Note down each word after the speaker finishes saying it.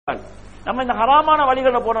நம்ம இந்த ஹராமான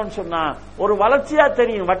வழிகளை போனோம்னு சொன்னா ஒரு வளர்ச்சியா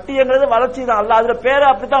தெரியும். வட்டிங்கிறது வளர்ச்சி தான். அல்ல அதுல பேரை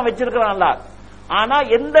அப்படித்தான் வச்சிருக்கிறான் அல்ல. ஆனா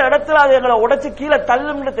எந்த இடத்துல அது எங்களை உடைச்சு கீழே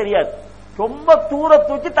தள்ளும்னு தெரியாது. ரொம்ப தூர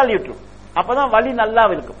தூக்கி தள்ளி விட்டுரும். அப்பதான் வழி நல்லா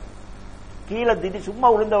இருக்கும். கீழே திடீர் சும்மா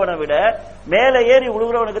விழுந்தவனை விட மேல ஏறி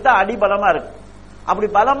விழுகிறவனுக்கு தான் அடி பலமா இருக்கு. அப்படி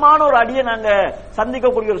பலமான ஒரு அடியை நாங்க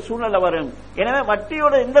சந்திக்கக்கூடிய ஒரு சூழ்நிலை வரும். எனவே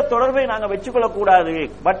வட்டியோட எந்த தொடர்பை நாங்க வச்சுக்கொள்ள கூடாது.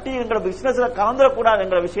 வட்டி என்ற பிசினஸ்ல கலந்துடக்கூடாது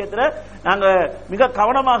என்ற விஷயத்துல நாங்க மிக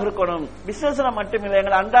கவனமாக இருக்கணும். பிசினஸ்ல மட்டுமில்லை,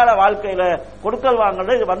 எங்களை அன்றாட வாழ்க்கையில கொடுக்கல்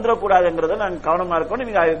வாங்கறது இது வந்துடக்கூடாதுங்கிறத நாங்க கவனமா இருக்கணும்.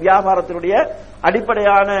 நீங்க வியாபாரத்தினுடைய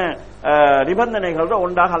அடிப்படையான நிபந்தனைகள்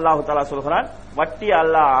ஒன்றாக அல்லாஹு தஆலா சொல்கிறான். வட்டி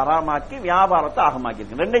அல்லாஹ் ஹராமாக்கி வியாபாரத்தை ஆகமாக்கி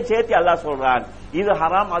இருக்கு. ரெண்டை சேர்த்து அல்லாஹ் சொல்றான், இது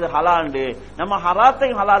ஹராம் அது ஹலாண்டு. நம்ம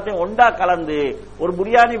ஹராத்தையும் ஹலாத்தையும் ஒண்டா கலந்து ஒரு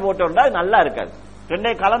பிரியாணி போட்டோம்னா நல்லா இருக்காது.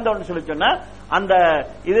 ரெண்டே கலந்தோன்னு சொல்லி சொன்னா அந்த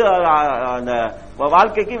இது அந்த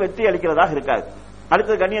வாழ்க்கைக்கு வெற்றி அளிக்கிறதாக இருக்காது.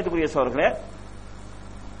 அடுத்தது கண்ணியத்துக்குரிய சோர்களே,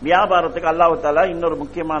 வியாபாரத்துக்கு அல்லாஹ் தஆலா இன்னொரு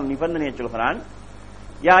முக்கியமான நிபந்தனையை சொல்கிறான்.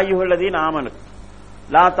 யா அய்யுஹல்லதீன ஆமனு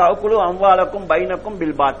லா தஅகுலு அம்வாலக்கும் பைனக்கும்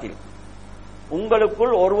பில் பாத்தில்.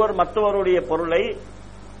 உங்களுக்குள் ஒருவர் மற்றவருடைய பொருளை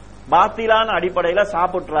பாத்திலான அடிப்படையில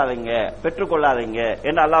சாப்பிட்டுறாதீங்க, பெற்றுக்கொள்ளாதீங்க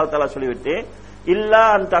என்று அல்லாஹ் தஆலா சொல்லிவிட்டு, இல்லா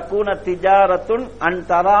அன் தக்கூன திஜாரத்துன் அன்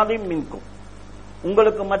தராதிம் மின்கும்.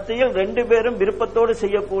 உங்களுக்கு மத்தியில் ரெண்டு பேரும் விருப்பத்தோடு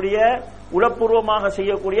செய்யக்கூடிய உளப்பூர்வமாக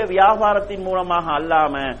செய்யக்கூடிய வியாபாரத்தின் மூலமாக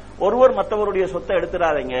அல்லாம ஒருவர் மற்றவருடைய சொத்தை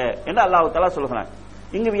எடுத்துறாதீங்க என்று அல்லாஹ் தஆலா சொல்கிறான்.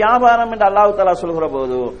 இங்கு வியாபாரம் என்று அல்லாஹ் தஆலா சொல்கிற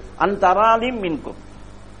போது அன் தராதிம் மின்கும்,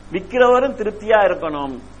 விற்கிறவரும் திருப்தியா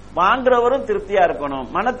இருக்கணும், வாங்குறவரும் திருப்தியா இருக்கணும்,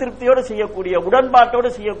 மன திருப்தியோடு செய்யக்கூடிய உடன்பாட்டோடு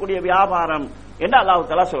செய்யக்கூடிய வியாபாரம் என்று அல்லாஹ்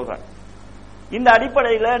தஆலா சொல்றான். இந்த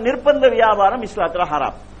அடிப்படையில நிர்பந்த வியாபாரம் இஸ்லாத்துல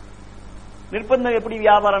ஹராம். நிர்பந்தம் எப்படி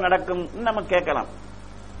வியாபாரம் நடக்கும் நம்ம கேட்கலாம்.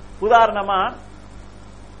 உதாரணமா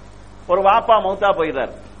ஒரு வாப்பா மௌத்தா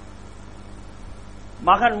போயிறார்,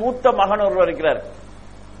 மகன் மூத்த மகன் ஒருவர் இருக்கிறார்,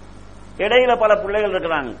 இடையில பல பிள்ளைகள்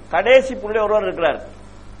இருக்கிறாங்க, கடைசி பிள்ளை ஒருவர் இருக்கிறார்.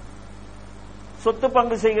 சொத்து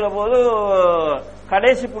பங்கு செய்கிற போது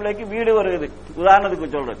கடைசி பிள்ளைக்கு வீடு வருது. உதாரணத்துக்கு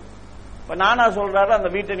சொல்றது, இப்ப நானா சொல்றாரு அந்த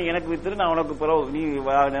வீட்டை நீ எனக்கு வித்துரு, நான் உனக்கு பிறகு நீ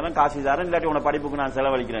நேரம் காசு தரேன், இல்லாட்டி உன படிப்புக்கு நான்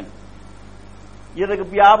செலவழிக்கிறேன். இதுக்கு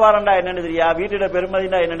வியாபாரம்டா என்னன்னு தெரியா, வீட்டோட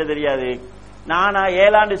பெருமதினா என்னன்னு தெரியாது, நானா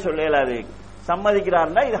ஏழாண்டு சொல்ல இயலாது,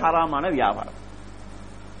 சம்மதிக்கிறாருன்னா இது ஹராமான வியாபாரம்.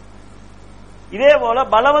 இதே போல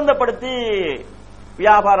பலவந்தப்படுத்தி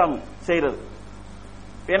வியாபாரம் செய்யறது.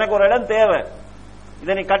 எனக்கு ஒரு இடம் தேவை,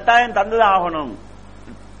 இதை நீ கட்டாயம் தந்துதான் ஆகணும்,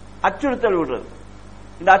 அச்சுறுத்தல் விடுறது.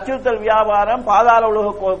 இந்த அச்சுறுத்தல் வியாபாரம் பாதாள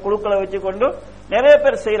உலக குழுக்களை வச்சுக்கொண்டு நிறைய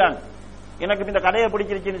பேர் செய்யறாங்க. எனக்கு இந்த கடையை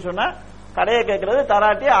பிடிச்சிருச்சுன்னு சொன்னா கடையை கேட்கறது,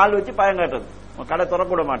 தராட்டி ஆள் வச்சு பயம் காட்டுறது, கடை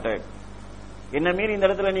திறக்க விட மாட்டேன், என்ன மீறி இந்த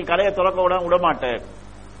இடத்துல நீ கடையை திறக்க விட மாட்டேன்,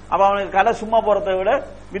 அப்ப அவனுக்கு கடை சும்மா போறதை விட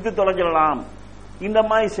வித்து தொலைஞ்சிடலாம், இந்த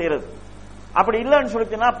மாதிரி செய்யறது. அப்படி இல்லைன்னு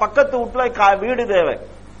சொல்லிச்சுன்னா பக்கத்து வீட்டுல வீடு தேவை,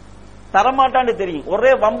 தரமாட்டான்னு தெரியும்,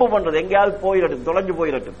 ஒரே வம்பு பண்றது, எங்கேயாவது போயிடட்டும், தொலைஞ்சு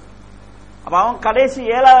போயிடட்டும். அப்ப அவன் கடைசி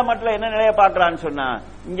 7வது மட்டும் என்ன நிலைய பாக்குறான்னு சொன்னா,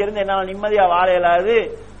 இங்க இருந்து என்னால நிம்மதியா வாழ இயலாது,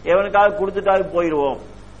 எவனுக்காவது கொடுத்துட்டாவது போயிடுவோம்.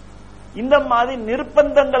 இந்த மாதிரி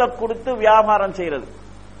நிர்பந்தங்களை கொடுத்து வியாபாரம் செய்யறது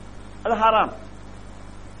அது ஹராம்.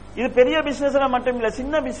 இது பெரிய பிசினஸ்ல மட்டும் இல்ல,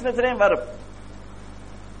 சின்ன பிசினஸ்லயும் வரும்.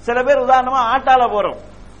 சில பேர் உதாரணமா ஆட்டால போறோம்,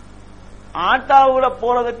 ஆட்டாவுல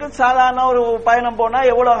போறதுக்கு சாதாரண ஒரு பயணம் போனா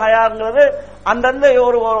எவ்வளவு ஹயாருங்கிறது அந்தந்த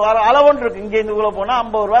ஒரு அளவொன்று இருக்கு. இங்க இருந்து போனா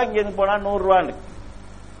 50 ரூபாய், இங்க இருந்து போனா 100 ரூபாய்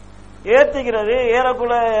ஏத்திக்கிறது.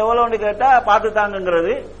 ஏறக்குள்ள எவ்வளவுன்னு கேட்டா பார்த்து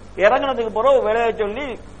தாங்குங்கிறது, இறங்கினதுக்கு பிறகு விலையை சொல்லி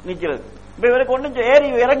நிக்கிறது. இப்ப இவருக்கு ஒண்ணு ஏறி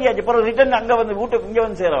இறங்கியாச்சு, பிறகு ரிட்டர்ன் அங்க வந்து வீட்டுக்கு இங்க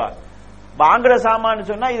வந்து சேரவா, வாங்குற சாமான்னு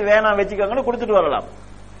சொன்னா இது வேணாம் வச்சுக்கோங்கன்னு கொடுத்துட்டு வரலாம்.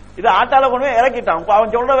 இது ஆட்டால கொண்டு போய் இறக்கிட்டான்,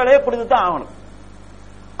 அவன் சொல்ற விலையை கொடுத்துதான் ஆகணும்.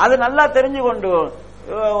 அது நல்லா தெரிஞ்சு கொண்டு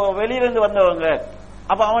வெளியிலிருந்து வந்தவங்க,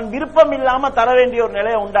 அப்ப அவன் விருப்பம் இல்லாம தர வேண்டிய ஒரு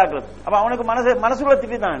நிலையை உண்டாக்குறது. அப்ப அவனுக்கு மனசுக்குள்ள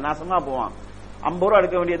திட்டி தானே நாசமா போவான். 50 ரூபா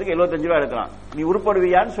எடுக்க வேண்டியதுக்கு 75 ரூபா எடுக்கலாம், நீ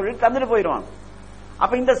உருப்படுவியான்னு சொல்லிட்டு தந்துட்டு போயிடுவான்.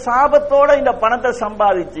 அப்ப இந்த சாபத்தோட இந்த பணத்தை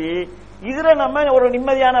சம்பாதிச்சு இதுல நம்ம ஒரு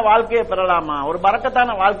நிம்மதியான வாழ்க்கையை பெறலாமா, ஒரு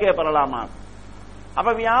பரக்கத்தான வாழ்க்கையை பெறலாமா? அப்ப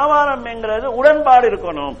வியாபாரம் என்கிறது உடன்பாடு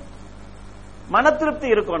இருக்கணும், மன திருப்தி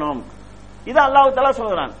இருக்கணும். இது அல்லாஹ் தஆலா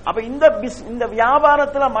சொல்றான். அப்ப இந்த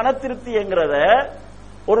வியாபாரத்துல மன திருப்தி என்கிறத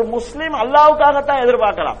ஒரு முஸ்லிம் அல்லாஹ்வுக்காகத்தான்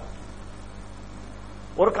எதிர்பார்க்கலாம்.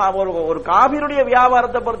 ஒரு காபிருடைய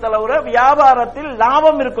வியாபாரத்தை பொறுத்தளவுல வியாபாரத்தில்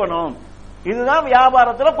லாபம் இருக்கணும், இதுதான்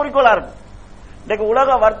வியாபாரத்துல குறிக்கோளா இருக்கு. இன்னைக்கு உலக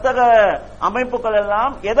வர்த்தக அமைப்புகள்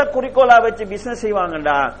எல்லாம் எதை குறிக்கோளா வச்சு பிசினஸ்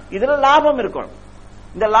செய்வாங்கடா, இதுல லாபம் இருக்கணும்.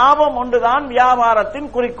 இந்த லாபம் ஒன்றுதான் வியாபாரத்தின்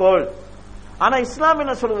குறிக்கோள். ஆனா இஸ்லாம்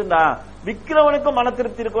என்ன சொல்லுதுண்டா, விற்கிறவனுக்கும் மன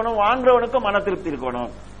திருப்தி இருக்கணும், வாங்குறவனுக்கும் மன திருப்தி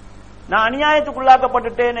இருக்கணும். நான்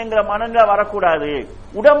அநியாயத்துக்குள்ளாக்கப்பட்டுட்டேன் என்கிற மனநிலை வரக்கூடாது,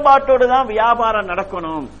 உடன்பாட்டோடு தான் வியாபாரம்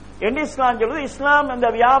நடக்கணும் என்று இஸ்லாம் சொல்லுது. இஸ்லாம் இந்த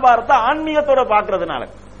வியாபாரத்தை ஆன்மீகத்தோட பாக்குறதுனால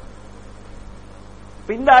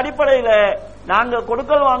இந்த அடிப்படையில நாங்க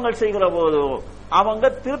கொடுக்கல் வாங்கல் செய்கிற போது அவங்க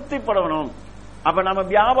திருப்திப்படணும். அப்ப நம்ம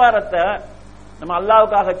வியாபாரத்தை நம்ம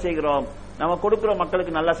அல்லாஹ்வுக்காக செய்கிறோம், நம்ம கொடுக்கிற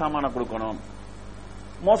மக்களுக்கு நல்ல சாமான கொடுக்கணும்,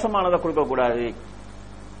 மோசமானதை கொடுக்க கூடாது.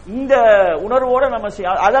 இந்த உணர்வோட நம்ம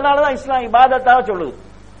அதனாலதான் இஸ்லாம் இபாதத்தாக சொல்லுது.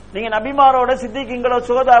 நீங்க நபிமாரோட சித்திகீங்களோ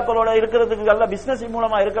சுகதாக்களோட இருக்கிறதுக்கு எல்லாம் பிசினஸ்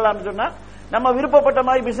மூலமா இருக்கலாம்னு சொன்னா நம்ம விருப்பப்பட்ட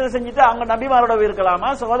மாதிரி பிசினஸ் செஞ்சுட்டு அவங்க நபிமாரோட இருக்கலாமா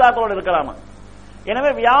சுகதாக்களோட இருக்கலாமா? எனவே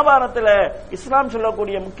வியாபாரத்துல இஸ்லாம்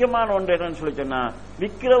சொல்லக்கூடிய முக்கியமான ஒன்று என்னன்னு சொல்லி சொன்னா,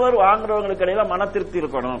 விற்கிறவர் வாங்குறவங்களுக்கு இடையில மன திருப்தி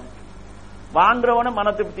இருக்கணும். வாங்குறவன மன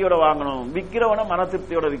திருப்தியோட வாங்கணும், விற்கிறவன மன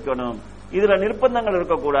திருப்தியோட விற்கணும். இதுல நிர்பந்தங்கள்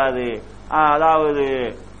இருக்கக்கூடாது. அதாவது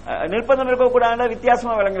நிர்பந்தம் இருக்கக்கூடாது,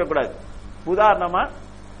 வித்தியாசமா விளங்கிடக்கூடாது. உதாரணமா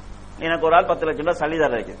எனக்கு ஒரு ஆள் 10 லட்சம் ரூபாய் சல்லி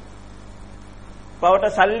தர இருக்கு. இப்ப அவட்ட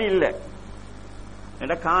சல்லி இல்ல,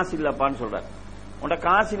 என்கிட்ட காசு இல்லப்பான்னு சொல்றாரு. உன்கிட்ட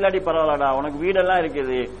காசு இல்லாட்டி பரவாயில்லடா, உனக்கு வீடெல்லாம்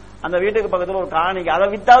இருக்குது, அந்த வீட்டுக்கு பக்கத்துல ஒரு காணிக்கு, அதை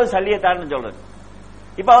வித்தாவது சல்லியை தான்னு சொல்றாரு.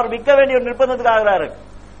 இப்ப அவர் விற்க வேண்டிய ஒரு நிர்பந்தத்துக்காக,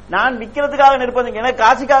 நான் விற்கிறதுக்காக நிர்பந்தம், எனக்கு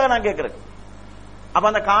காசுக்காக நான் கேட்கிறேன். அப்ப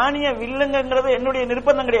அந்த காணிய வில்லுங்கிறது என்னுடைய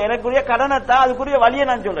நிர்பந்தம் கிடையாது, எனக்குரிய கடனைத்தான், அதுக்குரிய வழியை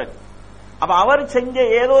நான் சொல்றேன். அப்ப அவர் செஞ்ச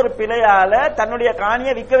ஏதோ ஒரு பிழையால தன்னுடைய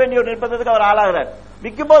காணியை விற்க வேண்டிய ஒரு நிர்பந்தத்துக்கு அவர் ஆளாகிறார்.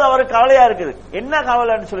 விற்கும் போது அவருக்கு கவலையா இருக்குது. என்ன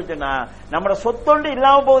கவலைன்னு சொல்லிச்சுன்னா, நம்மளோட சொத்தொண்டு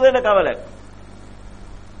இல்லாம போகுதுன்னு கவலை.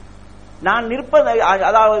 நான்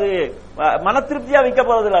அதாவது மன திருப்தியா விற்க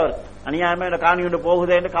போறதில்லை. அவர் அநியாயமா இந்த காணி ஒன்று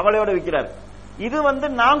போகுது என்று கவலையோட விற்கிறார். இது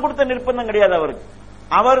நான் கொடுத்த நிர்பந்தம் கிடையாது அவருக்கு.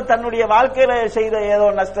 அவர் தன்னுடைய வாழ்க்கையில செய்த ஏதோ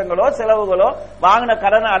நஷ்டங்களோ செலவுகளோ வாங்கின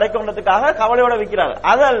கடனை அடைக்கணுன்றதுக்காக கவலையோட விற்கிறார்.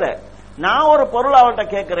 அது அல்ல, நான் ஒரு பொருள் அவர்கிட்ட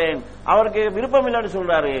கேட்கிறேன், அவருக்கு விருப்பம் இல்லைன்னு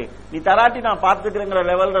சொல்றாரு, நீ தராட்டி நான் பார்த்துக்கிறேங்கிற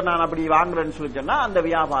லெவல்ல நான் அப்படி வாங்குறேன்னு சொல்லி சொன்னா அந்த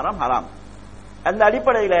வியாபாரம் ஹராம். அந்த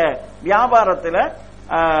அடிப்படையில வியாபாரத்துல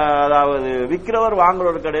அதாவது விற்கிறவர்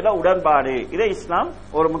வாங்குறவருக்கு இடையில உடன்பாடு, இதை இஸ்லாம்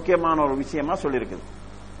ஒரு முக்கியமான ஒரு விஷயமா சொல்லியிருக்குது.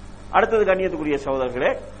 அடுத்தது கண்ணியத்துக்குரிய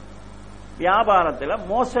சகோதரர்களே, வியாபாரத்துல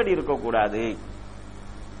மோசடி இருக்கக்கூடாது.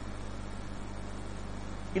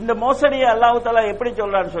 இந்த மோசடியை அல்லாஹ் தஆலா எப்படி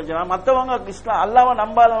சொல்றான்னு சொல்லிச்சா, மற்றவங்க இஸ்லாம் அல்லாஹ்வை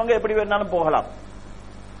நம்பாதவங்க எப்படி வேணாலும் போகலாம்.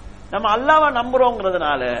 நம்ம அல்லாஹ்வை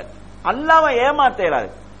நம்புறோங்கிறதுனால அல்லாஹ்வை ஏமாத்தேராது.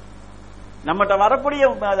 நம்மகிட்ட வரக்கூடிய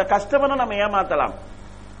கஸ்டமரை நம்ம ஏமாத்தலாம்,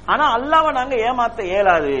 ஆனா அல்லாஹ்வை நாங்க ஏமாத்த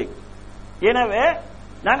இயலாது. எனவே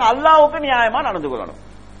நாங்க அல்லாஹ்வுக்கு நியாயமா நடந்து கொள்ளணும்.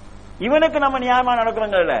 இவனுக்கு நம்ம நியாயமா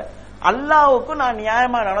நடக்கிறோங்கல்ல, அல்லாஹ்வுக்கு நான்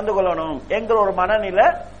நியாயமா நடந்து கொள்ளணும் என்கிற ஒரு மனநிலை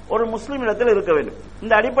ஒரு முஸ்லிம் இடத்தில் இருக்க வேண்டும்.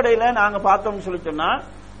 இந்த அடிப்படையில நாங்க பார்த்தோம்னு சொல்லி சொன்னா,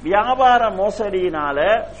 வியாபார மோசடியினால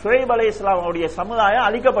ஷுஐப் அலைஹிஸ்ஸலாம் அவருடைய சமுதாயம்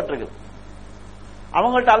அழிக்கப்பட்டிருக்கு.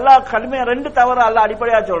 அவங்கள்ட்ட அல்லாஹ் கடுமையா 2 தவறு அல்லாஹ்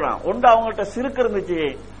அடிப்படையா சொல்றான். ஒன்று அவங்கள்ட்ட சிறுக்கு இருந்துச்சு,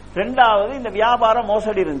 2வது இந்த வியாபார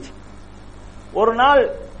மோசடி இருந்துச்சு. ஒரு நாள்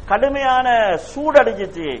கடுமையான சூடு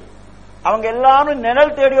அடிச்சிச்சு, அவங்க எல்லாரும்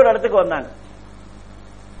நிழல் தேடி ஒரு இடத்துக்கு வந்தாங்க.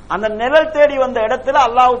 அந்த நிழல் தேடி வந்த இடத்துல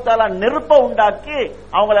அல்லாஹ் தஆலா நெருப்பை உண்டாக்கி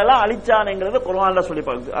அவங்களெல்லாம் அழிச்சானுங்கிறது குர்ஆன்ல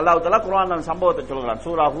சொல்லிப்பாங்க. அல்லாஹ் தஆலா குர்ஆன்ல அந்த சம்பவத்தை சொல்றான்.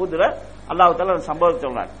 சூரா ஹூத்ல அல்லாஹ் தஆலா அந்த சம்பவத்தை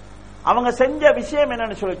சொல்றான். அவங்க செஞ்ச விஷயம்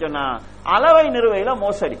என்னன்னு சொல்லி சொன்னா, அளவை நிறுவையில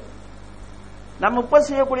மோசடி. நம்ம இப்ப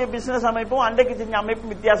செய்யக்கூடிய பிசினஸ் அமைப்பும் அன்றைக்கு செஞ்ச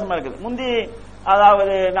அமைப்பும் வித்தியாசமா இருக்குது. முந்தி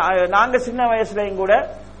அதாவது நாங்க சின்ன வயசுலயும் கூட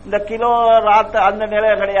இந்த கிலோ ராத்த அந்த நிலை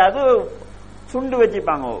கிடையாது, சுண்டு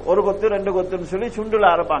வச்சுப்பாங்க, 1 கொத்து 2 கொத்துன்னு சொல்லி சுண்டுல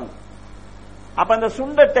அரைப்பாங்க. அப்ப அந்த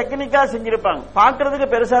சுண்டை டெக்னிக்கா செஞ்சிருப்பாங்க, பாக்குறதுக்கு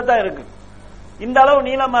பெருசா தான் இருக்கு. இந்த அளவு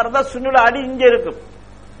நீளமா இருந்தா சுண்டுல அடி இங்க இருக்கும்.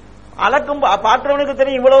 அளக்கும் பாக்குறவனுக்கு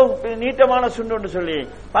தெரியும் இவ்வளவு நீட்டமான சுண்டு சொல்லி,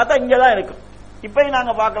 பார்த்தா இங்கதான் இருக்கும். இப்பயும்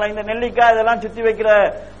நாங்க பார்க்கலாம், இந்த நெல்லிக்காய் இதெல்லாம் சுத்தி வைக்கிற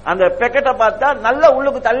அந்த பெக்கெட்டை பார்த்தா நல்ல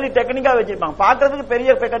உள்ளுக்கு தள்ளி டெக்னிக்கா வச்சிருப்பாங்க. பாக்குறதுக்கு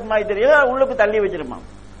பெரிய பெக்கெட் மாதிரி தெரியுது, உள்ளுக்கு தள்ளி வச்சிருப்பாங்க.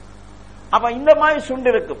 அப்ப இந்த மாதிரி சுண்டு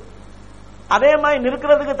இருக்கும். அதே மாதிரி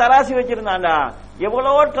நிற்கிறதுக்கு தராசி வச்சிருந்தாண்டா,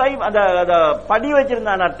 எவ்வளவோ ட்ரை அந்த படி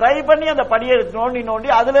வச்சிருந்தாண்டா, ட்ரை பண்ணி அந்த படியை நோண்டி நோண்டி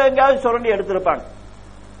அதுல எங்கேயாவது சுரண்டி எடுத்திருப்பாங்க.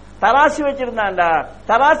 தராசி வச்சிருந்தாண்டா,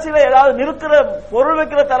 தராசியில ஏதாவது நிற்கிற பொருள்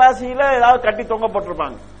வைக்கிற தராசியில ஏதாவது கட்டி தொங்க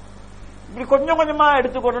போட்டிருப்பாங்க. இப்படி கொஞ்சம் கொஞ்சமா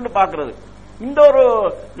எடுத்துக்கொண்டு பாக்குறது, இந்த ஒரு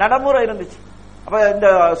நடைமுறை இருந்துச்சு. அப்ப இந்த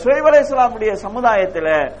ஷுஐப் அலைஹிஸ்ஸலாமுடைய சமுதாயத்துல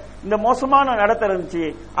இந்த மோசமான நடத்தை இருந்துச்சு.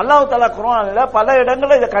 அல்லாஹ் தஆலா குர்ஆன்ல பல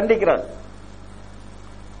இடங்கள்ல இதை கண்டிக்கிறார்.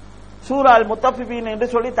 சூரா அல் முத்தஃபிஃபீன் என்று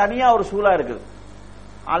சொல்லி தனியா ஒரு சூரா இருக்குது.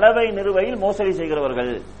 அளவை நிறுவையில் மோசடி செய்கிறவர்கள்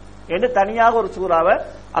என்று தனியாக ஒரு சூறாவை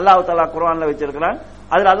அல்லாஹ் தஆலா குர்ஆன்ல வச்சிருக்கிறான்.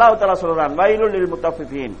 அதுல அல்லாஹ் தஆலா சொல்றான், வயலுல் லில்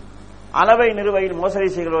முத்தஃபிஃபீன், அளவை நிறுவையில் மோசடி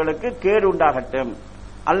செய்கிறவர்களுக்கு கேடு உண்டாகட்டும்.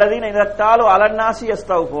 அல்லதீன இதத்தாலு அலன்னாசி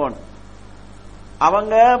யஸ்தௌஃபூன்,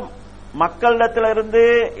 அவங்க மக்களிடத்துல இருந்து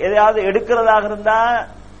எதையாவது எடுக்கிறதாக இருந்தா,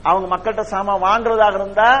 அவங்க மக்கள்கிட்ட சாமான் வாங்குறதாக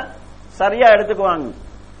இருந்தா சரியா எடுத்துக்குவாங்க.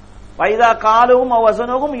 வைதா காலும்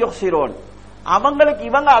வஸனுகும் யுக்ஸிரூன், அவங்களுக்கு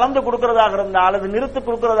இவங்க அளந்து கொடுக்கறதாக இருந்தா அல்லது நிறுத்து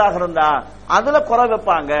கொடுக்கறதாக இருந்தா அதுல குறை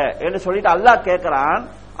வைப்பாங்க என்று சொல்லிட்டு அல்லாஹ் கேட்கிறான்.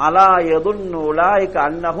 அலா யதுன்னு உலாயிக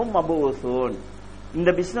அன்னஹும் மபூஸூன், இந்த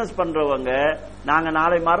பிசினஸ் பண்றவங்க நாங்க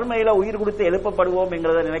நாளை மறுமையில உயிர் கொடுத்து எழுப்பப்படுவோம்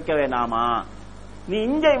என்கிறத நினைக்க வேணாமா? நீ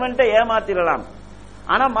இங்க இவன்ட்ட ஏமாத்திரலாம்,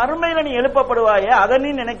 ஆனா மறுமையில நீ எழுப்பப்படுவாயே அதை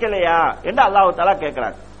நீ நினைக்கலையா என்று அல்லாஹ் தஆலா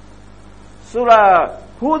கேட்கிறான். சூரா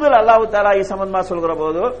ஹூதுல் அல்லாஹ் தஆலா சம்பந்தமா சொல்கிற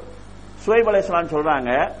போது சுவைப் அலைஹிஸ்ஸலாம்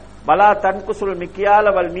சொல்றாங்க, பலா தன்குசுல் மிக்கியால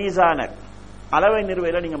வல் மீசான, அளவை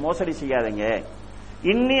நிறுவையில நீங்க மோசடி செய்யாதீங்க.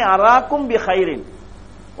 இன்னி அராக்கும் பி ஹைரின்,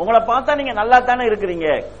 உங்களை பார்த்தா நீங்க நல்லா தானே இருக்கிறீங்க.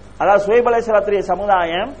 அதாவது சுவைப் அலைஹிஸ்ஸலாத்துடைய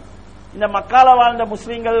சமுதாயம் இந்த மக்கால வாழ்ந்த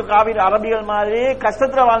முஸ்லிம்கள் காவிரி அரபிகள் மாதிரி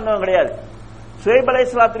கஷ்டத்துல வாழ்ந்தவங்க கிடையாது. சுவைப்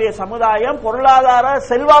அலைஹிஸ்ஸலாத்துடைய சமுதாயம் பொருளாதார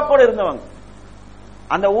செல்வாக்கோடு இருந்தவங்க.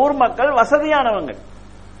 அந்த ஊர் மக்கள் வசதியானவங்க,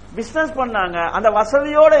 பிசினஸ் பண்ணாங்க. அந்த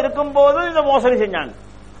வசதியோட இருக்கும் போது இந்த மோசடி செஞ்சாங்க.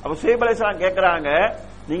 அப்ப சுவைப் அலைஹிஸ்ஸலாம் கேட்கிறாங்க,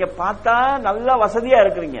 நீங்க பார்த்தா நல்லா வசதியா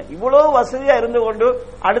இருக்கிறீங்க, இவ்வளவு வசதியா இருந்து கொண்டு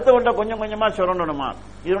அடுத்தவன்ட்ட கொஞ்சம் கொஞ்சமா சுரண்டணுமா?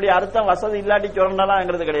 இதனுடைய அர்த்தம் வசதி இல்லாட்டி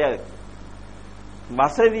சுரண்டலாம்ங்கிறது கிடையாது.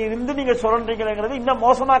 வசதி இருந்து நீங்க சுரண்டீங்கிறது இன்னும்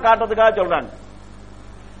மோசமா காட்டுறதுக்காக சொல்றாங்க.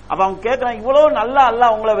 அப்ப அவங்க கேட்கறாங்க, இவ்வளவு நல்லா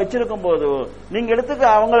அல்லாஹ் உங்களை வச்சிருக்கும் போது நீங்க எடுத்துக்க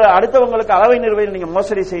அவங்க அடுத்தவங்களுக்கு அளவை நிறுவையில் நீங்க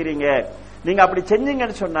மோசடி செய்றீங்க. நீங்க அப்படி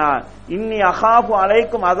செஞ்சீங்கன்னு சொன்னா இன்னி அகாபு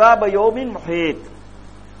அலைக்கும் அதாப யோமின் முஹீத்,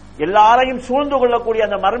 எல்லாரையும் சூழ்ந்து கொள்ளக்கூடிய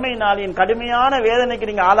அந்த மறுமை நாளின் கடுமையான வேதனைக்கு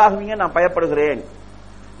நீங்க ஆளாகுவீங்க, நான் பயப்படுகிறேன்.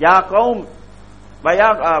 யா கௌம்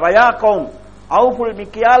வயா கௌம் அவுஃபுல்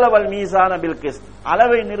மிக்கியால வல் மீசான பில் கிஸ்த்,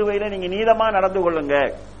 அளவை நிறுவையில நீங்க நீதமா நடந்து கொள்ளுங்க.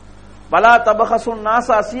 வலா தபஹசுன் நாஸ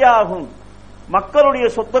அஸியாஹும், மக்களுடைய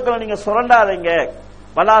சொத்துக்களை நீங்க சுரண்டாதீங்க.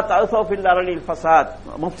 வலா தஅஸு ஃபில் அர்லில் ஃபஸாத்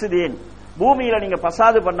முஃப்ஸிதீன், பூமியில நீங்க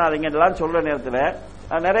பசாது பண்ணாதீங்க இதெல்லாம் சொல்ற நேரத்துல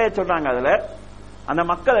நிறைய சொன்னாங்க. அதுல அந்த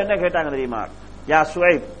மக்கள் என்ன கேட்டாங்க தெரியுமா? யா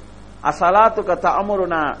சுவைப் அஸலாத்துக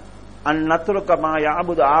தஅமுருனா அன் நத்ருக மா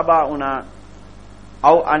யஅபுது ஆபாஉனா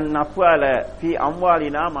அவ் அன் நஃபஅல ஃபீ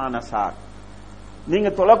அம்வாலினா மா நஸா, நீங்க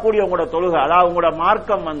தொழக்கூடிய உங்களோட தொழுகை, அதாவது உங்களோட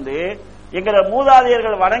மார்க்கம் எங்கட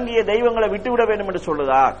மூதாதையர்கள் வணங்கிய தெய்வங்களை விட்டுவிட வேண்டும் என்று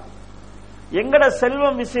சொல்லுதா? எங்கட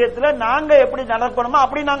செல்வம் விஷயத்துல நாங்க எப்படி நடக்கணுமோ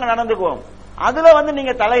அப்படி நாங்க நடந்துக்குவோம், அதுல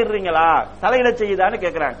நீங்க தலையிடுறீங்களா, தலையிட செய்யுதான்னு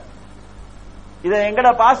கேக்குறாங்க. இத எங்கட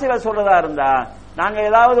பாசையில சொல்றதா இருந்தா நாங்க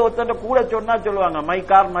ஏதாவது ஒருத்தர் கூட சொன்னா சொல்லுவாங்க மை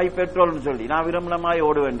கார் மை பெட்ரோல்னு சொல்லி, நான் விரும்பின மாதிரி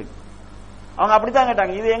ஓட வேண்டும். அவங்க அப்படித்தான்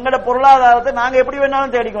கேட்டாங்க, இது எங்கட பொருளாதாரத்தை நாங்க எப்படி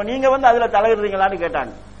வேணாலும் தேடிக்கோ, நீங்க அதுல தலையிடுறீங்களான்னு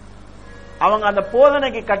கேட்டாங்க. அவங்க அந்த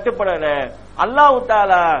போதனைக்கு கட்டுப்படல. அல்லாஹ்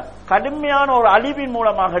தஆலா கடுமையான ஒரு அழிவின்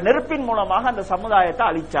மூலமாக, நெருப்பின் மூலமாக அந்த சமுதாயத்தை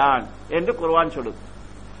அழிச்சான் என்று குர்ஆன் சொல்லுது.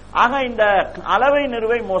 ஆக இந்த அளவை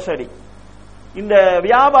நிறுவை மோசடி, இந்த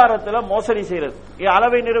வியாபாரத்துல மோசடி செய்யறது,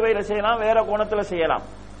 அளவை நிறுவையில செய்யலாம், வேற கோணத்துல செய்யலாம்.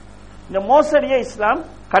 இந்த மோசடியை இஸ்லாம்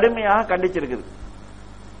கடுமையாக கண்டிச்சிருக்குது.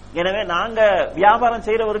 எனவே நாங்க வியாபாரம்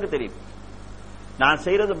செய்யறவருக்கு தெரியும் நான்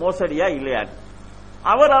செய்யறது மோசடியா இல்லையா.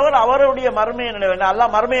 அவருடைய மர்மையை நினைவு,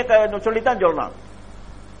 அல்லாஹ் மர்மையை சொல்லித்தான் சொல்றான்.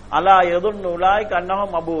 அல்லா எதுன்னுலாய்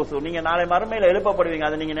கண்ணகம் அபூசு, நீங்க நாளை மறுமையில எழுப்பப்படுவீங்க,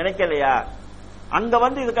 அதை நீங்க நினைக்கலையா? அங்க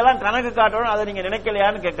இதுக்கெல்லாம் கணக்கு காட்டணும், அதை நீங்க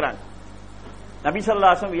நினைக்கலையான்னு கேட்கிறாங்க. நபி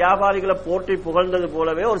ஸல்லல்லாஹு அலைஹி வஸல்லம் வியாபாரிகளை போற்றி புகழ்ந்தது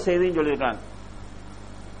போலவே ஒரு செய்தியும் சொல்லியிருக்காங்க.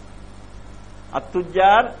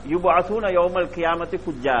 அத்துஜார் யுபஅஸூன யௌமல் கியாமத்தி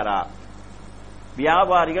ஃபுஜ்ஜாரா,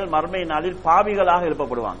 வியாபாரிகள் மறுமை நாளில் பாவிகளாக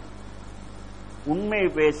எழுப்பப்படுவாங்க. உண்மை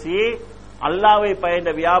பேசி அல்லாஹ்வை பயந்த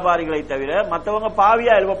வியாபாரிகளை தவிர மற்றவங்க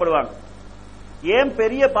பாவியா எழுப்பப்படுவாங்க. ஏன்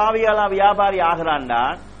பெரிய பாவியாலா வியாபாரி ஆகிறான்டா,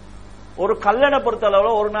 ஒரு கல்லணை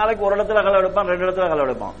பொறுத்தளவுல ஒரு நாளைக்கு ஒரு இடத்துல கல்ல எடுப்பான், 2 இடத்துல கல்ல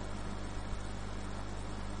எடுப்பான்.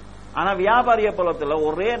 ஆனா வியாபாரிய பொறுத்தல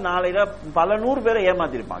ஒரே நாளையில பல 100 பேரை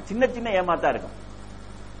ஏமாத்திருப்பான், சின்ன சின்ன ஏமாத்தா இருக்கும்.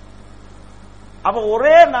 அப்ப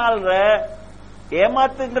ஒரே நாள்ல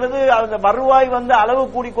ஏமாத்துங்கிறது அந்த வருவாய் அளவு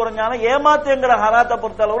கூடி குறைஞ்சாலும் ஏமாத்துங்கிற ஹராத்தை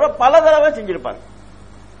பொறுத்தளவுல பல தடவை செஞ்சிருப்பாங்க.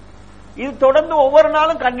 இது தொடர்ந்து ஒவ்வொரு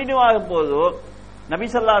நாளும் கண்டினியூ ஆகும் போது நபி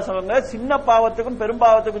ஸல்லல்லாஹு அலைஹி வஸல்லம் சின்ன பாவத்துக்கும் பெரும்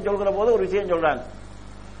பாவத்துக்கும் சொல்கிற போது ஒரு விஷயம் சொல்றாங்க.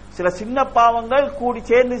 சில சின்ன பாவங்கள் கூடி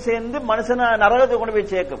சேர்ந்து மனுஷனை நரகத்தை கொண்டு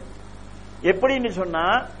போய் சேர்க்கும். எப்படின்னு சொன்னா,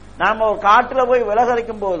 நாம ஒரு காட்டுல போய்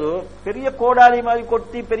விலகரிக்கும் போது பெரிய கோடாலி மாதிரி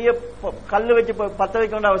கொட்டி பெரிய கல்லு வச்சு பத்த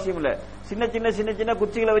வைக்க வேண்டிய அவசியம் இல்ல. சின்ன சின்ன சின்ன சின்ன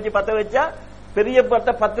குச்சிகளை வச்சு பத்த வச்சா பெரிய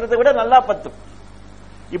பத்திரத்தை விட நல்லா பத்தும்.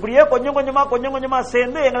 இப்படியே கொஞ்சம் கொஞ்சமா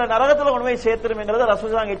சேர்ந்து எங்களை நரகத்துல கொண்டு போய் சேர்த்துரும் என்றதை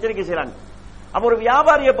ரசூலுல்லாஹ் எச்சரிக்கை செய்யறாங்க. அப்ப ஒரு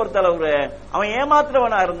வியாபாரியை பொறுத்தளவு அவன்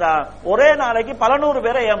ஏமாத்துறவனா இருந்தா ஒரே நாளைக்கு பல 100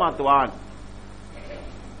 பேரை ஏமாத்துவான்.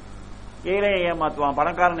 ஏழையை ஏமாத்துவான்,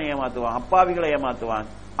 பணக்காரனை ஏமாத்துவான், அப்பாவிகளை ஏமாத்துவான்.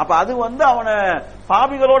 அப்ப அது அவனை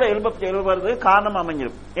பாவிகளோட எழுப்புறது காரணம்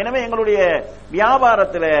அமைஞ்சிடும். எனவே எங்களுடைய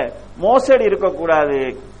வியாபாரத்துல மோசடி இருக்கக்கூடாது,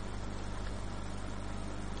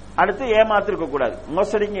 அடுத்து ஏமாத்து இருக்க கூடாது.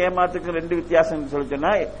 மோசடிக்கு ஏமாத்துக்கு 2 வித்தியாசம் சொல்லி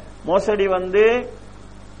சொன்னா, மோசடி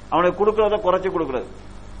அவனுக்கு கொடுக்கறத குறைச்சு கொடுக்கறது,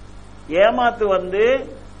 ஏமாத்து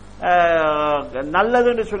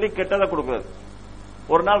நல்லதுன்னு சொல்லி கெட்டதை கொடுக்கறது.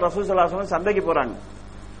 ஒரு நாள் ரசூலுல்லாஹி ஸல்லல்லாஹு அலைஹி வஸல்லம் சந்தைக்கு போறாங்க.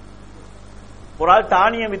 ஒரு ஆள்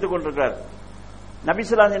தானியம் வித்து கொண்டிருக்கிறார்.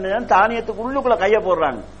 நபிசுல்லா தானியத்துக்கு உள்ளுக்குள்ள கைய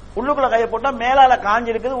போடுறாங்க. உள்ளுக்குள்ள கைய போட்டா மேலால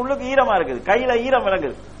காஞ்சி இருக்குது, உள்ளுக்கு ஈரமா இருக்குது, கையில ஈரம்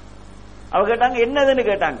விளங்குது. அவ கேட்டாங்க என்னதுன்னு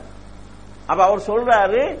கேட்டாங்க. அப்ப அவர்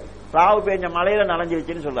சொல்றாரு ராவு பெஞ்ச மலையில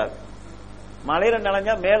நனைஞ்சிருச்சுன்னு சொல்றாரு. மலையில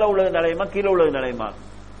நனைஞ்சா மேல உள்ளது நனையுமா கீழே உள்ளது நனையுமா?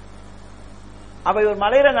 அப்ப இவர்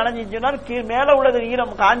மலையில நனைஞ்சிச்சுன்னா மேல உள்ளது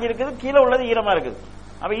ஈரம் காஞ்சி இருக்குது, கீழே உள்ளது ஈரமா இருக்குது.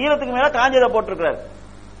 அப்ப ஈரத்துக்கு மேல காஞ்சதை போட்டிருக்கிறார்.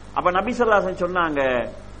 அப்ப நபி ஸல்லல்லாஹு அலைஹி சொன்னாங்க,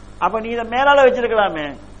 அப்ப நீ இதை மேலால வச்சிருக்கலாமே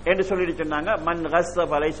என்று சொல்லிட்டு சொன்னாங்க, மன் கஸ்ஸ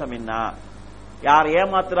ஃபலைஸ மின்னா, யார்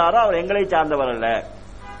ஏமாத்துறாரோ அவர் எங்களை சார்ந்தவர் அல்ல.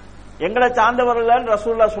 எங்களை சார்ந்தவர் இல்லன்னு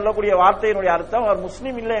ரசூலுல்லாஹ் சொல்லக்கூடிய வார்த்தையினுடைய அர்த்தம் அவர்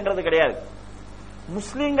முஸ்லீம் இல்லை என்றது கிடையாது.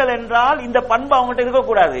 முஸ்லீம்கள் என்றால் இந்த பண்பு அவங்ககிட்ட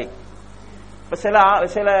இருக்கக்கூடாது. சில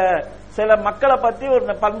சில சில மக்களை பத்தி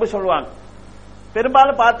ஒரு பண்பு சொல்லுவாங்க,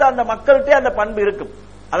 பெரும்பாலும் பார்த்தா அந்த மக்கள்கிட்ட அந்த பண்பு இருக்கும்,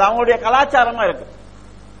 அது அவங்களுடைய கலாச்சாரமா இருக்கும்.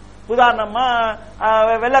 உதாரணமா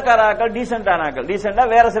வெள்ளக்காராக்கள் டீசென்டானாக்கள், டீசெண்டா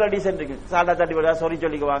வேற சில டீசென்ட் இருக்கு, சாட்டா தட்டி விட சொல்லி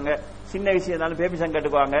சொல்லிக்குவாங்க, சின்ன விஷயம் இருந்தாலும் பேபி சங்க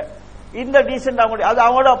கட்டுக்குவாங்க. இந்த டீசென்ட் அவங்க அது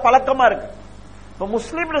அவங்களோட பழக்கமா இருக்கு. இப்ப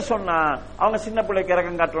முஸ்லீம்னு சொன்னா அவங்க சின்ன பிள்ளைக்கு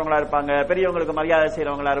இறக்கம் காட்டுறவங்களா இருப்பாங்க, பெரியவங்களுக்கு மரியாதை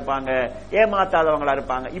செய்யறவங்களா இருப்பாங்க, ஏமாத்தாதவங்களா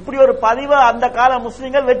இருப்பாங்க. இப்படி ஒரு பதிவை அந்த கால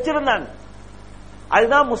முஸ்லீம்கள் வச்சிருந்தாங்க.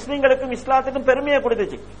 அதுதான் முஸ்லீம்களுக்கும் இஸ்லாத்துக்கும் பெருமையை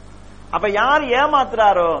கொடுத்துச்சு. அப்ப யார்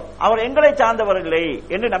ஏமாத்துறாரோ அவர் எங்களை சார்ந்தவர் இல்லை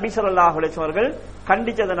என்று நபி ஸல்லல்லாஹு அலைஹி அவர்கள்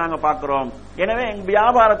கண்டிச்சதை நாங்க பார்க்கிறோம். எனவே எங்க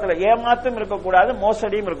வியாபாரத்தில் ஏமாத்தும் இருக்கக்கூடாது,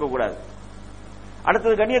 மோசடியும் இருக்கக்கூடாது.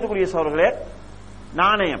 அடுத்தது கண்ணியத்துக்குரிய சகோதரர்களே,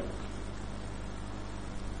 நாணயம்.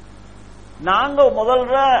 நாங்க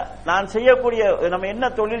முதல்ல நான் செய்யக்கூடிய நம்ம என்ன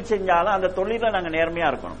தொழில் செஞ்சாலும் அந்த தொழில நாங்க நேர்மையா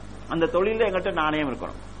இருக்கணும், அந்த தொழில எங்கள்கிட்ட நாணயம்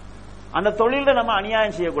இருக்கணும், அந்த தொழில நம்ம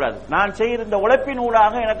அநியாயம் செய்யக்கூடாது. நான் செய்கிற இந்த உழைப்பின்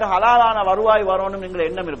ஊடாக எனக்கு ஹலாலான வருவாய் வரணும் என்கிற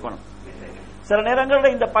எண்ணம் இருக்கணும். சில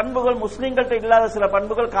நேரங்களில் இந்த பண்புகள் முஸ்லீம்கள்ட்ட இல்லாத சில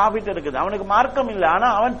பண்புகள் காபிட்டு இருக்குது. அவனுக்கு மார்க்கம் இல்லை, ஆனா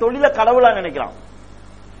அவன் தொழில கடவுளா நினைக்கிறான்,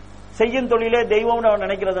 செய்யும் தொழிலே தெய்வம்னு அவன்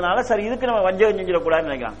நினைக்கிறதுனால சரி இதுக்கு நம்ம வஞ்சகம் செஞ்சிடக்கூடாதுன்னு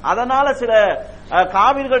நினைக்கிறான். அதனால சில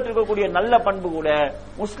காவிர்கள் இருக்கக்கூடிய நல்ல பண்பு கூட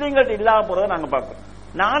முஸ்லீம்கள்ட்ட இல்லாம போறதை நாங்க பார்க்கிறோம்.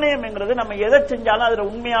 நாணயம் என்கிறது நம்ம எதை செஞ்சாலும் அதுல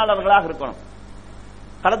உண்மையாளர்களாக இருக்கணும்.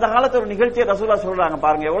 கடந்த காலத்து ஒரு நிகழ்ச்சியை ரசூலுல்லாஹ் சொல்றாங்க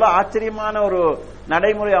பாருங்க, எவ்வளவு ஆச்சரியமான ஒரு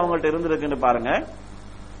நடைமுறை அவங்கள்ட்ட இருந்திருக்குன்னு பாருங்க.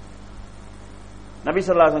 நபி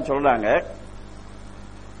ஸல்லல்லாஹு அலைஹி வஸல்லம் சொல்றாங்க,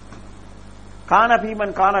 கான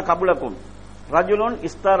பீமன் கான கபுலக்கும் ரஜுலுன்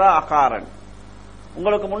இஸ்தரா அகாரன்,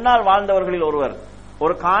 உங்களுக்கு முன்னால் வாழ்ந்தவர்களில் ஒருவர்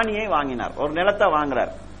ஒரு காணியை வாங்கினார், ஒரு நிலத்தை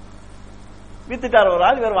வாங்குறார், வித்துட்டார் ஒரு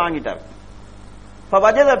ஆள், இவர் வாங்கிட்டார்.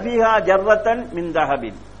 ஃபவஜத ஃபீஹா ஜர்ரத்தன் மின்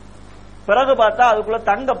தஹபின், பிறகு பார்த்தா அதுக்குள்ள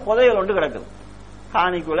தங்க புதையல் ஒன்று கிடக்குது,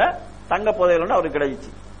 காணிக்குள்ள தங்க புதையல் ஒன்று அவருக்கு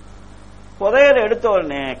கிடைச்சிச்சு. புதையல் எடுத்த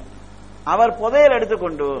உடனே அவர் புதையல்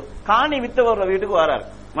எடுத்துக்கொண்டு காணி வித்தவர் வீட்டுக்கு வரார்,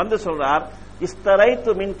 வந்து சொல்றார்,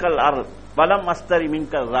 இஸ்தரைத்து மின்கல் அர் வலம் அஸ்தரி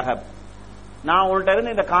மின்கல் ரஹப், நான் உங்கள்கிட்ட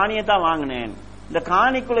இருந்து இந்த காணியை தான் வாங்கினேன், இந்த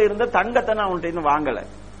காணிக்குள்ள இருந்த தங்கத்தை நான் உங்கள்கிட்ட இருந்து வாங்கல,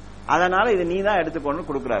 அதனால இது நீ தான் எடுத்துக்கொண்டு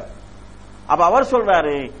கொடுக்கிறார். அப்ப அவர்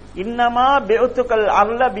சொல்றாரு, இன்னமா பெத்துக்கல்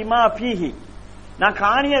அர்ல பிமா ஃபீஹி, நான்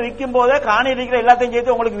காணியை விற்கும் போதே காணியில் இருக்கிற எல்லாத்தையும்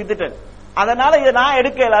சேர்த்து உங்களுக்கு வித்துட்டேன், அதனால இதை நான்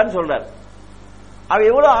எடுக்கலான்னு சொல்றாரு. அவ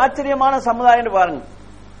எவ்வளவு ஆச்சரியமான சமுதாயம் பாருங்க.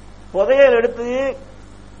 புதையல் எடுத்து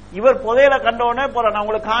இவர் புதையலை கண்டோடனே போற, நான்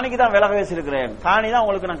உங்களுக்கு காணிக்கு தான் விலக வச்சிருக்கிறேன், காணி தான்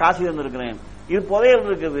உங்களுக்கு நான் காசு தந்திருக்கிறேன், இது புதையல்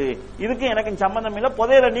இருக்குது, இதுக்கு எனக்கு சம்பந்தம் இல்லை,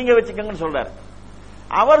 புதையலை நீங்க வச்சுக்கங்கன்னு சொல்றாரு.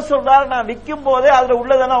 அவர் சொல்றாரு, நான் விற்கும் போதே அதுல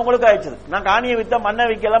உள்ளதெல்லாம் உங்களுக்கு ஆயிடுச்சு, நான் காணியை வித்தா மண்ணை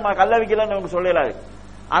விற்கலாம் கல்ல விற்கலாம்னு உங்களுக்கு சொல்லலாது,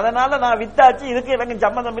 அதனால நான் வித்தாச்சு, இதுக்கு எனக்கு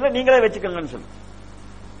சம்பந்தம் இல்லை, நீங்களே வச்சுக்கங்கன்னு சொல்லு.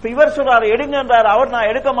 இப்ப இவர் சொல்றாரு எடுங்கன்றாரு, அவர் நான்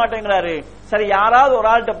எடுக்க மாட்டேங்கிறாரு. சரி யாராவது ஒரு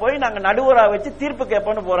ஆள்கிட்ட போய் நாங்க நடுவரா வச்சு தீர்ப்பு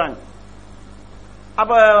கேட்போன்னு போறாங்க.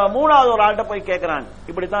 அப்ப மூணாவது ஒரு ஆள்கிட்ட போய் கேட்கிறாங்க,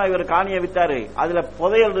 இப்படித்தான் இவர் காணியை வித்தாரு, அதுல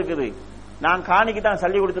புதையல் இருக்குது, நான் காணிக்கு தான்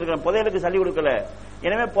சல்லி கொடுத்திருக்கேன், புதையலுக்கு சல்லி கொடுக்கல,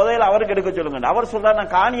 எனவே புதையல் அவருக்கு எடுக்க சொல்லுங்க. அவர் சொல்றாரு,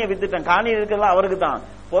 நான் காணியை வித்துட்டேன், காணி இருக்கிறதெல்லாம் அவருக்கு தான்,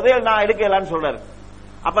 புதையல் நான் எடுக்கலான்னு சொல்றாரு.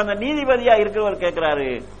 அப்ப அந்த நீதிபதியா இருக்கிறவர் கேட்கிறாரு,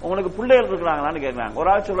 உங்களுக்கு பிள்ளைகள் இருக்கிறாங்களான்னு கேட்கிறாங்க. ஒரு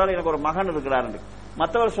ஆள் சொல்றாரு, எனக்கு ஒரு மகன் இருக்கிறாரு,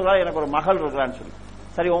 மற்றவர் சொல்றாரு, எனக்கு ஒரு மகள் இருக்கிறான்னு சொல்லி.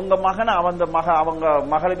 சரி உங்க மகனை அவங்க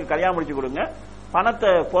மகளுக்கு கல்யாணம் முடிச்சு கொடுங்க, பணத்தை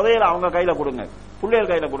புதையல அவங்க கையில கொடுங்க, பிள்ளைகள்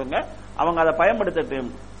கையில கொடுங்க, அவங்க அதை பயன்படுத்தட்டு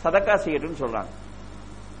சதக்கா செய்யட்டும் சொல்றாங்க.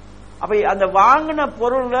 அப்ப அந்த வாங்கின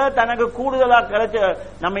பொருள்ல தனக்கு கூடுதலா கிடைச்ச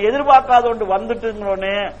நம்ம எதிர்பார்க்காத ஒன்று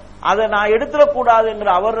வந்துட்டுங்கிறோன்னே அதை நான்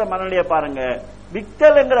எடுத்துடக்கூடாதுங்கிற அவர மனநிலையை பாருங்க.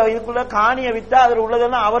 வித்தல்ங்கிற இதுக்குள்ள காணியை வித்தா அதுல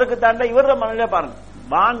உள்ளதெல்லாம் அவருக்கு தாண்ட இவர மனநிலையை பாருங்க.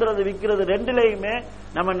 வாங்குறது விற்கிறது ரெண்டுலையுமே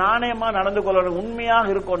நம்ம நாணயமா நடந்து கொள்ளணும்,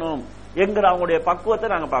 உண்மையாக இருக்கணும் என்கிற அவங்களுடைய பக்குவத்தை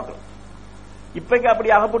நாங்க பாக்கிறோம். இப்பைக்கு அப்படி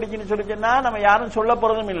அகப்பிடிச்சுன்னு சொல்லி சொன்னா நம்ம யாரும் சொல்ல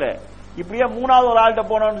போறதும் இல்லை. இப்படியே மூணாவது ஒரு ஆள்கிட்ட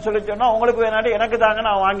போனோம்னு சொல்லி சொன்னா உங்களுக்கு வேணாட்டு எனக்கு தாங்க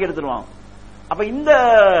நான் வாங்கி எடுத்துருவான். அப்ப இந்த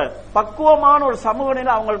பக்குவமான ஒரு சமூக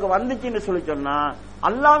நிலை அவங்களுக்கு வந்துச்சுன்னு சொல்லி சொன்னா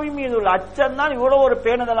அல்லாஹ்வின் மீது உள்ள அச்சம் தான் இவ்வளவு ஒரு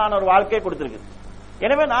பேணுதலான ஒரு வாழ்க்கையை கொடுத்திருக்கு.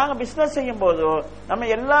 எனவே நாங்க பிசினஸ் செய்யும் போது நம்ம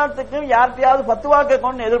எல்லாத்துக்கும் யார்கிட்டயாவது பத்துவா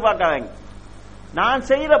கேட்கணும்னு எதிர்பார்க்காதீங்க. நான்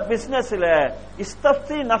செய்யற பிசினஸ்ல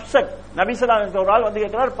இஸ்தப்தி நப்சக் நபிசலாம் சொல்றால் வந்து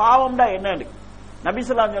கேட்கிறார், பாவம்டா என்னன்னு.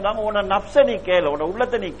 நபிசலாம் சொன்னாங்க, உன்னை நப்ச நீ கேள், உன்னை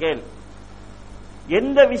உள்ளத்தை நீ கேள்.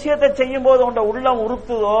 எந்த விஷயத்தை செய்யும் போது உன்னை உள்ளம்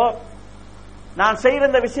உறுத்துதோ, நான் செய்யற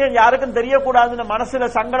இந்த விஷயம் யாருக்கும் தெரியக்கூடாதுன்னு மனசுல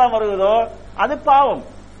சங்கடம் வருகிறதோ அது பாவம்.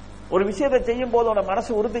 ஒரு விஷயத்தை செய்யும் போது உன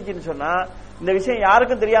மனசு உறுத்துச்சுன்னு சொன்னா, இந்த விஷயம்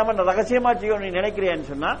யாருக்கும் தெரியாம ரகசியமா செய்யணும் நீ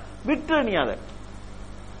நினைக்கிறேன்னு சொன்னா விட்டு நீ அதை.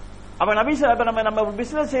 அப்ப நம்ம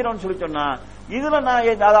பிசினஸ் செய்யறோம்னு சொல்லி சொன்னா, இதுல நான்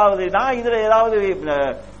இதுல ஏதாவது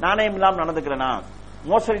நாணயம் இல்லாம நடந்துக்கிறேனா,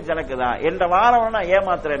 மோசடி நடக்குதா, என்ற வாரம் நான்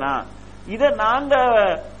ஏமாத்துறேனா, இதை நாங்க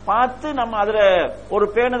பார்த்து நம்ம அதுல ஒரு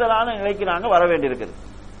பேணுதலான நிலைக்கு நாங்க வர வேண்டியிருக்குது.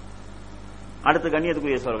 அடுத்து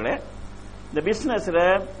கண்ணியத்துக்குரிய சோழர்களே, இந்த பிசினஸ்ல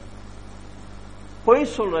பொய்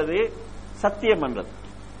சொல்றது, சத்தியம் பண்றது,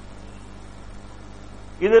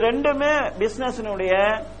 இது ரெண்டுமே பிசினஸ்னுடைய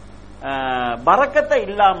பரக்கத்தை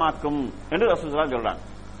இல்லாமாக்கும் என்று ரசூலுல்லாஹ் சொல்றாங்க.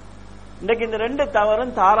 இன்றைக்கு இந்த ரெண்டு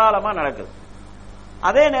தவறும் தாராளமா நடக்குது.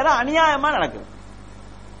 அதே நேரம் அநியாயமா நடக்குது.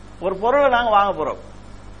 ஒரு பொருளை நாங்க வாங்க போறோம்,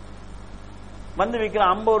 வந்து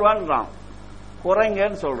விற்கிறோம் 50 ரூபான்றான்,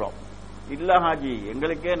 குறைங்கன்னு சொல்றோம். இல்ல ஹாஜி,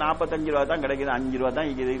 எங்களுக்கே 45 ரூபா தான் கிடைக்குது, 5 ரூபா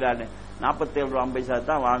தான் 47 ரூபா 50 பைசா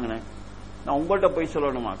தான் வாங்கினேன், நான் உங்கள்கிட்ட போய்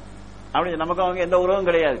சொல்லணுமா அப்படி. நமக்கு அவங்க எந்த உறவும்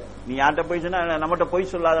கிடையாது. நீ யார்கிட்ட போய் சொன்னா நம்மகிட்ட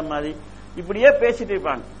போய் சொல்லாத மாதிரி இப்படியே பேசிட்டு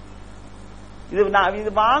இருப்பாங்க.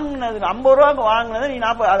 இது வாங்கினது 50 ரூபாய்க்கு வாங்கினது, நீ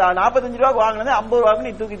 45 ரூபாய்க்கு வாங்கினது 50 ரூபாய்க்கு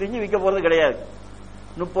நீ தூக்கி தெரிஞ்சு விற்க போறது கிடையாது.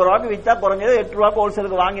 30 ரூபாய்க்கு வித்தா குறைஞ்சது 8 ரூபாய்க்கு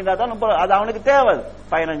ஹோல்சேலுக்கு வாங்கியிருந்தா தான் 30. அது அவனுக்கு தேவை.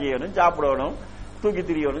 பயணம் செய்யணும், சாப்பிடணும், தூக்கி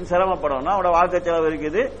திரியணும், சிரமப்படணும், அவனோட வாழ்க்கை செலவு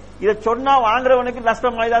இருக்குது. இதை சொன்னா வாங்குறவனுக்கு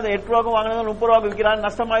நஷ்டமாயி தான். 8 ரூபாய்க்கு வாங்கினது 30 ரூபாய்க்கு விற்கிறான்னு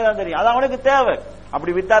நஷ்டமாயி தான் தெரியும். அது அவனுக்கு தேவை.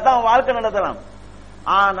 அப்படி வித்தா தான் அவன் வாழ்க்கை நடத்தலாம்.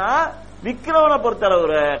 ஆனா விற்கிறவனை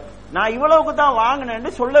பொறுத்தளவு நான் இவ்வளவுக்கு தான்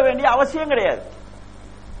வாங்கினேன்னு சொல்ல வேண்டிய அவசியம் கிடையாது.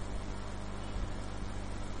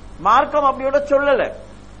 மார்க்கம் அப்படியோட சொல்லல.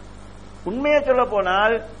 உண்மையை சொல்ல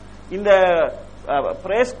போனால் இந்த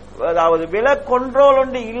அதாவது விலை கண்ட்ரோல்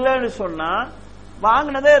ஒன்று இல்லைன்னு சொன்னா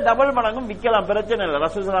வாங்கினதே டபுள் மடங்கும் விற்கலாம், பிரச்சனை இல்லை.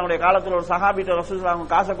 ரசூலுல்லாஹ்வுடைய காலத்தில் ஒரு சஹாபிட்ட ரசூலுல்லாஹ்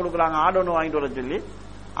காசை கொடுக்குறாங்க, ஆடு ஒன்று வாங்கிட்டு வர சொல்லி.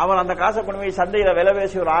 அவர் அந்த காசை கொண்டு போய் சந்தையில விலை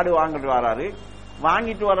பேசி ஒரு ஆடு வாங்கிட்டு வராரு.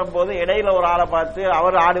 வாங்கிட்டு வரும்போது இடையில ஒரு ஆளை பார்த்து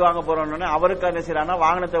அவர் ஆடு வாங்க போறோம்னு அவருக்கு என்ன செய்யறாருன்னா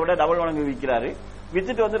வாங்கினதை விட டபுள் மடங்கு விற்கிறாரு.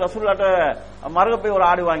 வித்துட்டு வந்து ரசூலுல்லாஹ்ட்ட மறுக போய் ஒரு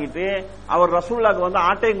ஆடு வாங்கிட்டு அவர் ரசூலுல்லாஹ்க்கு வந்து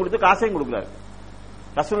ஆட்டையும் கொடுத்து காசையும் கொடுக்குறாரு.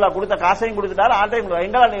 ரசூலுல்லாஹ் கொடுத்த காசையும் கொடுத்துட்டாரு, ஆட்டையும் கொடுத்தாரு.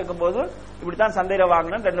 எங்களால் இருக்கும்போது இப்படித்தான் சந்தையில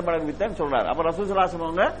வாங்கினேன் 2 மடங்கு வித்தேன்னு சொல்றாரு. அப்ப ரசூலுல்லாஹ்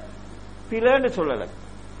சொன்னவங்க பிள்ளைன்னு சொல்லல,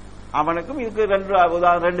 அவனுக்கும் இதுக்கு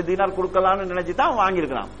 2 தீனார் கொடுக்கலாம்னு நினைச்சுதான்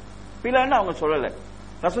வாங்கியிருக்கிறான். பிள்ளைன்னு அவங்க சொல்லல.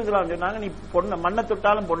 ரசூலுல்லாஹ் சொன்னாங்க, நீ மண்ணை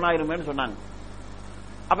தொட்டாலும் பொண்ணாயிருமேன்னு சொன்னாங்க.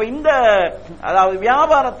 அப்ப இந்த அதாவது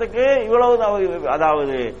வியாபாரத்துக்கு இவ்வளவு,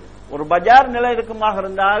 அதாவது ஒரு பஜார் நிலை இருக்குமாக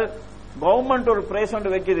இருந்தால் கவர்மெண்ட் ஒரு பிரைஸ்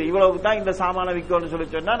ஒன்று வைக்குது, இவ்வளவுக்கு தான் இந்த சாமான விற்கணும்னு சொல்லி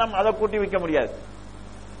சொன்னா நம்ம அதை கூட்டி விற்க முடியாது.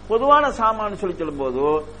 பொதுவான சாமான் சொல்லி சொல்லும் போது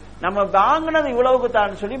நம்ம வாங்கினது இவ்வளவுக்கு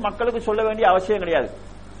தான் சொல்லி மக்களுக்கு சொல்ல வேண்டிய அவசியம் கிடையாது.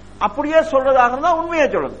 அப்படியே சொல்றதாக இருந்தா உண்மையை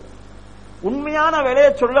சொல்லணும். உண்மையான விலையை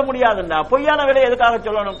சொல்ல முடியாதுன்னா பொய்யான விலையை எதுக்காக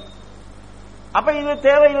சொல்லணும்? அப்ப இது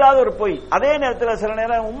தேவையில்லாத ஒரு பொய். அதே நேரத்தில் சில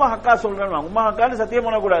நேரம் உம்மா ஹக்கா சொல்றேன், உம்மா ஹக்கான்னு சத்தியம்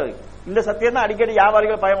பண்ணக்கூடாது. இந்த சத்தியம் தான் அடிக்கடி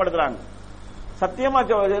வியாபாரிகள் பயன்படுத்துறாங்க. சத்தியமா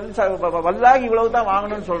வல்லாகி இவ்வளவு தான்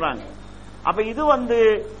வாங்கணும்னு சொல்றாங்க. அப்ப இது வந்து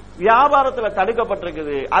வியாபாரத்துல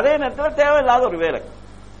தடுக்கப்பட்டிருக்குது. அதே நேரத்தில் தேவையில்லாத ஒரு வேலை.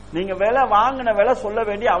 நீங்க விலை வாங்கின விலை சொல்ல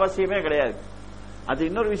வேண்டிய அவசியமே கிடையாது. அது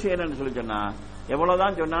இன்னொரு விஷயம் என்னன்னு சொல்லி சொன்னா,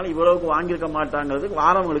 எவ்வளவுதான் சொன்னாலும் இவ்வளவுக்கு வாங்கியிருக்க மாட்டாங்கிறது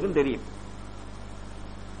வாரவங்களுக்கும் தெரியும்.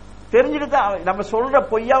 தெரிஞ்சுட்டு நம்ம சொல்ற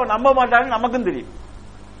பொய்யா நம்ப மாட்டாங்கன்னு நமக்கும் தெரியும்.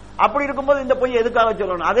 அப்படி இருக்கும்போது இந்த பொய்யை எதுக்காக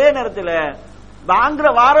சொல்லணும்? அதே நேரத்தில் வாங்குற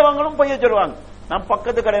வாரவங்களும் பொய்ய சொல்லுவாங்க. நம்ம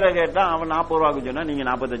பக்கத்து கடையில கேட்டா அவன் 40 ரூபாய்க்கு சொன்னா நீங்க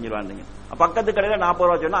 45 ரூபாய், பக்கத்து கடையில 40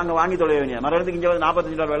 ரூபாய் சொன்னா அங்க வாங்கி தொலை வேண்டிய மறுபடியும் இங்க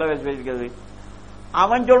 45 ரூபாய் விலை பேசிக்கிறது.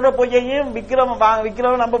 அவன் சொல்ற பொய்யையும்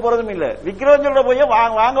விக்கிறவன் நம்ப போறதும் இல்ல, விக்கிறவன் சொல்ற பொய்ய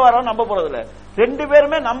வாங்க வரவன் நம்ப போறது இல்ல. 2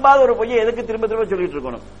 பேருமே நம்பாத ஒரு பொய்யை எதுக்கு திரும்ப திரும்ப சொல்லிட்டு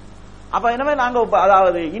இருக்கணும்? அப்ப இனிமே நாங்க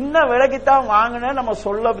அதாவது இன்ன விலைக்குத்தான் வாங்கின நம்ம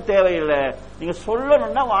சொல்ல தேவையில்லை. நீங்க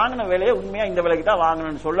சொல்லணும்னா வாங்கின விலையை உண்மையா இந்த விலைக்கு தான்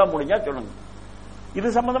வாங்கணும்னு சொல்ல முடிஞ்சா சொல்லுங்க.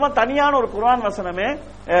 இது சம்பந்தமா தனியான ஒரு குர்ஆன் வசனமே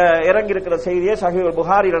இறங்கி இருக்கிற செய்தியை சஹீஹ்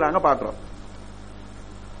புகாரில நாங்க பாக்குறோம்.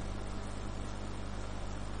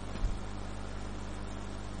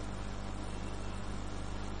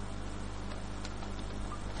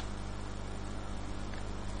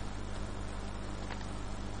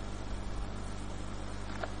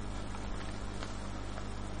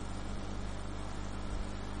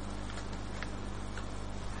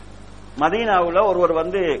 மதீனாவுல ஒருவர்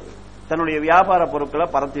வந்து தன்னுடைய வியாபார பொருட்களை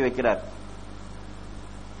பரத்தி வைக்கிறார்.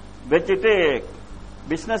 வச்சுட்டு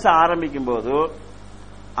பிசினஸ் ஆரம்பிக்கும் போது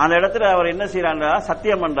அந்த இடத்துல அவர் என்ன செய்யறாங்க,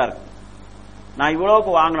 சத்தியம் பண்றார். நான்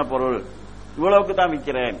இவ்வளவுக்கு வாங்கின பொருள் இவ்வளவுக்கு தான்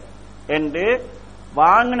விற்கிறேன் என்று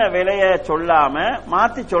வாங்கின விலைய சொல்லாம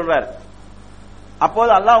மாத்தி சொல்றார்.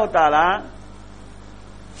 அப்போது அல்லாஹ் தஆலா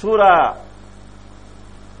சூரா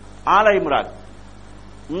ஆல இம்ரான்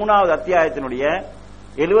 3வது அத்தியாயத்தினுடைய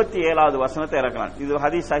 77வது வசனத்தை இறக்கலாம். இது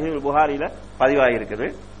ஹதீஸ் சஹீஹுல் புகாரில பதிவாகி இருக்குது.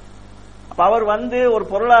 அப்ப அவர் ஒரு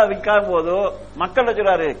பொருளா விற்கும் போது மக்கள்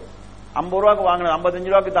சொல்றாரு 50 ரூபாய்க்கு வாங்கினது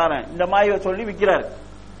 55 ரூபாய்க்கு தாரேன் இந்த மாதிரி சொல்லி விற்கிறாரு.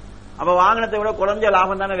 அப்ப வாங்கினதை விட குறைஞ்ச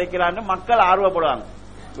லாபம் தானே வைக்கிறான்னு மக்கள் ஆர்வப்படுவாங்க,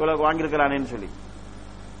 இவ்வளவு வாங்கியிருக்கிறானேன்னு சொல்லி.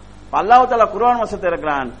 அல்லாஹ் தஆலா குர்ஆன் வசனத்தை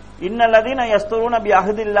இறக்குறான், இன்னல்லதீன யஸ்தரூன பி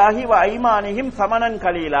அஹ்தில்லாஹி வ ஐமானிஹிம் ஸமனன்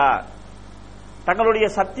கலீலா. தங்களுடைய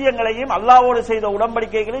சத்தியங்களையும் அல்லாஹ்வோடு செய்த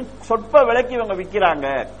உடன்படிக்கைகளையும் சொற்ப விலைக்கு இவங்க விற்கிறாங்க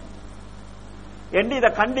என்று இதை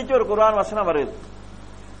கண்டிச்சு ஒரு குர்ஆன் வசனம் வருது.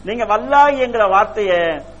 நீங்க வல்லாஹி என்கிற வார்த்தையை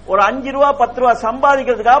ஒரு 5 ரூபா 10 ரூபா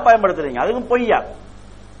சம்பாதிக்கிறதுக்காக பயன்படுத்துறீங்க, அதுவும் பொய்யா.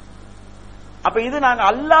 அப்ப இது நாங்க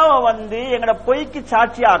அல்லாஹ்வை எங்கட பொய்க்கு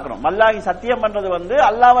சாட்சி ஆக்குறோம். வல்லாஹி சத்தியம் பண்றது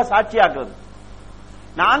அல்லாஹ்வை சாட்சி ஆக்குறது.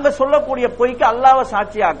 நாங்க சொல்லக்கூடிய பொய்க்கு அல்லாஹ்வை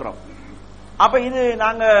சாட்சி ஆக்குறோம். அப்ப இது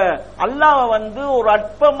நாங்க அல்லாஹ்வை ஒரு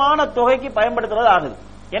அற்பமான தொகைக்கு பயன்படுத்துறது ஆகுது.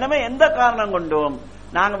 எனவே எந்த காரணம் கொண்டும்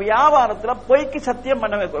நாங்க வியாபாரத்துல பொய்க்கு சத்தியம்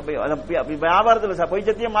பண்ண, வியாபாரத்துல பொய்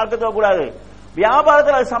சத்தியம் மார்க்கத்துவ கூடாது,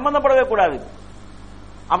 வியாபாரத்தில் அது சம்பந்தப்படவே கூடாது.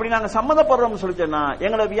 அப்படி நாங்க சம்பந்தப்படுறோம் சொல்லிச்சோன்னா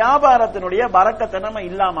எங்களோட வியாபாரத்தினுடைய பரக்கத்தை நம்ம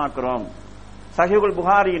இல்லாமாக்குறோம். சஹீஹுல்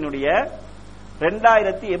புகாரியினுடைய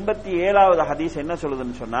 2087வது ஹதீஸ் என்ன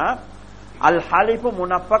சொல்லுதுன்னு சொன்னா, அல் ஹலிஃபு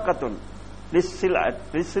முனஃபகத்துன்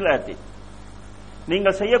லிஸ்ஸிலத்தி.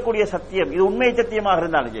 நீங்கள் செய்யக்கூடிய சத்தியம், இது உண்மை சத்தியமாக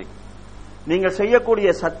இருந்தாலும் சரி, நீங்கள் செய்யக்கூடிய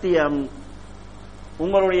சத்தியம்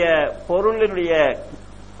உங்களுடைய பொருளினுடைய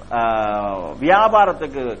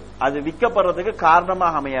வியாபாரத்துக்கு அது விற்கப்படுறதுக்கு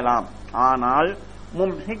காரணமாக அமையலாம். ஆனால்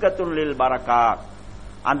மும்ஹிகத்துன் லில் பரக்கா,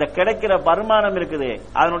 அந்த கிடைக்கிற வருமானம் இருக்குது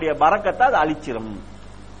அதனுடைய பரக்கத்தை அது அழிச்சிரும்.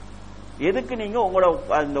 எதுக்கு நீங்க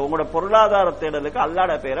உங்களோட பொருளாதார தேடலுக்கு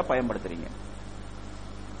அல்லாஹ்வுடைய பெயரை பயன்படுத்துறீங்க?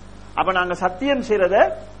 அப்ப நாங்க சத்தியம் செய்யறத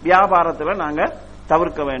வியாபாரத்துல நாங்க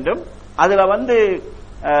தவிர்க்க வேண்டும். அதுல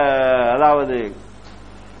அதாவது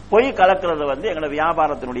பொய் கலக்கிறது எங்களோட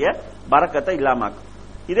வியாபாரத்தினுடைய பரக்கத்தை இல்லாமக்கும்.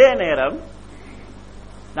 இதே நேரம்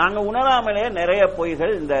நாங்க உணராமலே நிறைய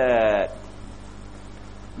பொய்கள் இந்த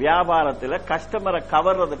வியாபாரத்தில் கஸ்டமரை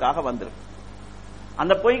கவர்றதுக்காக வந்துருக்கு.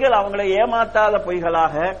 அந்த பொய்கள் அவங்களை ஏமாத்தாத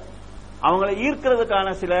பொய்களாக, அவங்களை ஈர்க்கிறதுக்கான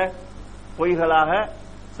சில பொய்களாக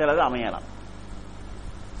சிலது அமையலாம்.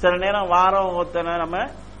 சில நேரம் வாரம் ஒருத்தனை நம்ம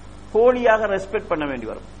போலியாக ரெஸ்பெக்ட் பண்ண வேண்டி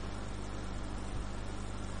வரும்,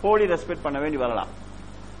 போலி ரெஸ்பெக்ட் பண்ண வேண்டி வரலாம்.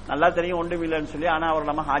 நல்லா தெரியும் ஒன்றும் இல்லைன்னு சொல்லி, ஆனா அவர்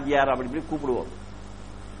நம்ம ஹாஜியார் அப்படி இப்படி கூப்பிடுவோம்.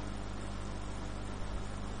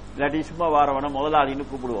 இல்லாட்டி சும்மா வாரவன முதலாளின்னு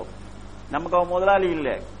கூப்பிடுவோம். நமக்கு அவன் முதலாளி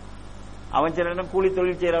இல்லை, அவன் சில நேரம் கூலி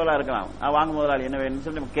தொழில் செய்யறவளா இருக்கலாம். வாங்க முதலாளி என்ன வேணும்னு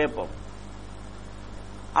சொல்லி நம்ம கேட்போம்.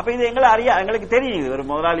 அப்ப இது எங்களுக்கு தெரியும், இது ஒரு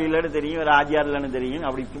முதலாளி இல்லைன்னு தெரியும், ஒரு ஆஜியார் இல்லைன்னு தெரியும்.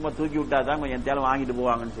 அப்படி சும்மா தூக்கி விட்டாதான் கொஞ்சம் எந்தாலும் வாங்கிட்டு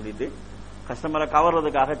போவாங்கன்னு சொல்லிட்டு கஸ்டமரை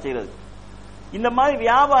கவர்றதுக்காக செய்யறது. இந்த மாதிரி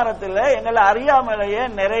வியாபாரத்தில் எங்களை அறியாமலேயே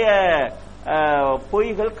நிறைய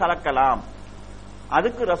பொய்கள் கலக்கலாம்.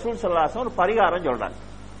 அதுக்கு ரசூல் ஸல்லல்லாஹு அலைஹி வஸல்லம் ஒரு பரிகாரம் சொல்றாங்க.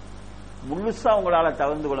 முழுசா உங்களால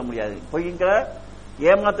தவிர்த்து கொள்ள முடியாது. பொய்ங்கிற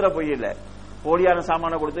ஏமாத்திர பொய் இல்ல, போலியான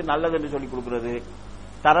சாமான கொடுத்து நல்லதுன்னு சொல்லி கொடுக்கிறது,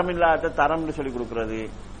 தரம் இல்லாத தரம்னு சொல்லி கொடுக்கிறது,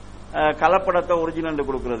 கலப்படத்தை ஒரிஜினல்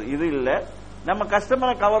கொடுக்கிறது, இது இல்ல. நம்ம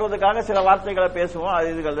கஸ்டமரை கவர்றதுக்காக சில வார்த்தைகளை பேசுவோம், அது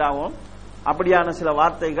இதுகள் தான். அப்படியான சில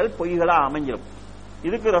வார்த்தைகள் பொய்களா அமைஞ்சிடும்.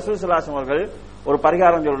 இதுக்கு ரசூல் ஸல்லல்லாஹு அலைஹி வஸல்லம் அவர்கள் ஒரு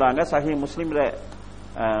பரிகாரம் சொல்றாங்க. சஹீஹ் முஸ்லிம்ல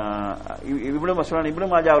இப்னு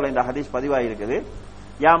மாஜாவுல இந்த ஹதீஸ் பதிவாகி இருக்குது.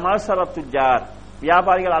 யா மாஸரத் துஜார்,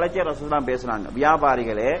 வியாபாரிகள் அழைச்சே ரசூலுல்லாஹ் பேசுறாங்க,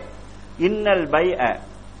 வியாபாரிகளே, இன்னல் பைஅ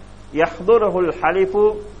யஹ்துருல் ஹலிஃபு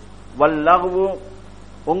வல் லஹ்வு,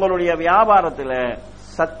 உங்களுடைய வியாபாரத்தில்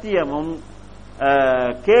சத்தியமும்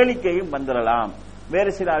கேளிக்கையும் வந்துடலாம்.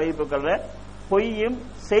 வேறு சில அறிவிப்புகள் பொய்யும்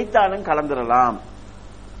சைத்தானும் கலந்துடலாம்.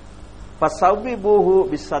 ஃபஸவ்விபூஹு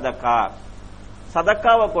பிஸ்ஸதகா,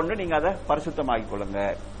 சதக்காவை கொண்டு நீங்க அதை பரிசுத்தமாக்கிக் கொள்ளுங்க.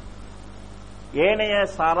 ஏனைய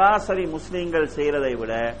சராசரி முஸ்லீம்கள் செய்யறதை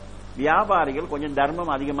விட வியாபாரிகள் கொஞ்சம்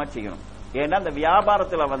தர்மம் அதிகமா செய்யணும். ஏன்னா அந்த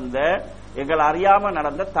வியாபாரத்தில் எங்கள் அறியாம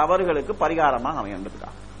நடந்த தவறுகளுக்கு பரிகாரமாக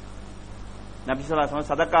அமையன்றதுக்காக நபி ஸல்லல்லாஹு அலைஹி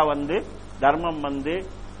வஸல்லம் சதக்கா தர்மம்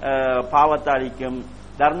பாவத்தை அழிக்கும்,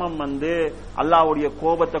 தர்மம் அல்லாஹ்வுடைய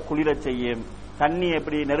கோபத்தை குளிர செய்யும், தண்ணி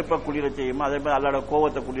எப்படி நெருப்ப குளிர செய்யும் அதே மாதிரி அல்லாஹ்வுடைய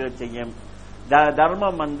கோபத்தை குளிர செய்யும்,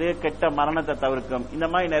 தர்மம் கெட்ட மரணத்தை தவிர்க்கும். இந்த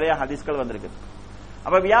மாதிரி நிறைய ஹதீஸ்கள் வந்திருக்கு.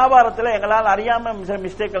 அப்ப வியாபாரத்தில் எங்களால் அறியாம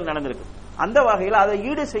மிஸ்டேக்கள் நடந்திருக்கு. அந்த வகையில் அதை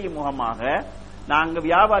ஈடு செய்யும் முகமாக நாங்க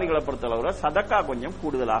வியாபாரிகளை பொறுத்தளவு சதக்கா கொஞ்சம்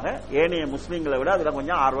கூடுதலாக ஏனைய முஸ்லீம்களை விட அதுல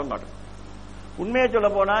கொஞ்சம் ஆர்வம் காட்டும். உண்மையை சொல்ல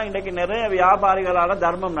போனா இன்றைக்கு நிறைய வியாபாரிகளால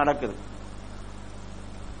தர்மம் நடக்குது.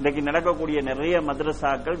 இன்றைக்கு நடக்கக்கூடிய நிறைய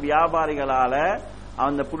மதரசாக்கள் வியாபாரிகளால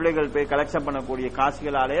அந்த பிள்ளைகள் போய் கலெக்ஷன் பண்ணக்கூடிய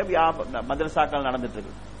காசுகளாலே மதரசாக்கள் நடந்துட்டு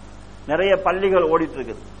இருக்கு, நிறைய பள்ளிகள் ஓடிட்டு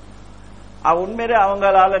இருக்குது. உண்மையிலே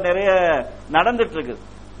அவங்களால நிறைய நடந்துட்டு இருக்கு.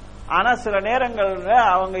 ஆனா சில நேரங்கள்ல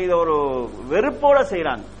அவங்க இத ஒரு வெறுப்போட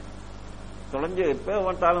செய்யறாங்க. தொலைஞ்சு எப்ப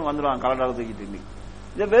வந்தாலும் வந்துடுவாங்க கலடாவை தூக்கிட்டு.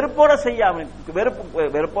 இதை வெறுப்போட செய்யாம,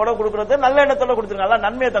 வெறுப்போட கொடுக்கறது நல்ல எண்ணத்தோட கொடுத்துருங்க, நல்லா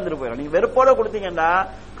நன்மையை தந்துட்டு போயிடும். நீங்க வெறுப்போட கொடுத்தீங்கன்னா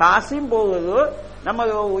காசையும் போகுது, நம்ம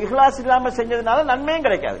இஹ்லாஸ் இல்லாம செஞ்சதுனால நன்மையும்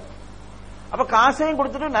கிடைக்காது. அப்ப காசையும்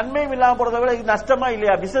கொடுத்துட்டு நன்மையும் இல்லாம போறதை விட இது நஷ்டமா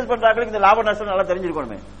இல்லையா? பிசினஸ் பண்றாங்களுக்கு இந்த லாப நஷ்டம் நல்லா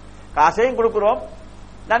தெரிஞ்சிருக்கணுமே. காசையும் கொடுக்கிறோம்,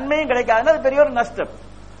 நன்மையும் கிடைக்காதுன்னா அது பெரிய ஒரு நஷ்டம்.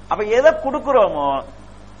 அப்ப எதை கொடுக்கிறோமோ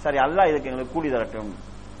சரி, அல்லாஹ் இதுக்கு எங்களுக்கு கூலி தரட்டும்,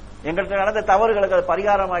 எங்கள்கிட்ட நடந்த தவறுகளுக்கு அது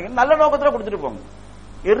பரிகாரமாகி நல்ல நோக்கத்துல கொடுத்துட்டு போங்க.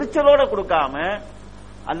 எரிச்சலோட கொடுக்காம,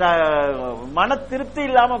 அந்த மன திருப்தி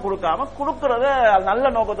இல்லாம கொடுக்காம, கொடுக்கறத நல்ல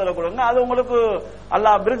நோக்கத்துல கொடுங்க. அது உங்களுக்கு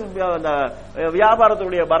அல்லாஹ் அந்த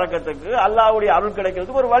வியாபாரத்துடைய பரக்கத்துக்கு, அல்லாஹ்வுடைய அருள்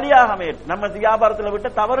கிடைக்கிறதுக்கு ஒரு வழியாக அமையும். நம்ம வியாபாரத்துல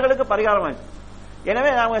விட்ட தவறுகளுக்கு பரிகாரமாகும்.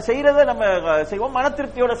 எனவே நாம செய்யறத நம்ம செய்வோம், மன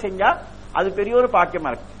திருப்தியோட செஞ்சா அது பெரிய ஒரு பாக்கியமா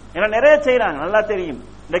இருக்கு. ஏன்னா நிறைய செய்யறாங்க, நல்லா தெரியும்.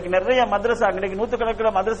 இன்னைக்கு நிறைய மദ്രസா, இன்னைக்கு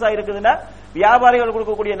நூற்றுக்கணக்கில் மദ്രസா இருக்குதுன்னா வியாபாரிகள்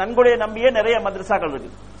கொடுக்கக்கூடிய நன்கொடையை நம்பியே நிறைய மദ്രസാக்கள்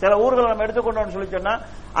இருக்கு. சில ஊர்களை நம்ம எடுத்துக்கொண்டோம்னு சொல்லி சொன்னா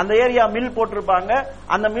அந்த ஏரியா மில் போட்டிருப்பாங்க,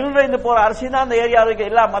 அந்த மில்ல இருந்து போற அரிசி தான் அந்த ஏரியாவுக்கு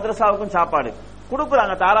எல்லா மദ്രസാவுக்கும் சாப்பாடு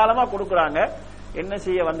கொடுக்குறாங்க, தாராளமா கொடுக்குறாங்க. என்ன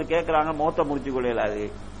செய்ய வந்து கேட்கறாங்க, மோத்த முடிச்சு கொள்ளையிலாது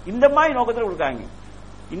இந்த மாதிரி நோக்கத்தில் கொடுக்காங்க.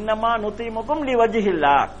 இன்னமா நுத்திமுக்கும் லி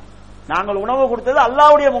வஜ்ஹில்லா, நாங்கள் உணவு கொடுத்தது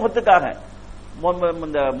அல்லாஹ்வுடைய முகத்துக்காக.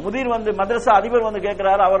 இந்த முதிர் வந்து மദ്രസா அதிபர் வந்து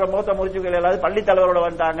கேட்கிறாரு, அவரை முகத்தை முறிச்சுகள் எல்லாரும் பள்ளி தலைவரோட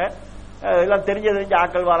வந்துட்டாங்க, எல்லாம் தெரிஞ்ச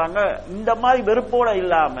ஆக்கள் வராங்க. இந்த மாதிரி வெறுப்போட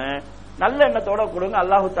இல்லாம நல்ல எண்ணத்தோட கொடுங்க,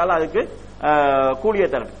 அல்லாஹு தாலா அதுக்கு கூலிய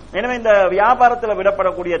தரணும். எனவே இந்த வியாபாரத்தில்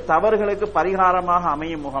விடப்படக்கூடிய தவறுகளுக்கு பரிகாரமாக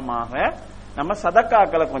அமையும் முகமாக நம்ம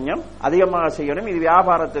சதக்காக்களை கொஞ்சம் அதிகமாக செய்யணும். இது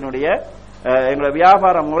வியாபாரத்தினுடைய எங்களுடைய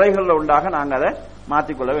வியாபார முறைகள்ல உண்டாக நாங்கள் அதை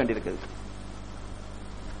மாற்றிக்கொள்ள வேண்டியிருக்குது.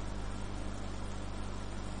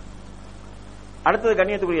 அடுத்தது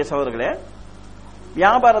கண்ணியத்துக்குரிய சகோதரர்களே,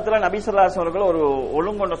 வியாபாரத்தில் நபி ஸல்லல்லாஹு அலைஹி வஸல்லம் ஒரு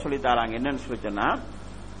ஒழுங்கொண்ட சொல்லி தராங்க. என்னன்னு சொல்லி சொன்னா,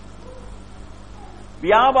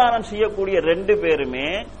 வியாபாரம் செய்யக்கூடிய ரெண்டு பேருமே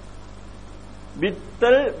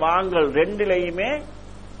வித்தல் வாங்கல் ரெண்டிலையுமே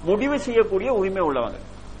முடிவு செய்யக்கூடிய உரிமை உள்ளவங்க.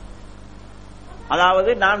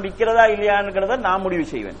 அதாவது நான் விற்கிறதா இல்லையாங்கிறத நான் முடிவு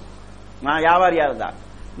செய்வேன், நான் வியாபாரியா இருந்தா.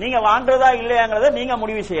 நீங்க வாங்குறதா இல்லையாங்கிறத நீங்க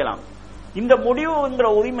முடிவு செய்யலாம். இந்த முடிவுங்கிற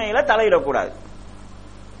உரிமையில தலையிடக்கூடாது.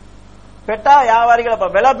 பெட்டா வியாபாரிகள் அப்ப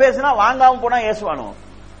விலை பேசினா வாங்காம போனா ஏசுவானோ,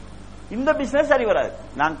 இந்த பிசினஸ் சரி வராது.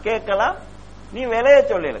 நான் கேட்கலாம், நீ விலைய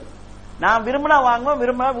சொல்லல, நான் விரும்பினா வாங்குவேன்,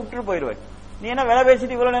 விரும்பினா விட்டுட்டு போயிடுவேன். நீ என்ன விலை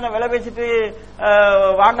பேசிட்டு இவ்வளவு நேரம் விலை பேசிட்டு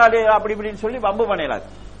வாங்காது அப்படி இப்படின்னு சொல்லி வம்பு பண்ணலாது.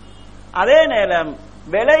 அதே நேரம்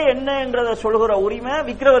விலை என்னன்றத சொல்கிற உரிமை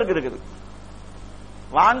விற்கிறவருக்கு இருக்குது.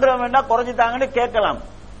 வாங்குற வேண்டாம் குறைஞ்சு தாங்கன்னு கேட்கலாம்,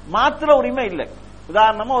 மாத்திர உரிமை இல்லை.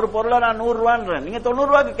 உதாரணமா ஒரு பொருளை நான் 100 ரூபான்றேன், நீங்க 90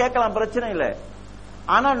 ரூபாய்க்கு கேட்கலாம், பிரச்சனை இல்லை.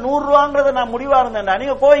 ஆனா 100 ரூபாங்கிறத நான் முடிவா இருந்தேன்டா,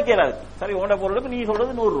 நீங்க கோவிக்கலாது. சரி, உங்களோட பொருளுக்கு நீங்க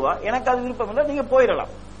சொல்றது 100 ரூபாய், எனக்கு அது விருப்பம் இல்லை, நீங்க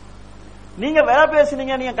போயிடலாம். நீங்க விலை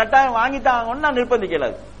பேசுனீங்க, நீங்க கட்டாயம் வாங்கித்தாங்கன்னு நான்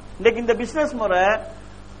நிர்பந்திக்கலாது. இன்னைக்கு இந்த பிசினஸ் முறை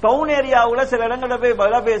டவுன் ஏரியாவுல சில இடங்கள்ல போய்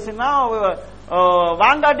விலை பேசினா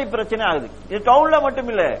வாங்காட்டி பிரச்சனை ஆகுது. இது டவுன்ல மட்டும்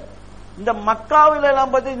இல்ல, இந்த மக்காவில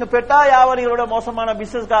எல்லாம் பார்த்து இந்த பெட்டா வியாபாரிகளோட மோசமான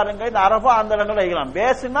பிசினஸ்காரங்க இந்த அரபா அந்த இடங்கள்ல வைக்கலாம்,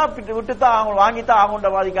 பேசுனா விட்டுத்தான் அவங்க வாங்கித்தான்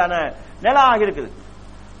ஆகுன்ற மாதிரிக்கான நிலம் ஆகிருக்குது.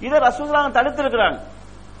 இதை ரசூலுல்லாஹ் தடுத்து இருக்கிறாங்க.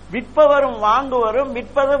 விற்பவரும் வாங்குவரும்,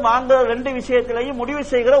 விற்பது வாங்குவது ரெண்டு விஷயத்திலையும் முடிவு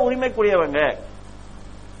செய்கிற உரிமைக்குரியவங்க.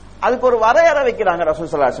 அதுக்கு ஒரு வரையறை வைக்கிறாங்க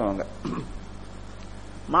ரசூலுல்லாஹி ஸல்லல்லாஹு அலைஹி வஸல்லம்.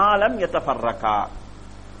 மாலம் யதஃபர்ரகா,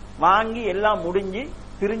 வாங்கி எல்லாம் முடிஞ்சு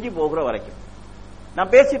பிரிஞ்சு போகிற வரைக்கும்.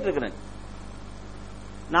 நான் பேசிட்டு இருக்கிறேன்,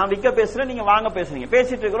 நான் விற்க பேசுறேன், நீங்க வாங்க பேசுறீங்க,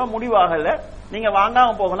 பேசிட்டு இருக்கிறோம், முடிவாகல, நீங்க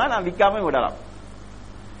வாங்காம போகலாம், நான் விற்காம விடலாம்.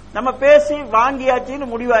 நம்ம பேசி வாங்கியாச்சுன்னு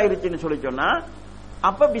முடிவாயிருச்சுன்னு சொல்லி சொன்னா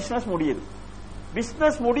அப்ப பிசினஸ் முடியுது.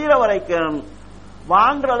 பிசினஸ் முடிகிற வரைக்கும்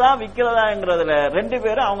வாங்குறதா விற்கிறதாங்கிறதுல ரெண்டு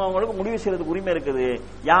பேரும் அவங்களுக்கு முடிவு செய்யறதுக்கு உரிமை இருக்குது.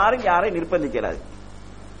 யாரும் யாரையும் நிர்பந்திக்கிறாரு.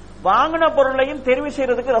 வாங்கின பொருளையும் தெரிவு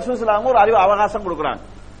செய்யறதுக்கு ரசூலுல்லாஹி ஸல்லல்லாஹு அலைஹி வஸல்லம் ஒரு அவகாசம் கொடுக்குறாங்க.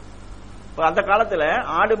 அந்த காலத்துல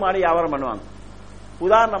ஆடு மாடு வியாபாரம் பண்ணுவாங்க.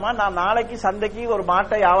 உதாரணமா நான் நாளைக்கு சந்தைக்கு ஒரு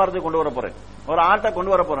மாட்டை வியாபாரத்துக்கு கொண்டு வர போறேன், ஒரு ஆட்டை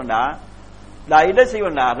கொண்டு வர போறேன்டா, நான் இதை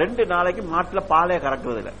செய்வேன்டா, 2 நாளைக்கு மாட்டுல பாலே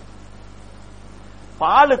கறக்குறது இல்ல.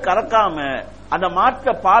 பால் கறக்காம அந்த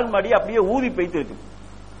மாட்டுல பால் மடி அப்படியே ஊதி போயிட்டு இருக்கு.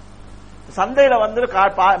 சந்தையில வந்து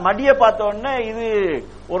மடியை பார்த்த உடனே இது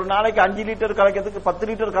ஒரு நாளைக்கு 5 லிட்டர் கறக்கிறதுக்கு 10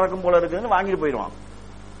 லிட்டர் கறக்கும் போல இருக்குன்னு வாங்கிட்டு போயிடுவான்.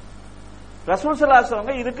 ரசூல் ஸல்லல்லாஹு அலைஹி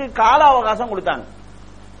வஸல்லம் இதுக்கு கால அவகாசம் கொடுத்தாங்க.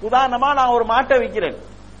 உதாரணமா நான் ஒரு மாட்டை விற்கிறேன்,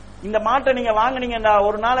 இந்த மாட்டை நீங்க வாங்கினீங்கன்னா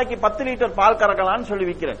ஒரு நாளைக்கு 10 லிட்டர் பால் கறக்கலாம்னு சொல்லி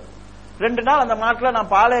விற்கிறேன். 2 நாள் அந்த மாட்டுல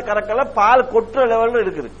நான் பாலே கறக்கல, பால் கொட்டுற லெவல்ல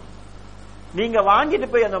இருக்குது. நீங்க வாங்கிட்டு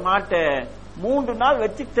போய் அந்த மாட்டை 3 நாள்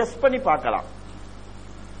வச்சு டெஸ்ட் பண்ணி பார்க்கலாம்.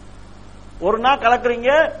 ஒரு நாள்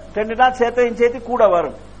கலக்குறீங்க, 2 நாள் சேர்த்து கூட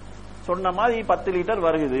வரும். சொன்ன மாதிரி 10 லிட்டர்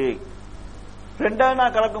வருகுது. 2ஆவது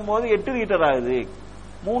நாள் கலக்கும் போது 8 லிட்டர் ஆகுது.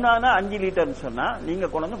 3ஆவது நாள் 5 லிட்டர்னு சொன்னா நீங்க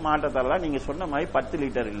கொண்டு வந்து மாட்ட தரலாம். நீங்க சொன்ன மாதிரி 10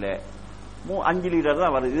 லிட்டர் இல்ல, 5 லிட்டர்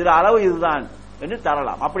தான் வருது, இதுல அளவு இதுதான் என்று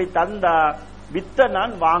தரலாம். அப்படி தந்தா வித்த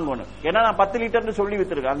நான் வாங்கணும். ஏன்னா நான் 10 லிட்டர்னு சொல்லி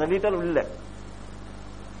வித்திருக்கேன், அந்த லிட்டர் இல்ல.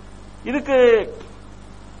 இதுக்கு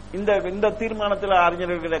இந்த தீர்மானத்தில்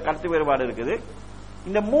அறிஞர்களுடைய கருத்து வேறுபாடு இருக்குது.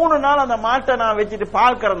 இந்த 3 நாள் அந்த மாட்டை நான் வச்சுட்டு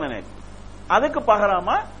பால் கறந்தனேன், அதுக்கு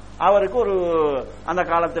பகரமா அவருக்கு ஒரு அந்த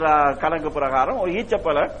காலத்துல கணக்கு பிரகாரம் ஒரு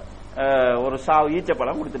ஈச்சப்பழம், ஒரு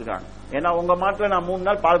ஈச்சப்பழம் கொடுத்திருக்காங்க. ஏன்னா உங்க மாட்டுல நான் 3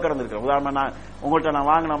 நாள் பால் கறந்துருக்கேன். உதாரணமா நான் உங்கள்கிட்ட நான்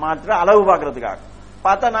வாங்கின மாட்டுல அளவு பாக்குறதுக்காக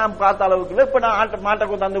பார்த்தா நான் பார்த்த அளவுக்கு இல்ல, இப்ப நான்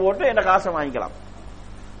மாட்டை தந்து போட்டு என்ன காசை வாங்கிக்கலாம்.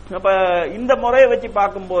 அப்ப இந்த முறையை வச்சு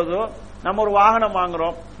பார்க்கும்போது நம்ம ஒரு வாகனம்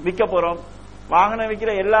வாங்குறோம், விற்க போறோம். வாகனம்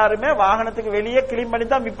விற்கிற எல்லாருமே வாகனத்துக்கு வெளியே கிளீன் பண்ணி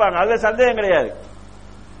தான் விற்பாங்க, அதுல சந்தேகம் கிடையாது.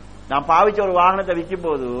 நான் பாவிச்ச ஒரு வாகனத்தை விற்கும்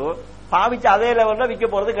போது பாவிச்ச அதே லெவல்ல விற்க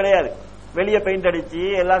போறது கிடையாது. வெளியே பெயிண்ட் அடிச்சு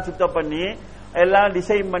எல்லாம் சுத்தம் பண்ணி எல்லாம்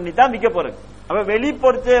டிசைன் பண்ணி தான் விற்க போறது. அப்ப வெளி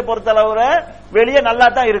பொறுத்தளவுல வெளியே நல்லா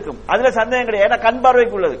தான் இருக்கும், அதுல சந்தேகம் கிடையாது. ஏன்னா கண்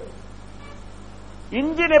பார்வைக்கு உள்ளது.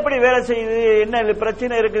 இன்ஜின் எப்படி வேலை செய்யுது, என்ன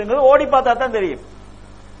பிரச்சனை இருக்குங்கிறது ஓடி பார்த்தா தான் தெரியும்.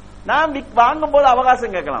 நான் வாங்கும் போது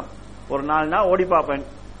அவகாசம் கேட்கலாம், ஒரு 4 நாள் ஓடி பார்ப்பேன்.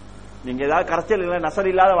 நீங்க ஏதாவது கரைச்சல் இல்லை நசல்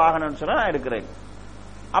இல்லாத வாகனம் சொன்னா நான் எடுக்கிறேன்.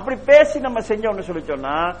 அப்படி பேசி நம்ம செஞ்சோம்னு சொல்லி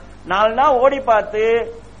சொன்னா 4 நாள் ஓடி பார்த்து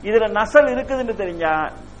இதுல நசல் இருக்குதுன்னு தெரிஞ்சா,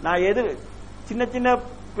 நான் எது சின்ன சின்ன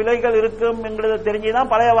பிழைகள் இருக்குங்கிறத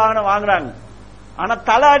தெரிஞ்சுதான் பழைய வாகனம் வாங்குறாங்க. ஆனா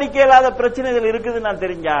தலை அடிக்க இல்லாத பிரச்சனைகள் இருக்குதுன்னு நான்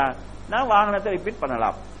தெரிஞ்சா நான் வாகனத்தை ரிப்பீட்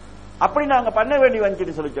பண்ணலாம். அப்படி நாங்க பண்ண வேண்டி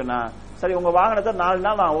வந்துட்டு சொல்லி சொன்னா, சரி உங்க வாகனத்தை 4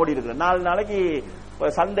 நாள் நான் ஓடி இருக்கிறேன், 4 நாளைக்கு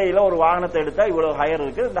சந்தையில ஒரு வாகனத்தை எடுத்தா இவ்வளவு ஹயர்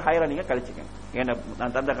இருக்கு, இந்த ஹயரை நீங்க கழிச்சுக்கங்க, ஏன்னா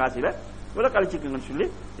நான் தந்த காசில இவ்வளவு கழிச்சுக்கங்கன்னு சொல்லி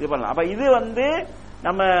இது பண்ணலாம். அப்ப இது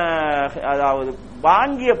நம்ம அதாவது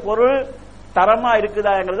வாங்கிய பொருள் தரமா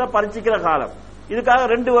இருக்குதாங்கிறத பரிச்சிக்கிற காலம். இதுக்காக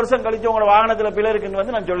 2 வருஷம் கழிச்சு உங்களோட வாகனத்துல பிழை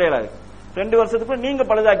இருக்குன்னு நான் சொல்லலாது. 2 வருஷத்துக்கு நீங்க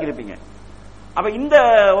பழுதாக்கி இருப்பீங்க. அப்ப இந்த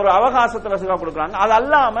ஒரு அவகாசத்துல சுகா கொடுக்குறாங்க. அது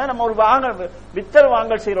அல்லாம நம்ம ஒரு வித்தல்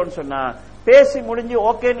வாங்கல் செய்யறோம்னு சொன்னா பேசி முடிஞ்சு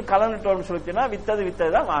ஓகேன்னு கலந்துட்டோம்னு சொல்லிச்சுன்னா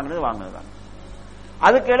வித்ததுதான் வாங்கினதுதான்.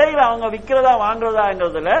 அதுக்கு இடையில அவங்க விக்கிறதா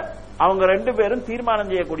வாங்குறதாங்கிறதுல அவங்க 2 பேரும்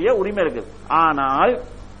தீர்மானம் செய்யக்கூடிய உரிமை இருக்குது. ஆனால்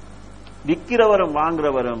விக்கிறவரும்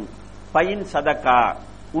வாங்குறவரும் பையன் சதக்கா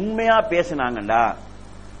உண்மையா பேசினாங்கண்டா,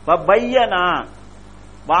 பையனா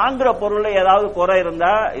வாங்குற பொருள்ல ஏதாவது குறை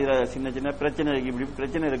இருந்தா இதுல சின்ன சின்ன பிரச்சனை இருக்கு, இப்படி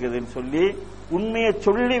பிரச்சனை இருக்குதுன்னு சொல்லி உண்மையை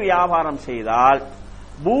சொல்லி வியாபாரம் செய்தால்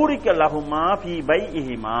பூரிக்க லகுமா ஃபீ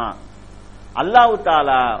பைஇஹிமா, அல்லாஹ்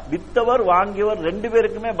தஆலா வித்தவர் வாங்கியவர் 2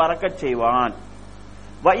 பேருக்குமே பரக்கத் செய்வான்.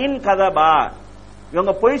 வஇன் கதபா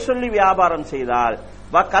இவங்க பொய் சொல்லி வியாபாரம் செய்தால்,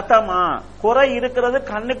 வ கதமா குறை இருக்கிறது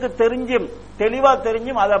கண்ணுக்கு தெரிஞ்சும் தெளிவா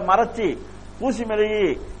தெரிஞ்சும் அதை மறைச்சி பூசி மெழுகி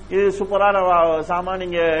இது சூப்பரான சாமான்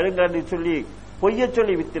நீங்க எடுங்கன்னு சொல்லி பொய்ய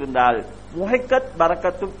சொல்லி வித்திருந்தால் முஹைக்கத்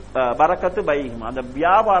பரக்கத்து பைஹிம், அந்த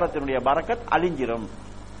வியாபாரத்தினுடைய பரக்கத் அழிஞ்சிரும்.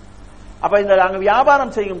 அப்ப இந்த நாங்க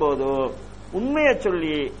வியாபாரம் செய்யும் போது உண்மையை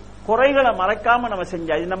சொல்லி குறைகளை மறைக்காம நம்ம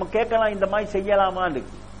செஞ்சா இது நம்ம கேட்கலாம், இந்த மாதிரி செய்யலாமா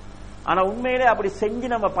இருக்கு. ஆனா உண்மையிலே அப்படி செஞ்சு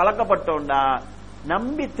நம்ம பழக்கப்பட்டோம்னா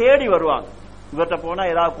நம்பி தேடி வருவாங்க. இவர்கிட்ட போனா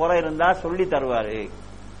ஏதாவது குறை இருந்தா சொல்லி தருவாரு.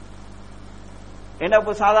 என்ன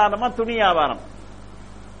இப்ப சாதாரணமா துணி வியாபாரம்,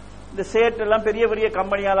 இந்த சேட்டு எல்லாம் பெரிய பெரிய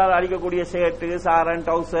கம்பெனியால அடிக்கக்கூடிய சேட்டு சாரன்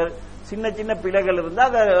டவுசர் சின்ன சின்ன பிழைகள் இருந்தா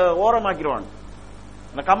அதை ஓரமாக்கிடுவாங்க,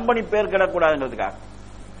 அந்த கம்பெனி பேர் கிடக்கூடாதுன்றதுக்காக.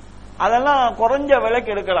 அதெல்லாம் குறைஞ்ச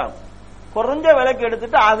விலைக்கு எடுக்கலாம், குறைஞ்ச விலைக்கு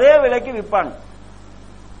எடுத்துட்டு அதே விலைக்கு விற்பாங்க.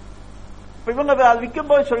 இவங்க அது விற்கும்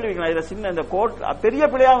போது சொல்லுவீங்களா இதுல சின்ன இந்த கோட் பெரிய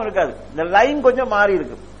பிள்ளையாவும் இருக்காது, இந்த லைன் கொஞ்சம் மாறி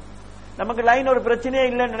இருக்கு. நமக்கு லைன் ஒரு பிரச்சனையே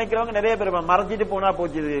இல்லைன்னு நினைக்கிறவங்க நிறைய பேர் மறைச்சிட்டு போனா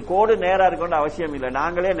போச்சு, கோடு நேரா இருக்கணும் அவசியம் இல்லை,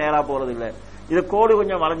 நாங்களே நேரா போறது இல்லை, இது கோடு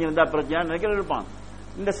கொஞ்சம் மறைஞ்சிருந்தா பிரச்சனை நினைக்கிற இருப்பான்.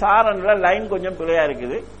 இந்த சாரன்ல லைன் கொஞ்சம் பிள்ளையா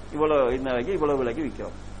இருக்குது, இவ்வளவு இந்த விலைக்கு இவ்வளவு விலைக்கு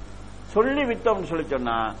விற்கிறோம் சொல்லி வித்தோம்னு சொல்லி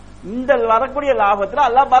சொன்னா இந்த வரக்கூடிய லாபத்துல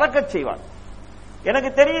அல்லாஹ் பரக்கத் செய்வான். எனக்கு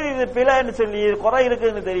தெரியுது இது பிழைன்னு சொல்லி குறை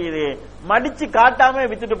இருக்குன்னு தெரியுது, மடிச்சு காட்டாம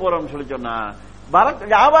வித்துட்டு போறோம்னு சொல்லி சொன்னா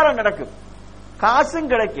வியாபாரம் நடக்கும்,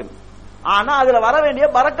 காசும் கிடைக்கும். ஆனா அதுல வர வேண்டிய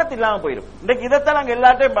பரக்கத் இல்லாம போயிடும். இன்னைக்கு இதைத்தான் நாங்க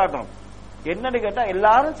எல்லாத்தையும் பார்க்கணும். என்னன்னு கேட்டா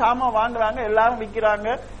எல்லாரும் சாமான் வாங்குறாங்க, எல்லாரும்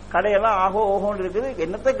விற்கிறாங்க, கடையெல்லாம் ஆகோ ஓஹோன்னு இருக்குது,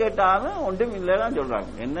 என்னத்தை கேட்டாலும் ஒன்றும் இல்லைன்னு சொல்றாங்க.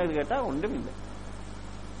 என்னன்னு கேட்டா ஒன்றும் இல்லை,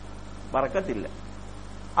 பரக்கத் இல்லை.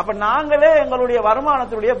 அப்ப நாங்களே எங்களுடைய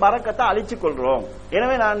வருமானத்தினுடைய பரக்கத்தை அழிச்சுக் கொள்றோம்.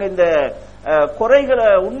 எனவே நாங்க இந்த குறைகளை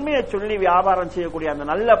உண்மையை சொல்லி வியாபாரம் செய்யக்கூடிய அந்த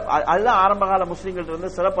நல்ல அதுதான் ஆரம்பகால முஸ்லிம்கள் இருந்த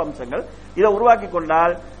சிறப்பு அம்சங்கள். இதை உருவாக்கி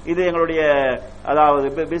கொண்டால் இது எங்களுடைய அதாவது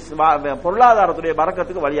பொருளாதாரத்துடைய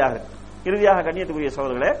பரக்கத்துக்கு வழியாக. இறுதியாக கண்ணியத்துக்குரிய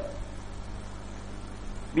சகோதரர்களே,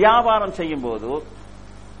 வியாபாரம் செய்யும் போது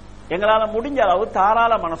எங்களால முடிஞ்ச அளவு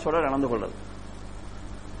தாராள மனசோட நடந்து கொள்வது,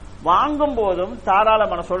 வாங்கும் போதும் தாராள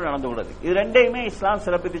மனசோடு நடந்து கொள்வது. இது ரெண்டையுமே இஸ்லாம்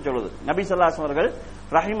சிறப்பித்து சொல்லுது. நபி ஸல்லல்லாஹு அலைஹி அவர்கள்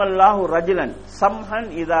ரஹிமல்லாஹு ரஜுலன் சம்ஹன்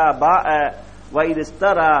இதா பாஅ வ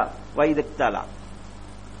இஸ்தரா வ இக்தலா,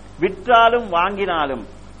 விற்றாலும் வாங்கினாலும்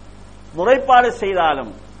முறைப்பாடு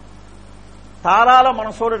செய்தாலும் தாராள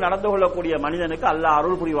மனசோடு நடந்து கொள்ளக்கூடிய மனிதனுக்கு அல்லாஹ்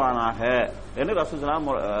அருள் புரிவானாக என்று ரசூல்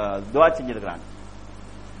ஸல்லல்லாஹு துஆ செஞ்சிருக்கிறாங்க.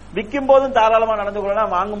 விற்கும் போதும் தாராளமா நடந்து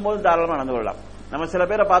கொள்ளலாம், வாங்கும் போதும் தாராளமா நடந்து கொள்ளலாம். நம்ம சில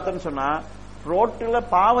பேரை பார்த்தோம்னு சொன்னா ரோட்டுல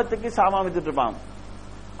பாவத்துக்கு சாமான் வித்துட்டு இருப்பாங்க,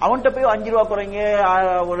 அவன்கிட்ட போய் 5 ரூபா குறைங்க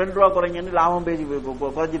 2 ரூபா குறைங்கன்னு லாபம் பேசி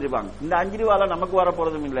குறைச்சிட்டு இருப்பாங்க. இந்த 5 ரூபால நமக்கு வர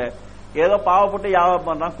போறதும் இல்ல, ஏதோ பாவப்பட்டு வியாபாரம்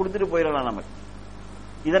பண்றான், கொடுத்துட்டு போயிடலாம் நமக்கு.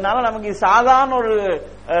 இதனால நமக்கு சாதாரண ஒரு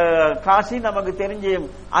காசி நமக்கு தெரிஞ்சு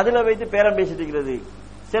அதுல வைத்து பேரம் பேசிட்டு இருக்கிறது.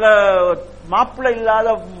 சில மாப்பிள்ளை இல்லாத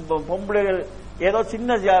பொம்பளைகள் ஏதோ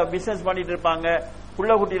சின்ன பிசினஸ் பண்ணிட்டு இருப்பாங்க,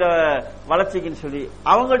 புள்ள குட்டியில வளர்ச்சிக்குன்னு சொல்லி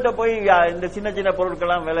அவங்கள்ட்ட போய் இந்த சின்ன சின்ன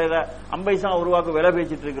பொருட்கள்லாம் விலையில 50 பைசா ரூபாய்க்கு விலை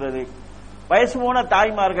பேசிட்டு இருக்கிறது. வயசு போன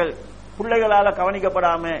தாய்மார்கள் பிள்ளைகளால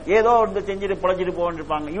கவனிக்கப்படாம ஏதோ ஒன்று செஞ்சுட்டு புழைச்சிட்டு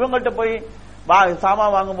போயிருப்பாங்க, இவங்கள்ட்ட போய்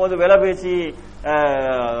சாமான் வாங்கும் போது விலை பேசி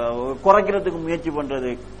குறைக்கிறதுக்கு முயற்சி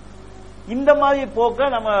பண்றது. இந்த மாதிரி போக்க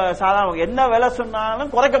நம்ம சாதாரண என்ன விலை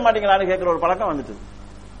சொன்னாலும் குறைக்க மாட்டீங்களான்னு கேட்கிற ஒரு பழக்கம் வந்துட்டு,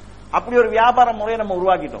 அப்படி ஒரு வியாபார முறையை நம்ம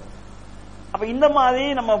உருவாக்கிட்டோம். அப்ப இந்த மாதிரி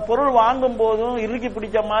நம்ம பொருள் வாங்கும் போதும் இறுக்கி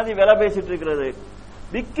பிடிச்ச மாதிரி விலை பேசிட்டு இருக்கிறது,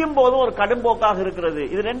 விற்கும் போதும் ஒரு கடும்போக்காக இருக்கிறது.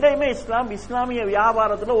 இது ரெண்டையுமே இஸ்லாமிய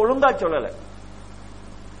வியாபாரத்துல ஒழுங்கா சொல்லல.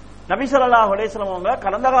 நபி ஸல்லல்லாஹு அலைஹி வஸல்லம் அவங்க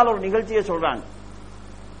கடந்த கால ஒரு நிகழ்ச்சியை சொல்றாங்க.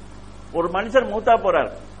 ஒரு மனுஷர் மூத்தா போறார்,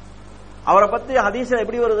 அவரை பத்தி ஹதீஸ்ல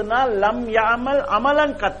எப்படி வருதுன்னா லம் யாமல்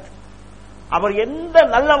அமலன் கத், அவர் எந்த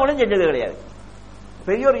நல்லவனும் செஞ்சது கிடையாது,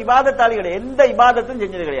 பெரிய ஒரு இபாதத்தாளி கிடையாது, எந்த இபாதத்தும்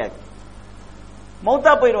செஞ்சது கிடையாது.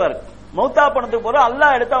 மௌத்தா போயிடுவார். மௌத்தா பணத்துக்கு போற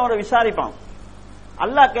அல்லாஹ் எடுத்து அவனை விசாரிப்பான்.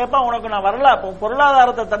 அல்லாஹ் கேட்பான், உனக்கு நான் வரல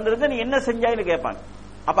பொருளாதாரத்தை தந்திருந்து நீ என்ன செஞ்சாயின்னு கேட்பான்.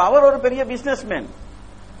 அப்ப அவர் ஒரு பெரிய பிசினஸ் மேன்.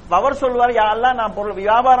 அவர் சொல்வார், யா அல்லாஹ் நான்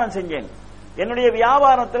வியாபாரம் செஞ்சேன், என்னுடைய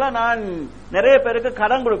வியாபாரத்துல நான் நிறைய பேருக்கு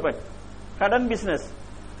கடன் கொடுப்பேன், கடன் பிசினஸ்.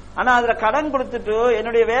 ஆனா அதுல கடன் கொடுத்துட்டு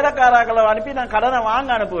என்னுடைய வேலைக்காரர்களை அனுப்பி நான் கடனை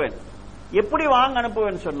வாங்க அனுப்புவேன். எப்படி வாங்க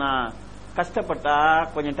அனுப்புவேன்னு சொன்னா, கஷ்டப்பட்டா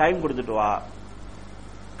கொஞ்சம் டைம் கொடுத்துட்டு வா,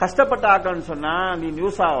 கஷ்டப்பட்ட ஆக்கன்னு சொன்னா நீ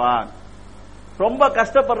நியூஸ் ஆவா, ரொம்ப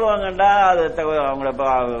கஷ்டப்படுறவங்கடா அது அவங்கள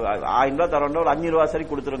 1000 ரூபாய் தரோண்டா ஒரு 5 ரூபா சரி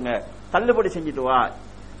கொடுத்துருங்க, தள்ளுபடி செஞ்சுட்டு வா,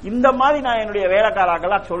 இந்த மாதிரி நான் என்னுடைய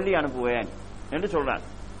வேலைக்காரர்களா சொல்லி அனுப்புவேன் என்று சொல்றாங்க.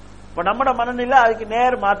 இப்ப நம்மட மனநிலை அதுக்கு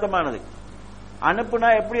நேர் மாற்றமானது. அனுப்புனா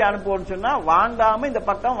எப்படி அனுப்புவோம்னு சொன்னா வாங்காம இந்த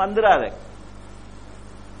பக்கம் வந்துடாது.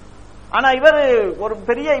 ஆனா இவர் ஒரு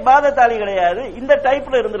பெரிய இபாதத்தாளி கிடையாது, இந்த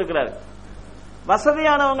டைப்ல இருந்திருக்கிறாரு.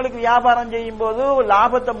 வசதியானவங்களுக்கு வியாபாரம் செய்யும் போது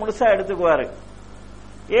லாபத்தை முழுசா எடுத்துக்குவாரு,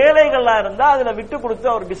 ஏழைகளா இருந்தா அதுல விட்டு கொடுத்து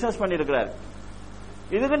அவர் பிசினஸ் பண்ணிருக்கிறாரு.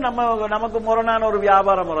 இதுக்கு நமக்கு முரணான ஒரு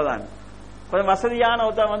வியாபார முறை தான். கொஞ்சம் வசதியான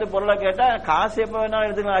ஒருத்தர் வந்து பொருளை கேட்டா காசு எப்ப வேணாலும்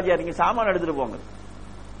எடுத்துக்கலாம், ஆஜியா நீங்க சாமான் எடுத்துட்டு போங்க.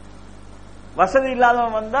 வசதி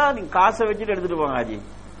இல்லாதவன் வந்தா நீங்க காசை வச்சுட்டு எடுத்துட்டு போங்க ஆஜி,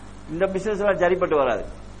 இந்த பிசினஸ் எல்லாம் சரிப்பட்டு வராது,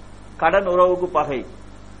 கடன் உறவுக்கு பகை.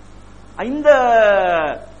 இந்த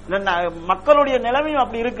மக்களுடைய நிலைமையும்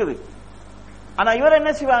அப்படி இருக்குது. ஆனா இவர்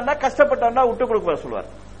என்ன செய்வார்னா கஷ்டப்பட்டா விட்டு கொடுப்பார் சொல்வார்.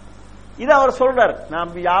 இது அவர் சொல்றார்,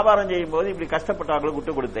 நான் வியாபாரம் செய்யும் போது இப்படி கஷ்டப்பட்டவர்களுக்கு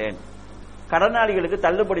விட்டு கொடுத்தேன், கடனாளிகளுக்கு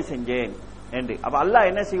தள்ளுபடி செஞ்சேன் என்று. அப்ப அல்லாஹ்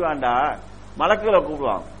என்ன செய்வான்டா, மலக்குகளை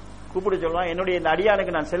கூப்பிடுவான், கூப்பிட்டு சொல்லுவான், என்னுடைய இந்த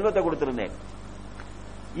அடியானுக்கு நான் செல்வத்தை கொடுத்திருந்தேன்,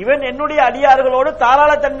 இவன் என்னுடைய அடியார்களோடு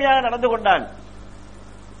தாராள தன்மையாக நடந்து கொண்டான்,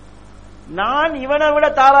 நான் இவனை விட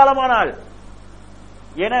தாராளமானால்,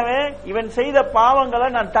 எனவே இவன் செய்த பாவங்களை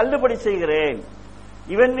நான் தள்ளுபடி செய்கிறேன்,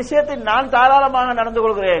 இவன் விஷயத்தில் நான் தாராளமாக நடந்து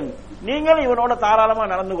கொள்கிறேன், நீங்கள் இவனோட தாராளமாக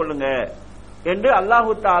நடந்து கொள்ளுங்க என்று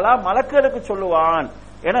அல்லாஹு தஆலா மலக்குகளுக்கு சொல்லுவான்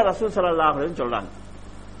என ரசூல் ஸல்லல்லாஹு அலைஹி வஸல்லம் சொல்றாங்க.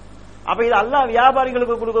 அப்ப இது அல்லாஹ்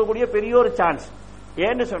வியாபாரிகளுக்கு கொடுக்கக்கூடிய பெரிய ஒரு சான்ஸ்.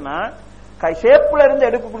 ஏன்னு சொன்னா ஷேப்ல இருந்து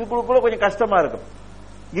எடுக்க கொஞ்சம் கஷ்டமா இருக்கும்,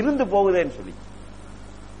 இருந்து போகுதேன்னு சொல்லி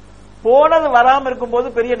போனது வராம இருக்கும் போது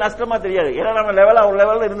பெரிய நஷ்டமா தெரியாது, ஏன்னா நம்ம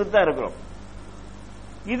லெவல்ல இருந்துட்டு தான் இருக்கிறோம்.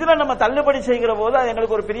 இதுல நம்ம தள்ளுபடி செய்கிற போது அது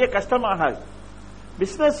எங்களுக்கு ஒரு பெரிய கஷ்டமாகாது.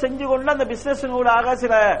 பிசினஸ் செஞ்சு கொண்டு அந்த பிசினஸ் ஊடாக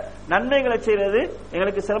சில நன்மைகளை செய்யறது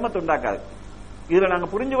எங்களுக்கு சிரமத்தை உண்டாக்காது. இதுல நாங்க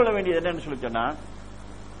புரிஞ்சு கொள்ள வேண்டியது என்னன்னு சொல்லி சொன்னா,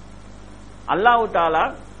 அல்லாஹ் தஆலா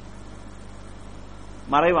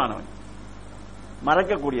மறைவானவன்,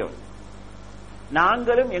 மறைக்கக்கூடியவன்.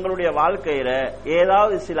 நாங்களும் எங்களுடைய வாழ்க்கையில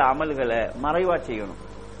ஏதாவது சில அமல்களை மறைவா செய்யணும்.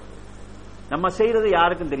 நம்ம செய்யறது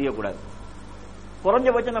யாருக்கும் தெரியக்கூடாது.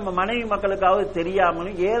 குறைஞ்சபட்சம் நம்ம மனைவி மக்களுக்காவது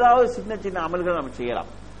தெரியாமலும் ஏதாவது சின்ன சின்ன அமல்கள் நம்ம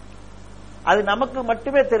செய்யலாம். அது நமக்கு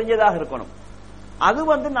மட்டுமே தெரிஞ்சதாக இருக்கணும்.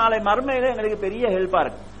 அது நாளை மறுமையில எங்களுக்கு பெரிய ஹெல்ப்பா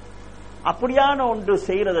இருக்கு. அப்படியான ஒன்று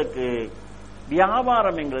செய்யறதுக்கு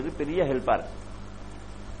வியாபாரம் என்கிறது பெரிய ஹெல்ப்பா இருக்கு.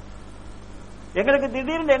 எங்களுக்கு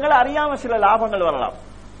திடீர்னு எங்களை அறியாம சில லாபங்கள் வரலாம்.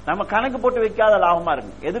 நம்ம கணக்கு போட்டு வைக்காத லாபமா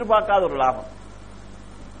இருக்கு, எதிர்பார்க்காத ஒரு லாபம்.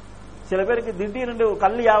 சில பேருக்கு திடீர்னு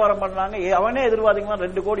கல் வியாபாரம் பண்றாங்க, அவனே எதிர்பார்த்தீங்கன்னா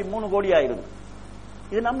 2 கோடி 3 கோடி ஆயிருது.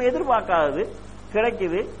 இது நம்ம எதிர்பார்க்காதது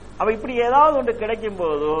கிடைக்குது. அப்ப இப்படி ஏதாவது ஒன்று கிடைக்கும்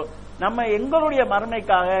போதோ நம்ம எங்களுடைய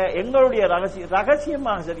மறுமைக்காக எங்களுடைய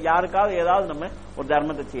ரகசியமாக சரி யாருக்காவது ஏதாவது நம்ம ஒரு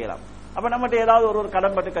தர்மத்தை செய்யலாம். அப்ப நம்மகிட்ட ஏதாவது ஒரு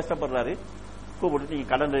கடன் பட்டு கஷ்டப்படுறாரு, கூப்பிட்டு நீங்க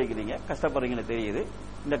கடன் வைக்கிறீங்க, கஷ்டப்படுறீங்கன்னு தெரியுது,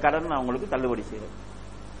 இந்த கடன் நான் உங்களுக்கு தள்ளுபடி செய்யறேன்,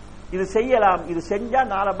 இது செய்யலாம். இது செஞ்சா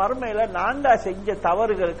நாளை மறுமையில நான்டா செஞ்ச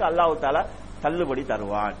தவறுகளுக்கு அல்லாஹ் தஆலா தள்ளுபடி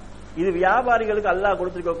தருவான். இது வியாபாரிகளுக்கு அல்லாஹ்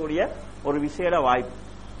கொடுத்திருக்கக்கூடிய ஒரு விசேட வாய்ப்பு.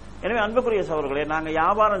 எனவே அன்புக்குரிய சகோதரர்களே, நாங்க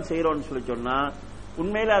வியாபாரம் செய்யறோம்னு சொல்லி சொன்னா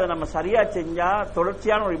உண்மையில அதை நம்ம சரியா செஞ்சா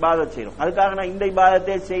தொடர்ச்சியான ஒரு இபாதத் செய்யறோம். அதுக்காக நான் இந்த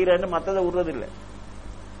இபாதத்தை செய்யறேன்னு மற்றதை விடுறது இல்லை.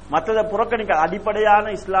 மற்றதை புறக்கணிக்க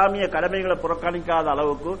அடிப்படையான இஸ்லாமிய கடமைகளை புறக்கணிக்காத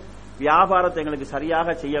அளவுக்கு வியாபாரத்தை எங்களுக்கு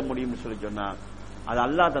சரியாக செய்ய முடியும்னு சொல்லி சொன்னா அது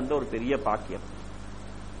அல்லாஹ் தந்த ஒரு பெரிய பாக்கியம்.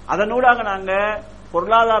 அதனூடாக நாங்க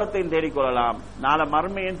பொருளாதாரத்தையும் தேடிக்கொள்ளலாம், நாளை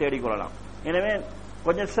மறுமையும் தேடிக்கொள்ளலாம். எனவே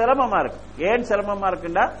கொஞ்சம் சிரமமா இருக்கு. ஏன் சிரமமா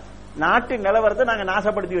இருக்குன்னா நாட்டு நிலவரத்தை நாங்க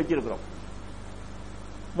நாசப்படுத்தி வச்சிருக்கிறோம்.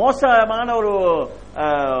 மோசமான ஒரு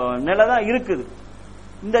நிலை தான் இருக்குது.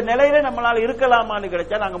 இந்த நிலையில நம்மளால இருக்கலாமான்னு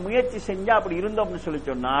கிடைச்சா நாங்க முயற்சி செஞ்சா அப்படி இருந்தோம்னு சொல்லி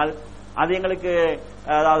சொன்னால் அது எங்களுக்கு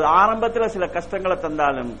அதாவது ஆரம்பத்தில் சில கஷ்டங்களை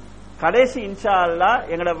தந்தாலும் கடைசி இன்ஷா அல்லாஹ்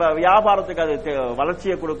எங்களோட வியாபாரத்துக்கு அது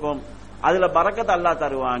வளர்ச்சியை கொடுக்கும், அதுல பரக்கத் அல்லாஹ்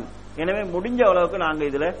தருவான். எனவே முடிஞ்ச அளவுக்கு நாங்க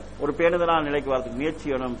இதுல ஒரு பேணுதலான நிலைக்கு வரதுக்கு முயற்சி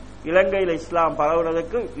செய்யணும். இலங்கையில இஸ்லாம்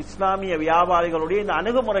பரவுறதுக்கு இஸ்லாமிய வியாபாரிகளுடைய இந்த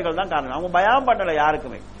அணுகுமுறைகள் தான் காரணம். அவங்க பயம் பண்ணல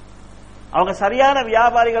யாருக்குமே. அவங்க சரியான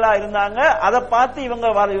வியாபாரிகளா இருந்தாங்க, அதை பார்த்து இவங்க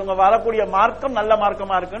வரக்கூடிய மார்க்கம் நல்ல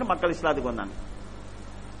மார்க்கமா இருக்குன்னு மக்கள் இஸ்லாத்துக்கு வந்தாங்க.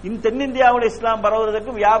 தென்னிந்தியாவில் இஸ்லாம்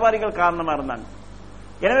பரவுவதற்கு வியாபாரிகள் காரணமா இருந்தாங்க.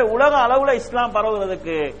 எனவே உலக அளவுல இஸ்லாம்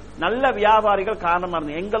பரவுவதற்கு நல்ல வியாபாரிகள் காரணமா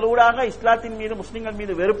இருந்தாங்க. எங்களூடாக இஸ்லாத்தின் மீது முஸ்லிம்கள்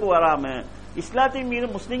மீது வெறுப்பு வராம இஸ்லாத்தின் மீது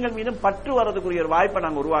முஸ்லிம்கள் மீதும் பற்று வர்றதுக்குரிய ஒரு வாய்ப்பை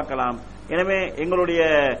நாங்கள் உருவாக்கலாம். எனவே எங்களுடைய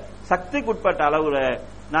சக்திக்குட்பட்ட அளவுல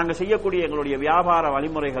நாங்கள் செய்யக்கூடிய எங்களுடைய வியாபார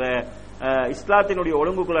வழிமுறைகளை இஸ்லாத்தினுடைய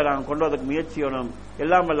ஒழுங்குக்குள்ள நாங்கள் கொண்டு வரதுக்கு முயற்சி செய்யணும்.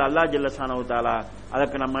 எல்லாம் வல்ல அல்லாஹ் ஜல்ல ஷானஹு தஆலா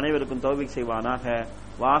அதற்கு நம் அனைவருக்கும் தௌஃபீக் செய்வானாக.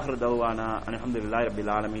 வாஹிர் தௌவானா அல்ஹம்துலில்லாஹி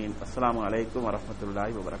ரப்பில் ஆலமீன். அஸ்ஸலாமு அலைக்கும்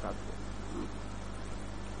வரஹ்மத்துல்லாஹி வபரகாத்துஹு.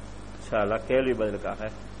 இன்ஷா அல்லாஹ் கேள்வி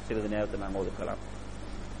பதிலுக்காக சிறிது நேரத்தை நாங்கள் ஒதுக்கலாம்.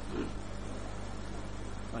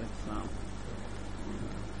 வலைக்கம்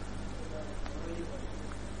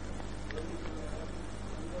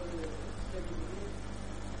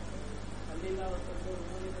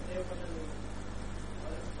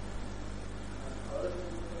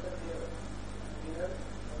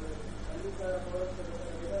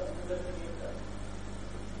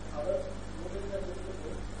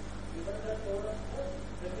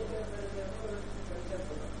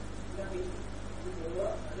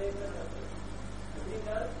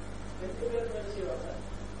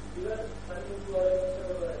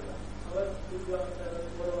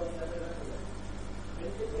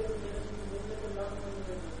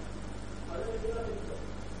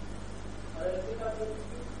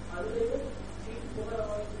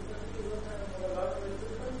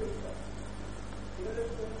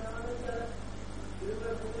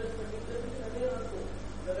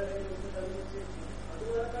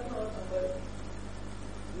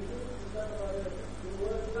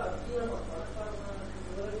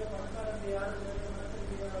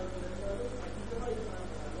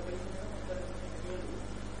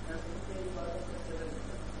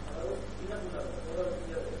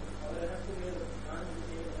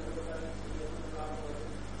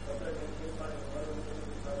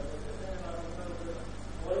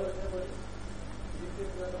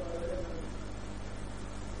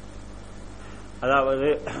அதாவது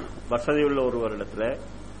வசதி உள்ள ஒருவரிடத்துல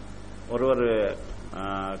ஒருவர்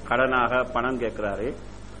கடனாக பணம் கேட்கிறாரு.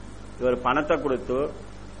 இவர் பணத்தை கொடுத்து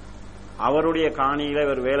அவருடைய காணியில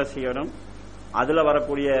இவர் வேலை செய்யணும். அதுல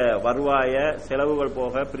வரக்கூடிய வருவாய செலவுகள்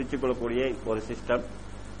போக பிரிச்சு கொள்ளக்கூடிய ஒரு சிஸ்டம்.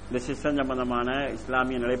 இந்த சிஸ்டம் சம்பந்தமான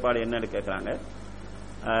இஸ்லாமிய நிலைப்பாடு என்னன்னு கேட்கிறாங்க.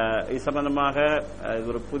 இது சம்பந்தமாக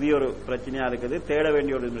ஒரு புதிய ஒரு பிரச்சனையா இருக்குது, தேட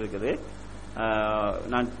வேண்டிய ஒரு இருக்குது.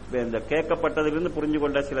 நான் இந்த கேட்கப்பட்டதிலிருந்து புரிஞ்சு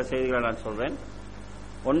கொண்ட சில செய்திகளை நான் சொல்றேன்.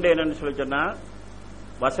 ஒன்று என்னன்னு சொல்லி சொன்னா,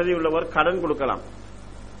 வசதி உள்ளவர் கடன் கொடுக்கலாம்.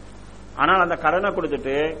 ஆனால் அந்த கடனை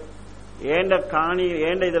கொடுத்துட்டு ஏண்ட காணி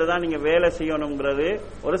ஏண்ட இதுல தான் நீங்க வேலை செய்யணுங்கிறது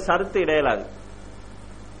ஒரு சருத்து இடையலாது.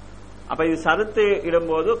 அப்ப இது சருத்து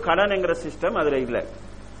இடும்போது கடன் என்கிற சிஸ்டம் அதுல இல்லை.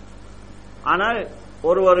 ஆனால்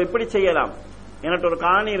ஒருவர் இப்படி செய்யலாம், எனக்கு ஒரு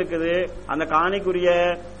காணி இருக்குது, அந்த காணிக்குரிய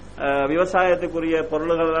விவசாயத்துக்குரிய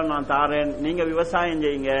பொருள்கள் நான் தாரேன், நீங்க விவசாயம்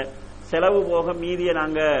செய்யுங்க, செலவு போக மீதியை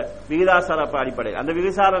நாங்க விகிதாசார அடிப்படை, அந்த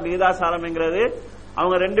விகிதாசாரம் என்கிறது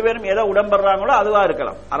அவங்க ரெண்டு பேரும் எதை உடம்படுறாங்களோ அதுவா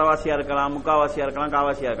இருக்கலாம், அரைவாசியா இருக்கலாம், முக்காவாசியா இருக்கலாம்,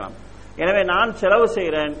 காவாசியா இருக்கலாம். எனவே நான் செலவு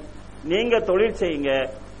செய்யறேன், நீங்க தொழில் செய்யுங்க,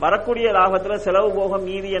 வரக்கூடிய லாபத்துல செலவு போக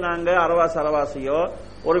மீதியை நாங்க அரைவாசியோ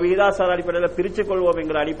ஒரு விகிதாசார அடிப்படையில் பிரிச்சுக் கொள்வோம்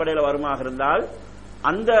என்கிற அடிப்படையில் வருமாக இருந்தால்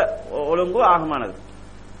அந்த ஒழுங்கு ஆகமானது.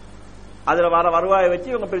 அதுல வர வருவாயை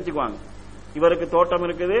வச்சு இவங்க பிரிச்சுக்குவாங்க. இவருக்கு தோட்டம்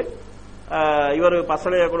இருக்குது, இவர்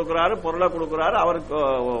பசலையை கொடுக்கிறாரு, பொருளை கொடுக்கிறாரு, அவருக்கு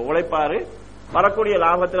உழைப்பாரு, வரக்கூடிய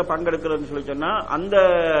லாபத்தில் பங்கெடுக்கிறதுன்னு சொல்லி சொன்னா அந்த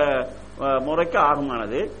முறைக்கு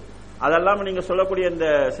ஆகமானது. அதெல்லாம் நீங்க சொல்லக்கூடிய இந்த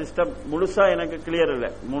சிஸ்டம் முழுசா எனக்கு கிளியர்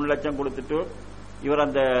இல்லை. 3 லட்சம் கொடுத்துட்டு இவர்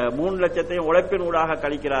அந்த 3 லட்சத்தையும் உழைப்பின் ஊடாக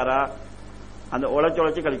கழிக்கிறாரா? அந்த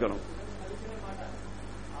உழைச்சு கழிக்கணும்.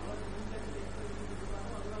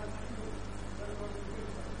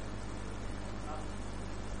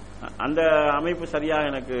 அந்த அமைப்பு சரியா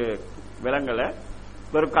எனக்கு விளங்கல.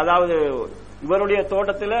 அதாவது இவருடைய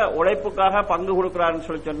தோட்டத்தில் உழைப்புக்காக பங்கு கொடுக்கிறாருன்னு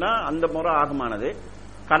சொல்லி சொன்னா அந்த முறை ஆகமானது.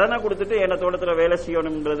 கடனை கொடுத்துட்டு என்ன தோட்டத்தில் வேலை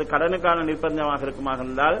செய்யணும்ன்றது கடனுக்கான நிர்பந்தமாக இருக்குமாக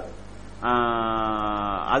இருந்தால்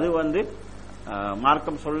அது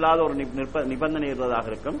மார்க்கம் சொல்லாத ஒரு நிபந்தனை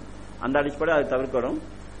இருப்பதாக இருக்கும். அந்த அடிப்படை அதை தவிர்க்கணும்.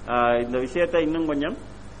 இந்த விஷயத்தை இன்னும் கொஞ்சம்,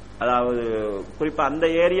 அதாவது குறிப்பா அந்த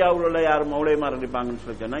ஏரியாவில் உள்ள யார் மௌலியமார் இருப்பாங்கன்னு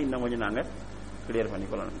சொல்லி சொன்னா இன்னும் கொஞ்சம் நாங்க கிளியர்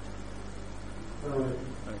பண்ணிக்கொள்ளணும்.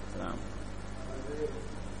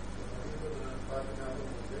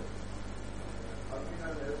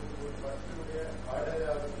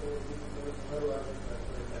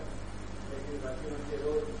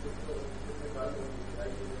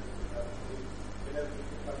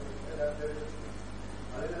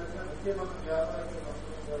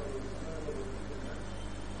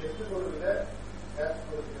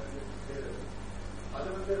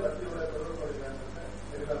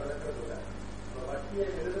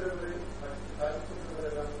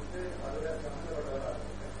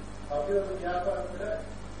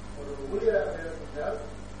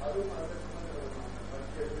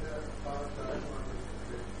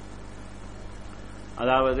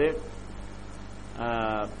 அதாவது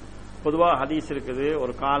பொதுவா ஹதீஸ் இருக்குது,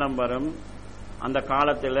 ஒரு காலம் வரும், அந்த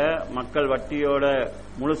காலத்துல மக்கள் வட்டியோட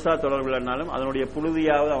முழுசா தொடர்பு இல்லைனாலும் அதனுடைய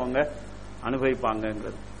புழுதியாவது அவங்க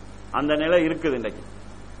அனுபவிப்பாங்கிறது. அந்த நிலை இருக்குது இன்றைக்கு.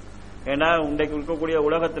 ஏன்னா இன்றைக்கு இருக்கக்கூடிய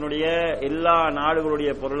உலகத்தினுடைய எல்லா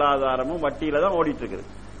நாடுகளுடைய பொருளாதாரமும் வட்டியில தான் ஓடிட்டு இருக்குது.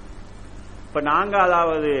 இப்ப நாங்க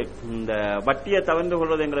அதாவது இந்த வட்டியை தவிர்த்து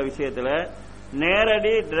கொள்வதுங்கிற விஷயத்துல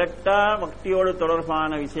நேரடி டிரெக்டா வட்டியோடு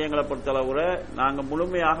தொடர்பான விஷயங்களை பொறுத்தளவுல நாங்க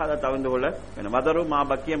முழுமையாக அதை தவிர்த்து கொள்ள வேணும். வதரு மா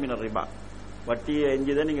பக்கியம் ரிபா, வட்டியை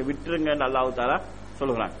எஞ்சுதை நீங்க விட்டுருங்க அல்லாஹ் தஆலா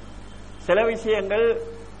சொல்லுகிறாங்க. சில விஷயங்கள்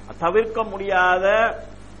தவிர்க்க முடியாத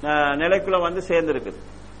நிலைக்குள்ள சேர்ந்திருக்குது.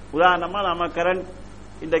 உதாரணமா நம்ம கரண்ட்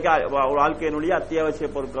இன்றைக்கு வாழ்க்கையினுடைய அத்தியாவசிய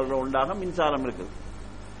பொருட்கள் உண்டாக மின்சாரம் இருக்குது.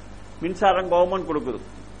 மின்சாரம் கவர்மெண்ட் கொடுக்குது,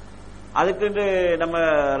 அதுக்கு நம்ம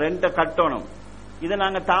ரெண்ட்டை கட்டணும். இதை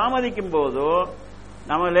நாங்க தாமதிக்கும் போதோ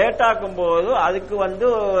நம்ம லேட் ஆக்கும் போது அதுக்கு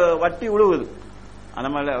வட்டி விழுவுது.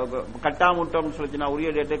 நம்ம கட்டாமுட்டோம்னு சொல்லிச்சுன்னா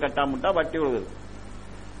உரிய டேட்டு கட்டாமுட்டா வட்டி விழுவுது.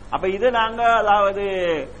 அப்ப இதை நாங்க அதாவது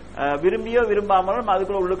விரும்பியோ விரும்பாமலோ நம்ம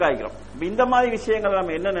அதுக்குள்ள உள்ளுக்காய்க்கிறோம். இந்த மாதிரி விஷயங்கள்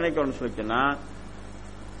நம்ம என்ன நினைக்கணும்னு சொல்லிச்சுன்னா,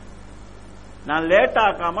 நான் லேட்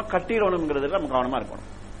ஆக்காம கட்டிடணுங்கிறதுல நம்ம கவனமா இருக்கணும்.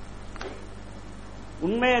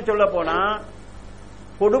 உண்மையை சொல்ல போனா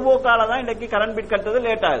பொடுபோக்கால தான் இன்னைக்கு கரண்ட் பில் கட்டுறது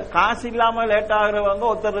லேட் ஆகுது. காசு இல்லாம லேட் ஆகுறவங்க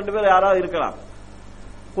ஒருத்தர் 2 பேர் யாராவது இருக்கலாம்.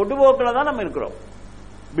 பொடுபோக்கில் தான் நம்ம இருக்கிறோம்.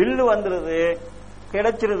 பில்லு வந்துருது,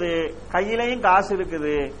 கிடைச்சிருது, கையிலையும் காசு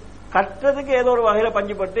இருக்குது, கட்டுறதுக்கு ஏதோ ஒரு வகையில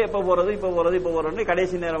பஞ்சுப்பட்டு எப்ப போறது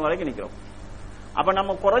கடைசி நேரம் வரைக்கும் நிக்கிறோம். அப்ப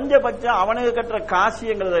நம்ம குறைஞ்சபட்சம் அவனுக்கு கட்டுற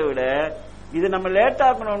காசியங்கிறத விட இது நம்ம லேட்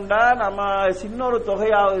ஆகணும்டா நம்ம சின்ன ஒரு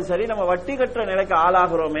தொகையாவது சரி நம்ம வட்டி கட்டுற நிலைக்கு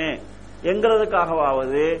ஆளாகிறோமே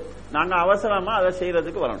என்கிறதுக்காகவாவது நாங்க அவசரமா அதை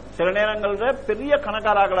செய்யறதுக்கு வரணும். சில நேரங்கள்ல பெரிய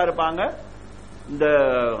கணக்காராக்களா இருப்பாங்க, இந்த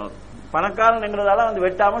பணக்காரன் என்கிறதால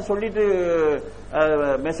வெட்டாம சொல்லிட்டு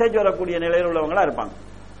மெசேஜ் வரக்கூடிய நிலையில் உள்ளவங்களா இருப்பாங்க.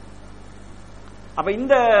 அப்ப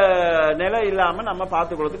இந்த நிலை இல்லாம நம்ம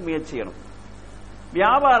பார்த்துக்கொள்றதுக்கு முயற்சி செய்யணும்.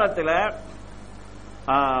 வியாபாரத்தில்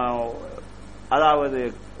அதாவது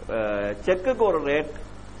செக்குக்கு ஒரு ரேட்,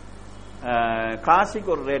 காசுக்கு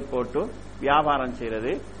ஒரு ரேட் போட்டு வியாபாரம்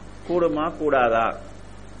செய்யறது கூடுமா கூடாதா,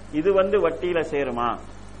 இது வட்டியில சேருமா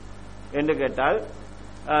என்று கேட்டால்,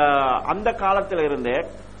 அந்த காலத்தில் இருந்தே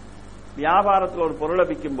வியாபாரத்தில் ஒரு பொருளை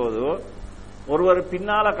விற்கும் போது ஒருவர்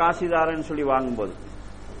பின்னால காசிதாரன்னு சொல்லி வாங்கும்போது,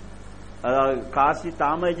 அதாவது காசி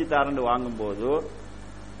தாமதிச்சு தாரன்னு வாங்கும் போது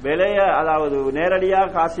விலைய அதாவது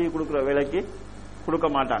நேரடியாக காசி கொடுக்கிற விலைக்கு கொடுக்க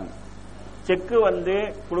மாட்டாங்க. செக்கு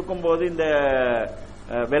கொடுக்கும் போது இந்த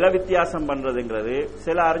விலை வித்தியாசம் பண்றதுங்கிறது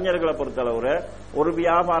சில அறிஞர்களை பொறுத்தளவுல ஒரு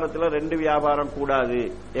வியாபாரத்துல 2 வியாபாரம் கூடாது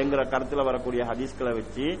என்கிற கருத்துல வரக்கூடிய ஹதீஸ்களை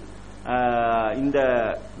வச்சு இந்த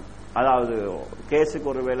அதாவது கேஸுக்கு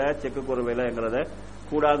ஒரு வேலை செக்குக்கு ஒரு வேலைங்கிறத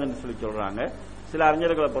கூடாதுன்னு சொல்லி சொல்றாங்க. சில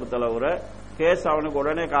அறிஞர்களை பொறுத்தளவுல கேஸ் அவனுக்கு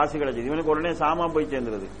உடனே காசு கிடைச்சது, இவனுக்கு உடனே சாமான் போய்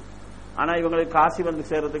சேர்ந்துருது. ஆனா இவங்களுக்கு காசு வந்து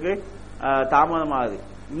சேர்றதுக்கு தாமதமாகுது.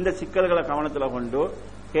 இந்த சிக்கல்களை கவனத்தில் கொண்டு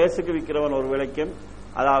கேஸுக்கு விற்கிறவன் ஒரு விலைக்கும்,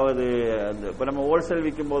 அதாவது இப்ப நம்ம ஹோல்சேல்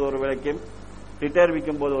விற்கும் போது ஒரு விலைக்கும், ரிட்டையர்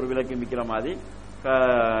விற்கும் போது ஒரு விலைக்கும் விற்கிற மாதிரி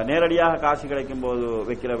நேரடியாக காசு கிடைக்கும் போது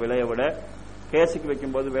வைக்கிற விலையை விட கேஸுக்கு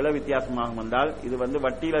வைக்கும் போது விலை வித்தியாசமாக வந்தால் இது வந்து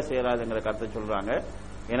வட்டியில சேராதுங்கிற கருத்தை சொல்றாங்க.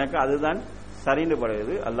 எனக்கு அதுதான் சரின்னு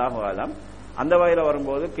படுகிறது. அல்லாஹு ஆலம். அந்த வகையில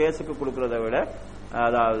வரும்போது கேஸுக்கு கொடுக்கறத விட,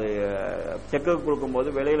 அதாவது செக்குக்கு கொடுக்கும் போது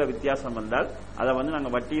விலையில வித்தியாசம் வந்தால் அதை வந்து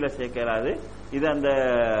நாங்க வட்டியில சேர்க்கிறாது. இது அந்த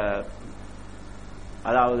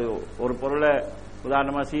அதாவது ஒரு பொருளை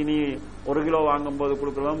உதாரணமா சீனி 1 கிலோ வாங்கும் போது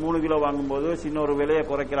கொடுக்கறோம், 3 கிலோ வாங்கும் போது சின்ன ஒரு விலையை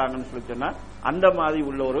குறைக்கிறாங்கன்னு சொல்லி சொன்னா அந்த மாதிரி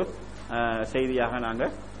உள்ள ஒரு செய்தியாக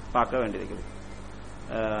நாங்க பார்க்க வேண்டியிருக்குது.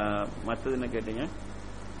 மற்றது என்ன கேட்டீங்க?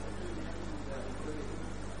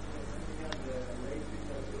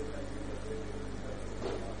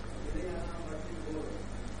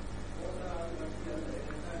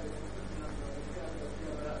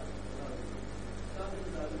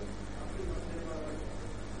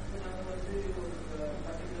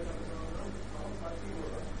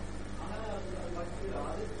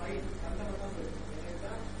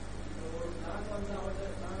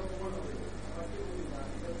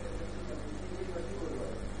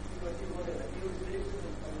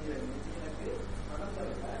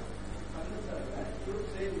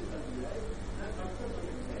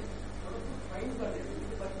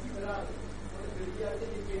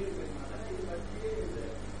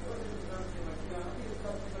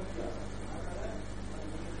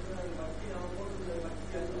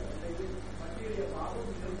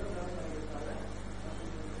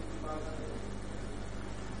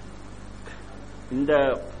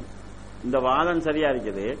 இந்த வாதம் சரியா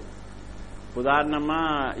இருக்குது. உதாரணமா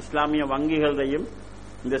இஸ்லாமிய வங்கிகளையும்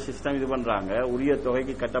இந்த சிஸ்டம் இது பண்றாங்க. உரிய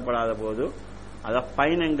தொகைக்கு கட்டப்படாத போது அத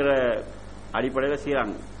ஃபைன் என்கிற அடிப்படையில்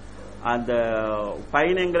செய்யறாங்க. அந்த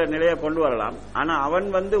ஃபைன் என்கிற நிலையை கொண்டு வரலாம். ஆனா அவன்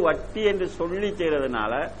வந்து வட்டி என்று சொல்லி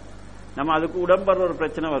செய்யறதுனால நம்ம அதுக்கு உடம்படுற ஒரு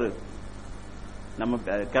பிரச்சனை வருது. நம்ம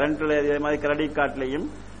கரண்ட்ல இதே மாதிரி கிரெடிட் கார்டுலையும்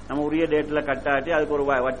நம்ம உரிய டேட்ல கட்டாட்டி அதுக்கு ஒரு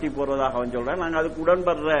வட்டி போடுறதாக அவன் சொல்றேன். நாங்க அதுக்கு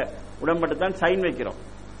உடன்பட்டு தான் சைன் வைக்கிறோம்.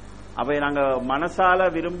 அப்ப நாங்க மனசால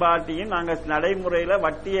விரும்பாட்டியும் நாங்க நடைமுறையில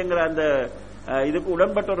வட்டிங்கிற அந்த இதுக்கு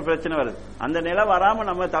உடன்பட்ட ஒரு பிரச்சனை வருது. அந்த நிலை வராம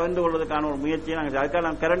நம்ம தவிர்த்து கொள்வதற்கான ஒரு முயற்சியை நாங்க அதுக்காக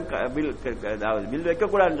நாங்க கரண்ட் பில்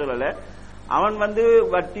வைக்கக்கூடாதுன்னு சொல்லல. அவன் வந்து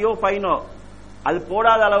வட்டியோ ஃபைனோ அது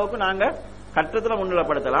போடாத அளவுக்கு நாங்க கட்டத்துல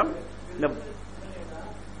முன்னிலைப்படுத்தலாம். இந்த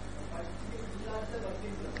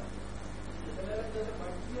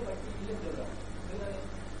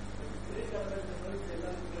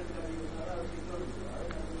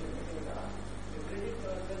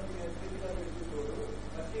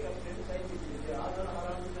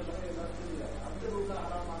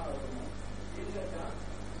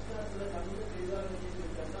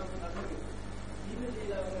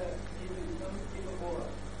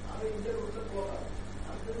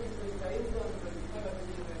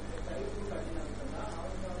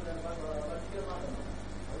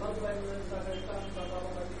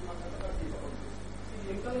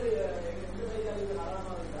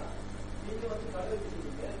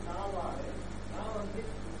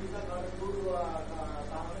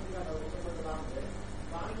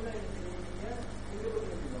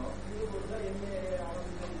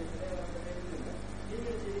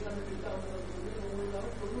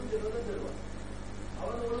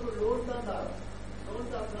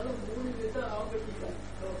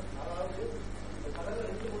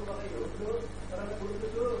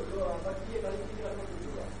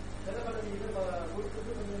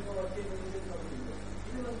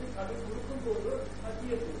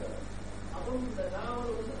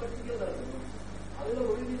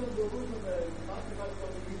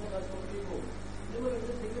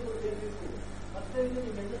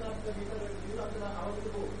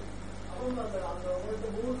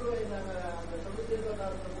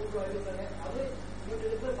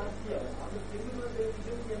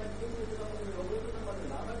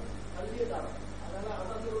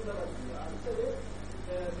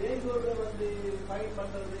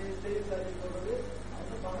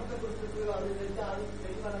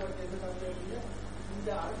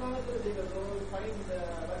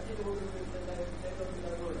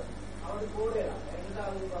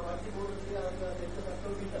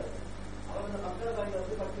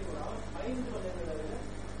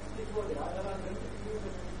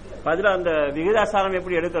பதில அந்த விகிதாசாரம்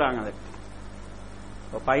எப்படி எடுக்கிறாங்க? அது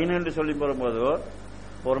ஃபைன் என்று சொல்லி போகும்போது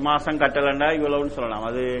ஒரு மாசம் கட்டலண்டா இவ்வளவுன்னு சொல்லலாம்.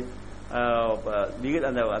 அது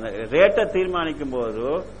அந்த ரேட்டை தீர்மானிக்கும் போது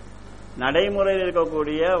நடைமுறையில்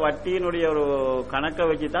இருக்கக்கூடிய வட்டியினுடைய ஒரு கணக்கை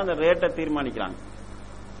வச்சு தான் அந்த ரேட்டை தீர்மானிக்கிறாங்க.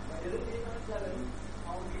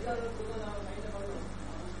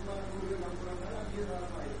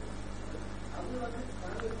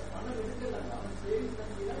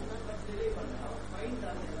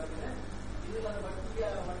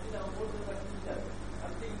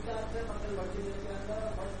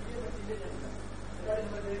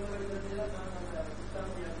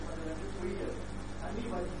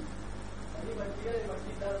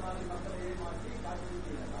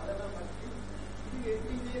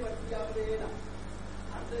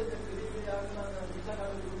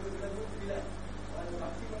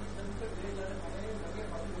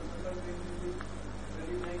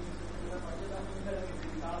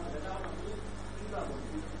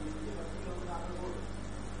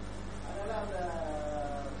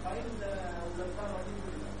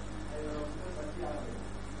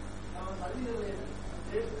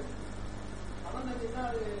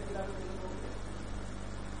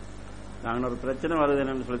 நாங்க ஒரு பிரச்சனை வருது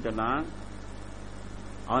என்னன்னு சொல்லி சொன்னா,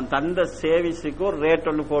 அவன் தந்த சேவிஸுக்கு ஒரு ரேட்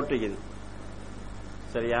ஒன்று போட்டுக்குது.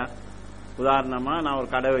 சரியா? உதாரணமா நான் ஒரு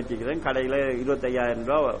கடை வச்சுக்கிறேன், கடையில 25,000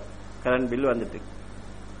 ரூபாய் கரண்ட் பில் வந்துட்டு,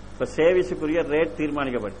 இப்ப சேவிஸுக்குரிய ரேட்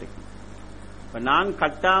தீர்மானிக்கப்பட்டு, இப்ப நான்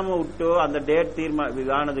கட்டாம விட்டு அந்த டேட்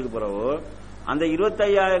ஆனதுக்கு பிறகு அந்த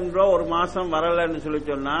 25,000 ரூபாய் ஒரு மாசம் வரலன்னு சொல்லி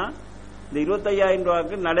சொன்னா, இந்த 25,000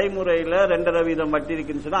 ரூபாய்க்கு நடைமுறையில 2.5% வட்டி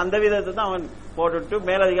இருக்குன்னு சொன்னா அந்த விதத்தை தான் அவன் போட்டுட்டு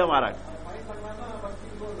மேலதிகம் வராங்க.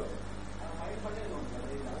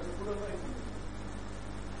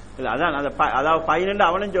 அதான் அதாவது 12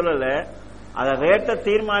 அவனும் சொல்லல, அத ரேட்டை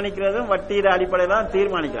தீர்மானிக்கிறதும் வட்டியில அடிப்படையில தான்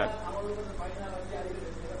தீர்மானிக்கிறாங்க.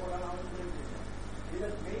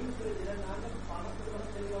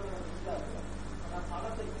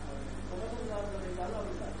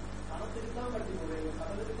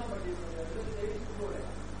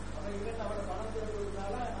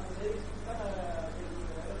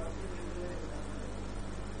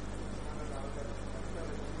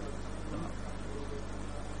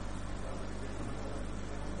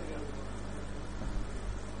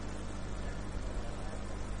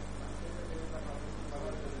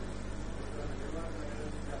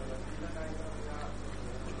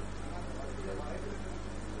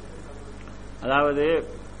 அதாவது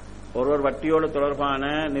ஒருவர் வட்டியோடு தொடர்பான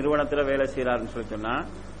நிறுவனத்தில் வேலை செய்யறாருன்னு சொல்லி சொன்னா,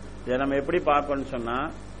 இதை நம்ம எப்படி பார்க்கணும்னு சொன்னா,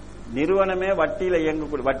 நிறுவனமே வட்டியில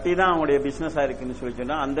இயங்கக்கூடிய வட்டி தான் அவங்களுடைய பிசினஸா இருக்குன்னு சொல்லி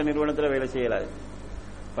சொன்னா அந்த நிறுவனத்தில் வேலை செய்யலாது.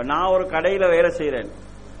 இப்ப நான் ஒரு கடையில வேலை செய்யறேன்,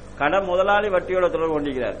 கடை முதலாளி வட்டியோட தொடர்பு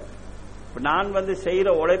கொண்டிருக்கிறார். இப்ப நான்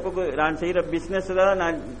செய்யற உழைப்புக்கு, நான் செய்யற பிசினஸ்ல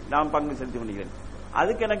நான் பங்கு செலுத்தி கொண்டிருக்கிறேன்,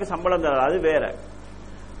 அதுக்கு எனக்கு சம்பளம் தராது, அது வேற.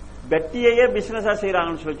 வட்டியையே பிசினஸா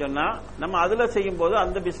செய்யறாங்கன்னு சொல்லி சொன்னா நம்ம அதுல செய்யும் போது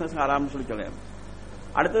அந்த பிசினஸ் ஆராம்னு சொல்லி சொல்லலாம்.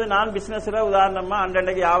 அடுத்தது நான் பிசினஸ்ல உதாரணமா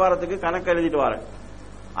அன்றைக்கு வியாபாரத்துக்கு கணக்கு எழுதிட்டு வரேன்,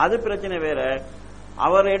 அது பிரச்சனை வேற.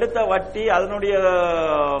 அவர் எடுத்த வட்டி அதனுடைய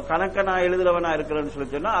கணக்கை நான் எழுதுறவனா இருக்கிறேன்னு சொல்லி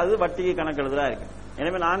சொன்னா அது வட்டிக்கு கணக்கு எழுதுறா இருக்கு.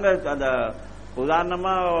 எனவே நாங்க அந்த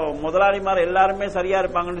உதாரணமா முதலாளிமார் எல்லாருமே சரியா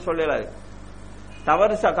இருப்பாங்கன்னு சொல்லலாது.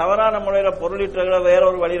 தவறான முறையில பொருளீட்டுற வேற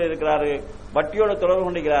ஒரு வழியில் இருக்கிறாரு, வட்டியோட தொடர்பு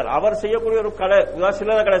கொண்டிருக்கிறார், அவர் செய்யக்கூடிய ஒரு கடை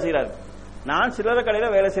சில்லறை கடை செய்யறாரு, நான் சில்லறை கடையில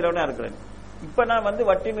வேலை செய்யறவனா இருக்கிறேன். இப்ப நான்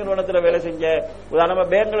வட்டி நிறுவனத்துல வேலை செஞ்ச உதாரணமா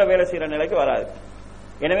பேங்க்ல வேலை செய்யற நிலைக்கு வராது.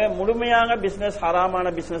 எனவே முழுமையாக பிசினஸ்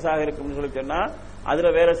ஹராமான பிசினஸ் ஆக இருக்கும்னு சொல்லி சொன்னா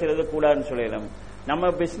அதுல வேலை செய்யறது கூடாதுன்னு சொல்லலாம்.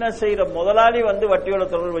 நம்ம பிசினஸ் செய்யற முதலாளி வட்டியோட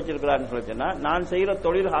தொடர்பு வச்சிருக்கிறான்னு சொல்லி சொன்னா நான் செய்யற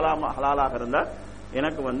தொழில் ஹலாலாக இருந்தா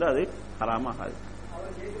எனக்கு அது ஹராமாகாது.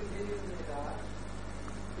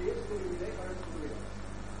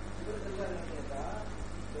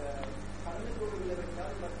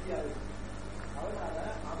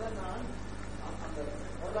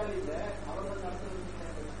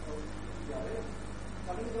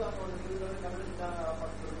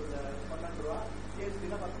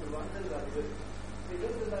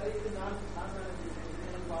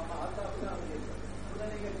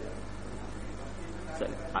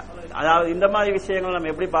 அதாவது இந்த மாதிரி விஷயங்கள் நம்ம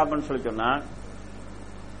எப்படி பார்க்கணும்னு சொல்லி சொன்னா,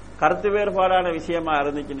 கருத்து வேறுபாடான விஷயமா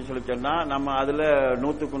இருந்துச்சுன்னு சொல்லி சொன்னா நம்ம அதுல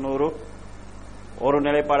 100க்கு 100 ஒரு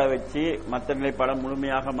நிலைப்பாடை வச்சு மற்ற நிலைப்பாடை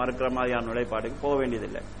முழுமையாக மறுக்கிற மாதிரியான நிலைப்பாடுக்கு போக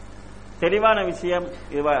வேண்டியதில்லை. தெளிவான விஷயம்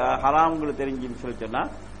இது ஹராம்களுக்கு தெரிஞ்சுன்னு சொல்லி சொன்னா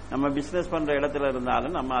நம்ம பிசினஸ் பண்ற இடத்துல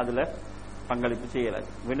இருந்தாலும் நம்ம அதுல பங்களிப்பு செய்யலாம்.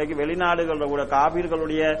 இன்னைக்கு வெளிநாடுகள கூட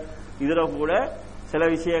காபீர்களுடைய இதுல கூட சில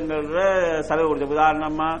விஷயங்கள்ல செலவு கொடுத்து,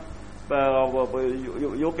 உதாரணமா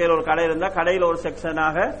யூகேல ஒரு கடை இருந்தா கடையில ஒரு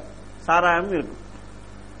செக்ஷனாக சாராயம் இருக்கும்.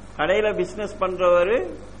 கடையில பிசினஸ் பண்றவரு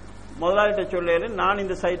முதலாளிட்ட சொல்லேரு, நான்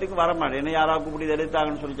இந்த சைட்டுக்கு வர மாட்டேன், என்ன யாராவது கூப்பிட்டு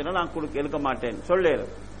எடுத்தாங்கன்னு சொல்லி சொன்னா நான் எடுக்க மாட்டேன் சொல்லேரு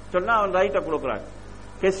சொன்னா அவன் ரைட்டை கொடுக்குறாங்க.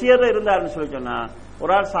 கெசியர் இருந்தாருன்னு சொல்லி சொன்னா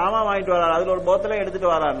ஒரு ஆள் சாமான் வாங்கிட்டு வராரு, அதுல ஒரு போத்தலை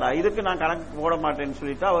எடுத்துட்டு வராருண்டா, இதுக்கு நான் கணக்கு போட மாட்டேன்னு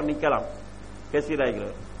சொல்லிட்டு அவர் நிக்கலாம் கெசியர்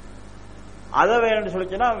ஆகிக்கிறார். அதை வேணும்னு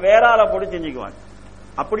சொல்லிச்சுன்னா வேற ஆளை போட்டு செஞ்சுக்குவாங்க.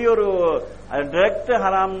 அப்படி ஒரு டைரக்ட்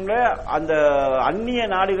ஹராம்ல அந்த அந்நிய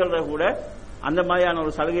நாடுகள்ல கூட அந்த மாதிரியான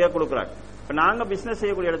ஒரு சலுகையா கொடுக்குறாங்க. இப்ப நாங்க பிசினஸ்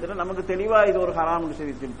செய்யக்கூடிய இடத்துல நமக்கு தெளிவா இது ஒரு ஹராம்னு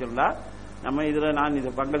சொல்லிச்சுன்னா நம்ம இதுல நான்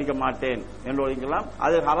இதை பங்களிக்க மாட்டேன் என்று ஒழிக்கலாம்.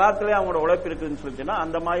 அது ஹராத்திலே அவங்களோட உழைப்பு இருக்குதுன்னு சொல்லிச்சுன்னா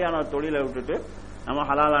அந்த மாதிரியான தொழிலை விட்டுட்டு நம்ம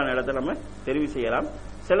ஹலாலான இடத்துல நம்ம தெரிவு செய்யலாம்.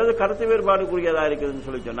 சிலது கருத்து வேறுபாடுக்குரியதா இருக்குதுன்னு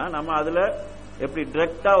சொல்லி சொன்னா நம்ம அதுல எப்படி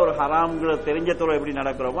டிரெக்டா ஒரு ஹராம்ங்கிற தெரிஞ்ச தொழில் எப்படி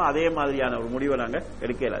நடக்கிறோமோ அதே மாதிரியான ஒரு முடிவை நாங்க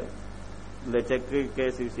எடுக்க இயலாது. இந்த செக்கு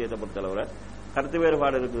கேஸ் விஷயத்தை பொறுத்தளவுல கருத்து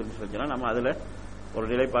வேறுபாடு இருக்குதுன்னு சொல்லி சொன்னா நம்ம அதுல ஒரு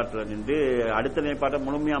நிலைப்பாட்டில் நின்று அடுத்த நிலைப்பாட்டை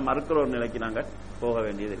முழுமையா மறுக்கிற ஒரு நிலைக்கு நாங்க போக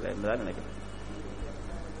வேண்டியது இல்லை என்றுதான் நினைக்கிறேன்.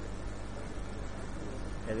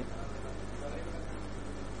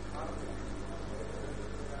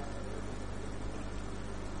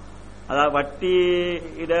 அதாவது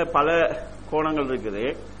வட்டியிட பல கோணங்கள் இருக்குது.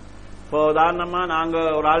 இப்போ உதாரணமா நாங்க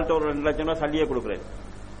ஒரு ஆள்கிட்ட ஒரு 2 லட்சம் ரூபாய் சல்லியை கொடுக்குறேன்.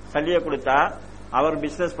 சல்லியை கொடுத்தா அவர்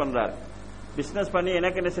பிசினஸ் பண்றாரு. பிசினஸ் பண்ணி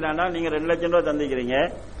எனக்கு என்ன செய்யறாண்டா, நீங்க 2 லட்சம் ரூபாய் தந்திக்கிறீங்க,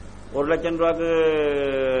 1 லட்சம் ரூபாய்க்கு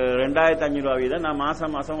 2500 ரூபாய் வீதம் நான்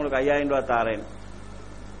மாசம் மாசம் உங்களுக்கு 5000 ரூபாய் தாரேன்.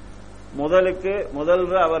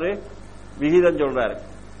 முதல்ல அவரு விகிதம் சொல்றாரு,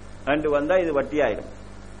 2 வந்தா இது வட்டி ஆயிடும்.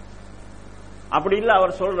 அப்படி இல்ல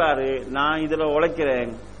அவர் சொல்றாரு, நான் இதுல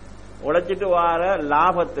உழைக்கிறேன், உழைச்சிட்டு வார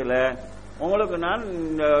லாபத்துல உங்களுக்கு நான்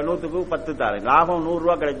 100க்கு 10 தாரேன், லாபம் 100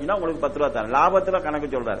 ரூபாய் கிடைச்சுன்னா உங்களுக்கு 10 ரூபாய் தாரேன். லாபத்துல கணக்கு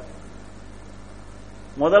சொல்றாரு,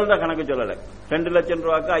 முதல்ல கணக்கு சொல்லல. 2 லட்சம்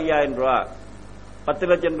ரூபாய்க்கு 5000 ரூபாய், 10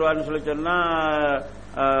 லட்சம் ரூபான்னு சொல்லி சொன்னா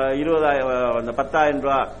 10,000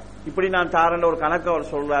 ரூபாய், இப்படி நான் தாரேன் ஒரு கணக்கு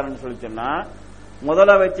அவர் சொல்றாருன்னு சொல்லி சொன்னா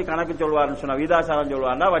முதல்ல வச்சு கணக்கு சொல்வாருன்னு சொன்னா வீதாசாரம்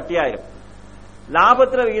சொல்வாருன்னா வட்டி ஆயிரும்.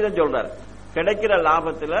 லாபத்துல விகிதம் சொல்றாரு, கிடைக்கிற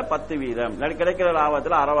லாபத்துல 10 வீதம், கிடைக்கிற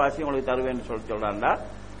லாபத்துல அரைவாசி உங்களுக்கு தருவேன்னு சொல்றாருன்னா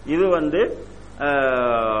இது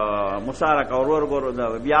முசாரக்கா ஒருவருக்கு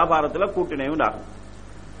ஒரு வியாபாரத்துல கூட்டிணைவு ஆகும்.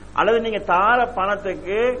 அல்லது நீங்க தார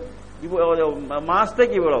பணத்துக்கு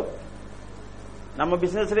மாசத்துக்கு இவ்வளவு, நம்ம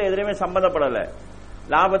பிசினஸ்ல எதிரையுமே சம்பந்தப்படல,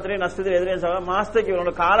 லாபத்திலேயே நஷ்டத்திலே எதிரையும் மாசத்துக்கு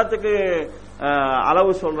இவ்வளவு காலத்துக்கு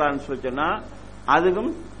அளவு சொல்றான்னு சொல்லி சொன்னா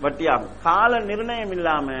அதுவும் வட்டியாகும். கால நிர்ணயம்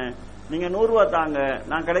இல்லாம நீங்க 100 ரூபாய் தாங்க,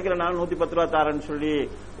 நான் கிடைக்கிற நாள் 110 ரூபாய் தாரேன்னு சொல்லி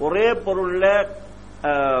ஒரே பொருள்ல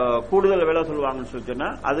கூடுதல் விலை சொல்லுவாங்கன்னு சொல்லி சொன்னா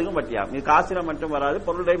அதுவும் வட்டியாகும். இது காசுல மட்டும் வராது,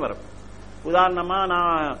 பொருளையும் வரும். உதாரணமா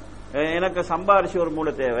நான் எனக்கு சம்பாரிச்சு ஒரு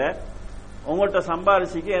மூளை தேவை, உங்கள்கிட்ட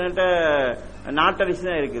சம்பாரிச்சுக்கு என்கிட்ட நாட்டரிசி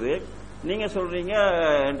தான் இருக்குது, நீங்க சொல்றீங்க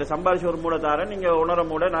என்கிட்ட சம்பாரிச்சு ஒரு மூளை தாரேன், நீங்க 1.5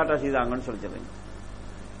 மூளை நாட்டரிசி தாங்கன்னு சொல்லி சொல்றீங்க.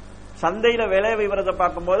 சந்தையில விலை விவரத்தை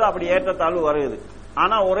பார்க்கும்போது அப்படி ஏற்றத்தாழ்வு வருது.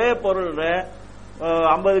 ஆனா ஒரே பொருள்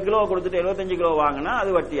 50 கிலோ கொடுத்துட்டு 75 கிலோ வாங்கினா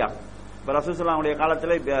அது வட்டியாகும். இப்ப ரசூலுல்லாஹ்வுடைய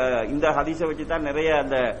காலத்துல இந்த ஹதீஸை வச்சுதான் நிறைய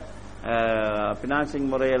அந்த பினான்சிங்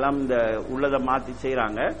முறையெல்லாம் இந்த உள்ளதை மாத்தி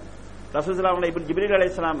செய்யறாங்க. ரசூலுல்லாஹ் இப்ப ஜிப்ரீல்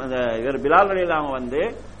அலைஹிஸ்ஸலாம் இவர் பிலால் ரலியல்லாஹு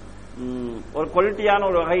ஒரு குவாலிட்டியான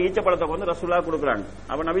ஒரு வகை ஈச்சப்பழத்தை ரசூலுல்லாஹ் கொடுக்குறாங்க.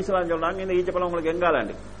 அப்ப நபி ஸல்லல்லாஹு அலைஹி சொல்றாங்க, இந்த ஈச்சப்பழம் உங்களுக்கு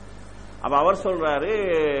எங்காலாண்டு? அப்ப அவர் சொல்றாரு,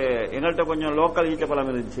 எங்கள்கிட்ட கொஞ்சம் லோக்கல் ஈச்சப்பழம்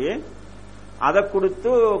இருந்துச்சு, அதை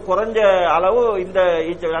கொடுத்து குறைஞ்ச அளவு இந்த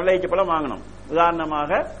நல்ல ஈச்சப்பழம் வாங்கணும்.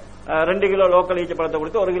 உதாரணமாக 2 கிலோ லோக்கல் ஈச்சப்பழத்தை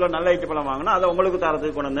கொடுத்து 1 கிலோ நல்ல ஈச்சப்பழம் வாங்கணும், அதை உங்களுக்கு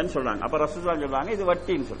தரத்துக்கு கொண்டு வந்தேன்னு சொல்றாங்க. அப்ப ரசூலுல்லாஹ் சொல்றாங்க, இது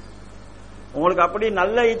வட்டின்னு சொல்லி. உங்களுக்கு அப்படி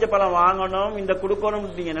நல்ல ஈச்சப்பழம் வாங்கணும் இந்த கொடுக்கணும்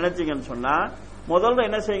நீங்க நினைச்சீங்கன்னு சொன்னா முதல்ல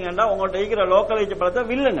என்ன செய்யுங்கன்னா உங்கள்கிட்ட இருக்கிற லோக்கல் ஈச்சப்பழத்தை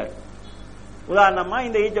வில்லுங்க. உதாரணமா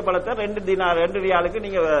இந்த ஈச்சப்பழத்தை 2 ரியாலுக்கு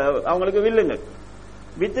நீங்க அவங்களுக்கு வில்லுங்க.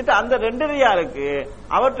 வித்துட்டு அந்த 2 ரியாலுக்கு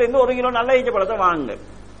அவற்றை 1 கிலோ நல்ல ஈச்சப்பழத்தை வாங்குங்க.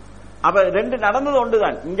 அப்ப 2 நடந்தது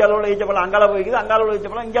ஒன்றுதான். இங்கால உள்ள ஈச்சப்பழம் அங்கால போய்க்குது, அங்கால உள்ள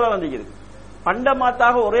ஈச்சப்பழம் இங்கால வந்துக்குது.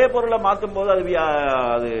 பண்டமாத்தாக ஒரே பொருளை மாற்றும் போது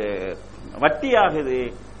அது வட்டி ஆகுது.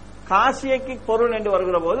 காசியக்கு பொருள் என்று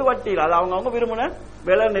வருகிற போது வட்டி, அது அவங்க விரும்பின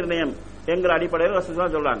விலை நிர்ணயம் என்கிற அடிப்படையில்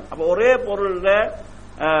ரசூலுல்லாஹ் சொல்றாங்க. அப்ப ஒரே பொருள்ல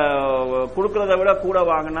கொடுக்கறதை விட கூட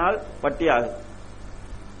வாங்கினால் வட்டி ஆகுது.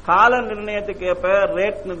 கால நிர்ணயத்துக்கு ஏற்ப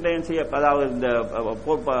ரேட் நிர்ணயம் செய்ய, அதாவது இந்த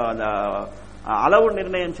அளவு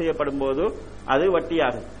நிர்ணயம் செய்யப்படும் போது அது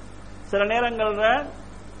வட்டியாகுது. சில நேரங்கள்ல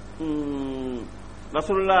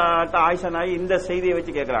ரசூலுல்லாஹ் ஆயிஷா நாயகி இந்த செய்தியை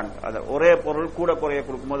வச்சு கேட்கிறாங்க, ஒரே பொருள் கூட குறைய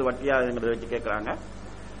கொடுக்கும்போது வட்டியாகுங்கிறத வச்சு கேட்கிறாங்க.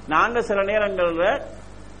 நாங்க சில நேரங்கள்ல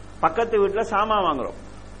பக்கத்து வீட்டுல சாமான் வாங்குறோம்,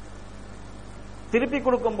 திருப்பி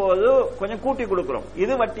கொடுக்கும் போது கொஞ்சம் கூட்டி கொடுக்கிறோம்,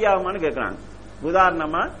 இது வட்டியாகுமான்னு கேட்கிறாங்க.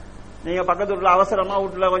 உதாரணமா நீங்க பக்கத்து வீட்டுல அவசரமா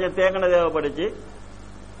வீட்டுல கொஞ்சம் தேங்காய் தேவைப்படுச்சு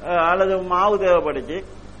அல்லது மாவு தேவைப்படுச்சு,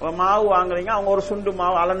 மாவு வாங்குறீங்க, அவங்க ஒரு சுண்டு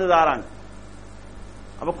மாவு அளந்து தாராங்க.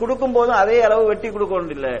 அப்ப கொடுக்கும் போதும் அதே அளவு வெட்டி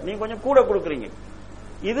கொடுக்கணும் இல்ல, நீங்க கொஞ்சம் கூட கொடுக்குறீங்க,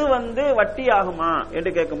 இது வட்டி ஆகுமா என்று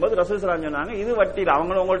கேட்கும்போது ரசூலுல்லாஹ் சொன்னாங்க, இது வட்டி இல்ல.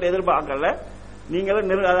 அவங்களும் உங்கள்ட்ட எதிர்பார்க்கல,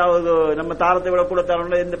 நீங்களும் அதாவது நம்ம தாரத்தை விட கூட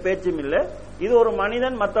தரணும் எந்த பேச்சும் இல்லை. இது ஒரு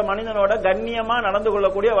மனிதன் மற்ற மனிதனோட கண்ணியமா நடந்து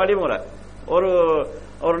கொள்ளக்கூடிய வழிமுறை, ஒரு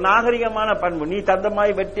ஒரு நாகரிகமான பண்பு. நீ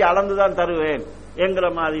தந்தமாய் வெட்டி அளந்துதான் தருவேன் என்கிற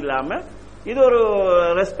மாதிரி இல்லாம இது ஒரு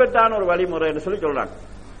ரெஸ்பெக்டான ஒரு வழிமுறை என்று சொல்லி சொல்றாங்க.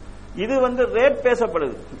 இது ரேட்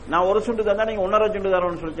பேசப்படுது. நான் ஒரு சுண்டு தந்தா நீங்க 1.5 சுண்டு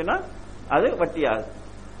தரணும்னு சொல்லிச்சுன்னா அது வட்டியாது.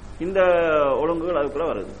 இந்த ஒழுங்குகள் அதுக்குள்ள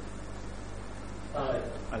வருது.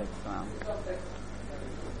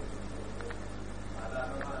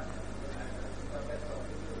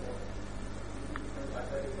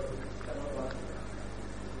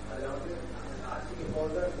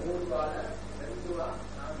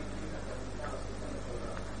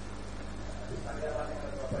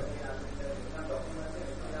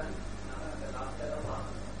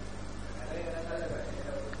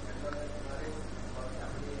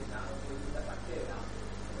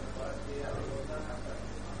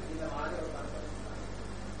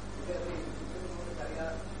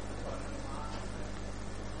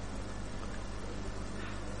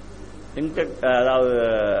 அதாவது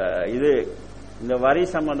இது இந்த வரி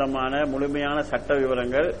சம்பந்தமான முழுமையான சட்ட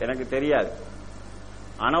விவரங்கள் எனக்கு தெரியாது.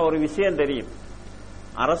 ஆனா ஒரு விஷயம் தெரியும்,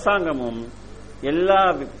 அரசாங்கமும்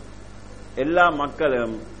எல்லா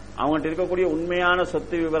மக்களும் அவங்ககிட்ட இருக்கக்கூடிய உண்மையான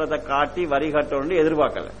சொத்து விவரத்தை காட்டி வரி கட்டணும்னு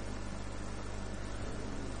எதிர்பார்க்கல.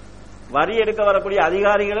 வரி எடுக்க வரக்கூடிய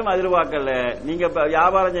அதிகாரிகளும் எதிர்பார்க்கல. நீங்க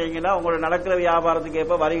வியாபாரம் செய்யுங்கன்னா உங்களோட நடக்கிற வியாபாரத்துக்கு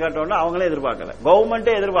எப்ப வரி கட்டணும்னு அவங்களே எதிர்பார்க்கல,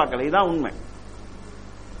 கவர்மெண்டே எதிர்பார்க்கல. இதுதான் உண்மை.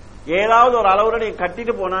 ஏதாவது ஒரு அளவுல நீங்க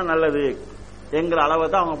கட்டிட்டு போனா நல்லது என்கிற அளவை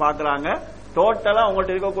தான் அவங்க பாக்குறாங்க. டோட்டலா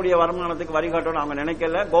அவங்கள்ட்ட இருக்கக்கூடிய வருமானத்துக்கு வரி கட்டணும் அவங்க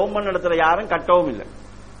நினைக்கல. கவர்மெண்ட் இடத்துல யாரும் கட்டவும் இல்லை.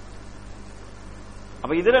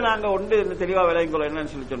 அப்ப இதுல நாங்க தெளிவா விளைவிக்கொள்ள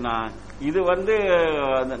என்னன்னு சொல்லி சொன்னா, இது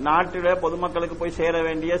நாட்டில பொதுமக்களுக்கு போய் சேர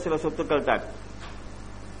வேண்டிய சில சொத்துக்கள் தான்.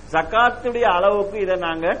 ஜகாத்துடைய அளவுக்கு இதை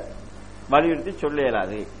நாங்க வலியுறுத்தி சொல்ல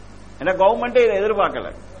இயலாது. ஏன்னா கவர்மெண்டே இதை எதிர்பார்க்கல.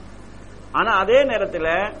 ஆனா அதே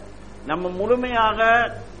நேரத்தில் நம்ம முழுமையாக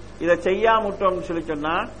இதை செய்யாமட்டோம்னு சொல்லி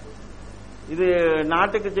சொன்னா இது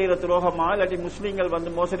நாட்டுக்கு செய்யற துரோகமா இல்லாட்டி முஸ்லீம்கள்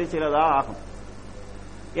மோசடி செய்யறதா ஆகும்.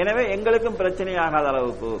 எனவே எங்களுக்கும் பிரச்சனை ஆகாத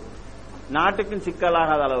அளவுக்கு, நாட்டுக்கும்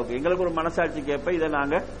சிக்கலாகாத அளவுக்கு எங்களுக்கு ஒரு மனசாட்சி கேட்ப இதை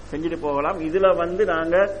நாங்க செஞ்சுட்டு போகலாம். இதுல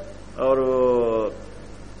நாங்க ஒரு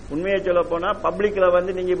உண்மையை சொல்ல போனா பப்ளிக்ல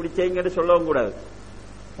நீங்க இப்படி செய்யுங்கன்னு சொல்லவும் கூடாது,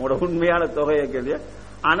 உங்களோட உண்மையான தொகையை கேள்வி.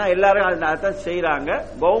 ஆனா எல்லாரும் அதான் செய்யறாங்க.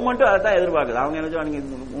 கவர்மெண்ட்டும் அதான் எதிர்பார்க்குது. அவங்க என்ன நீங்க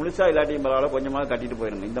முழுசா இல்லாட்டியும் பரவாயில்ல கொஞ்சமாக கட்டிட்டு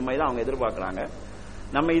போயிருங்க, இந்த மாதிரி தான் அவங்க எதிர்பார்க்கறாங்க.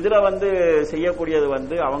 நம்ம இதுல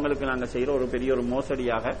செய்யக்கூடியது அவங்களுக்கு நாங்க செய்யற ஒரு பெரிய ஒரு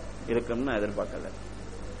மோசடியாக இருக்கும்னு எதிர்பார்க்கல.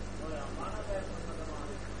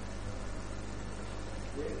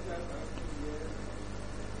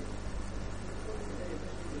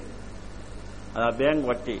 அதாவது பேங்க்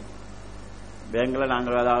வட்டி, பேங்க்ல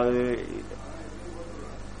நாங்கள் அதாவது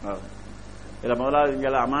இதுல முதலாவது இங்க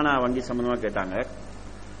அமானா வங்கி சம்பந்தமா கேட்டாங்க.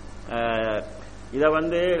 இத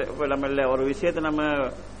நம்ம ஒரு விஷயத்தை நம்ம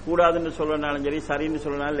கூடாதுன்னு சொல்லனாலும் சரி சரின்னு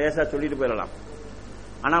சொல்லனாலும் லேசா சொல்லிட்டு போயிடலாம்.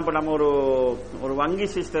 ஆனா இப்ப நம்ம ஒரு வங்கி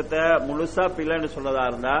சிஸ்டத்தை முழுசா பிள்ளைன்னு சொல்றதா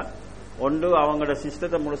இருந்தா ஒன்று அவங்களோட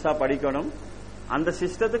சிஸ்டத்தை முழுசா படிக்கணும். அந்த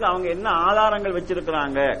சிஸ்டத்துக்கு அவங்க என்ன ஆதாரங்கள்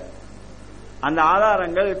வச்சிருக்கிறாங்க, அந்த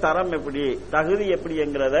ஆதாரங்கள் தரம் எப்படி, தகுதி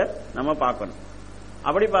எப்படிங்கிறத நம்ம பார்க்கணும்.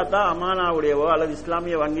 அப்படி பார்த்தா அமானாவுடையவோ அல்லது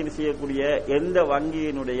இஸ்லாமிய வங்கின்னு செய்யக்கூடிய எந்த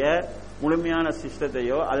வங்கியினுடைய முழுமையான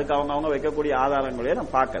சிஸ்டத்தையோ அதுக்கு அவங்க வைக்கக்கூடிய ஆதாரங்களையோ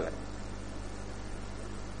நான் பார்க்கல.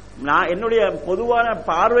 நான் என்னுடைய பொதுவான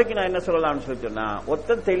பார்வைக்கு நான் என்ன சொல்லலாம்னு சொல்லி சொன்னா,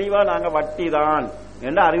 ஒத்த தெளிவா நாங்க வட்டி தான்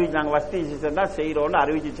என்று அறிவிச்சு, நாங்க வட்டி சிஸ்டம் தான் செய்யறோம்னு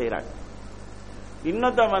அறிவிச்சு செய்யறாங்க.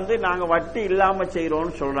 இன்னொருத்த நாங்க வட்டி இல்லாம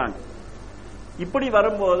செய்யறோம்னு சொல்றாங்க. இப்படி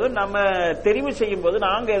வரும்போது நம்ம தெரிவு செய்யும் போது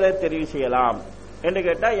நாங்க எதை தெரிவு செய்யலாம் என்று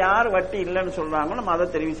கேட்டா, யார் வட்டி இல்லைன்னு சொல்றாங்களோ நம்ம அதை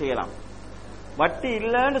தெரிவு செய்யலாம். வட்டி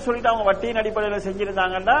இல்லைன்னு சொல்லிட்டு அவங்க வட்டியின் அடிப்படையில்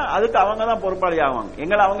செஞ்சிருந்தாங்கன்னா அதுக்கு அவங்க தான் பொறுப்பாளி ஆவாங்க.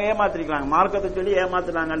 எங்களை அவங்க ஏமாத்திருக்காங்க, மார்க்கத்தை சொல்லி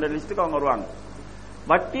ஏமாத்தினாங்கன்ற லிஸ்டுக்கு அவங்க வருவாங்க.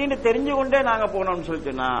 வட்டின்னு தெரிஞ்சு கொண்டே நாங்க போனோம்னு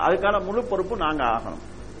சொல்லிச்சுன்னா அதுக்கான முழு பொறுப்பு நாங்க ஆகணும்.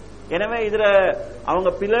 எனவே இதுல அவங்க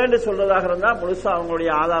பிள்ளைன்னு சொல்றதாக இருந்தா முழுசா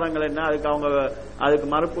அவங்களுடைய ஆதாரங்கள் என்ன, அதுக்கு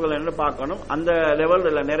மறுப்புகள் என்ன பார்க்கணும். அந்த லெவல்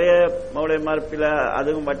நிறைய மறுப்பில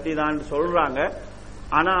அதுவும் வட்டி தான் சொல்றாங்க.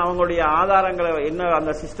 ஆனா அவங்களுடைய ஆதாரங்களை என்ன,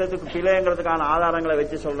 அந்த சிஸ்டத்துக்கு பிழைங்கிறதுக்கான ஆதாரங்களை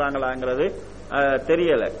வச்சு சொல்றாங்களாங்கிறது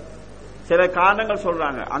தெரியல. சில காரணங்கள்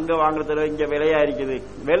சொல்றாங்க, அங்க வாங்குறதுல இங்க விலையா இருக்குது,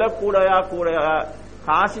 விலை கூடயா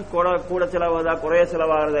காசு கூட செலவுதா குறைய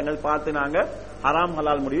செலவாகிறத பார்த்து நாங்க ஹராம்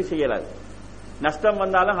ஹலால் முடிவு செய்யலாது. நஷ்டம்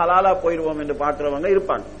வந்தாலும் ஹலாலா போயிடுவோம் என்று பார்க்கிறவங்க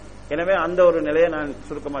இருப்பாங்க. எனவே அந்த ஒரு நிலையை நான்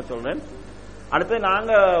சுருக்கமா சொல்றேன். அடுத்து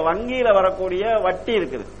நாங்க வங்கியில வரக்கூடிய வட்டி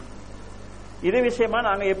இருக்குது, இது விஷயமா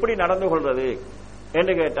நாங்க எப்படி நடந்து கொள்றது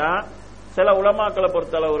என்று கேட்டா, சில உலமாக்களை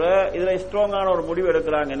பொறுத்தளவு இதுல ஸ்ட்ராங்கான ஒரு முடிவு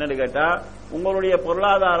எடுக்கிறாங்க. என்னன்னு கேட்டா, உங்களுடைய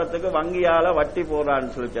பொருளாதாரத்துக்கு வங்கியால வட்டி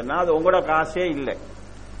போடுறான்னு சொல்லி சொன்னா அது உங்களோட காசே இல்லை.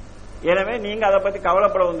 எனவே நீங்க அதை பத்தி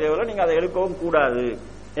கவலைப்படவும் தேவையில்லை, நீங்க அதை எடுக்கவும் கூடாது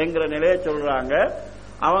என்கிற நிலையை சொல்றாங்க.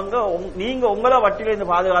 அவங்க நீங்க உங்களை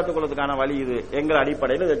வட்டியிலிருந்து பாதுகாத்துக் கொள்வதற்கான வழி இது என்கிற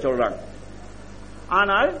அடிப்படையில் இதை சொல்றாங்க.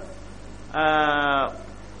 ஆனால்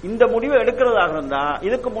இந்த முடிவை எடுக்கிறதாக இருந்தா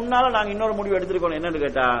இதுக்கு முன்னால நாங்க இன்னொரு முடிவு எடுத்திருக்கோம். என்னன்னு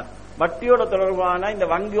கேட்டா, வட்டியோட தொடர்பான இந்த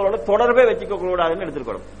வங்கியோட தொடர்பே வச்சுக்க கூடாதுன்னு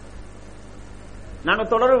எடுத்திருக்கிறோம். நாங்க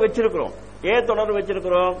தொடர்பு வச்சிருக்கிறோம். ஏன் தொடர்பு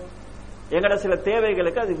வச்சிருக்கிறோம்? எங்கட சில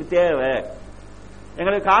தேவைகளுக்கு அதுக்கு தேவை,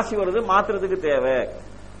 எங்களுக்கு காசு வருது மாத்திரத்துக்கு தேவை,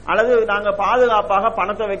 அல்லது நாங்க பாதுகாப்பாக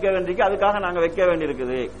பணத்தை வைக்க வேண்டியிருக்கு, அதுக்காக நாங்க வைக்க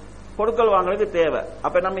வேண்டியிருக்குது, கொடுக்கல் வாங்கலுக்கு தேவை.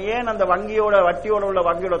 அப்ப நம்ம ஏன் அந்த வங்கியோட வட்டியோட உள்ள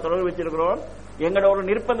வங்கியோட தொடர்பு வச்சிருக்கிறோம்? எங்களோட ஒரு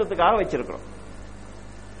நிர்பந்தத்துக்காக வச்சிருக்கிறோம்.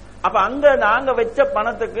 அப்ப அங்க நாங்க வச்ச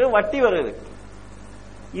பணத்துக்கு வட்டி வருது.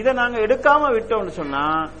 இதை நாங்க எடுக்காம விட்டோம்னு சொன்னா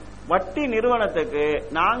வட்டி நிறுவனத்துக்கு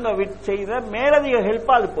நாங்க செய்த மேலதிக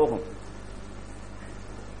ஹெல்ப்பா அது போகும்.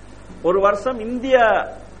 ஒரு வருஷம்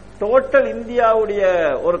டோட்டல் இந்தியாவுடைய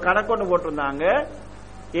ஒரு கணக்கொண்டு போட்டிருந்தாங்க.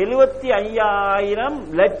 75,000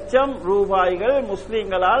 லட்சம் ரூபாய்கள்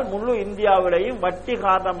முஸ்லீம்களால் முழு இந்தியாவிலையும் வட்டி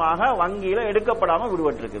காரணமாக வங்கியில எடுக்கப்படாம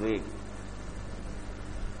விடுபட்டிருக்குது.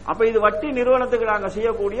 அப்ப இது வட்டி நிறுவனத்துக்கு நாங்க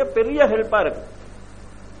செய்யக்கூடிய பெரிய ஹெல்ப்பா இருக்கு.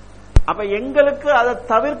 அப்ப எங்களுக்கு அதை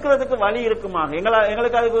தவிர்க்கிறதுக்கு வழி இருக்குமா?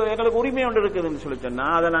 எங்களுக்கு உரிமை ஒன்று இருக்குதுன்னு சொல்லி சொன்னா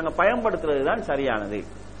அதை நாங்க பயன்படுத்துறது தான் சரியானது.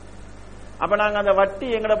 அப்ப நாங்க அந்த வட்டி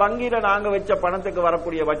எங்களோட வங்கியில நாங்க வச்ச பணத்துக்கு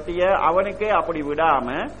வரக்கூடிய வட்டியை அவனுக்கே அப்படி விடாம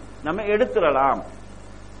நம்ம எடுத்துடலாம்.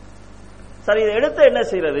 சரி, இதை எடுத்து என்ன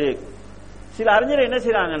செய்யறது? சில அறிஞர் என்ன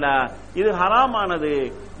செய்யறாங்கடா, இது ஹராமானது,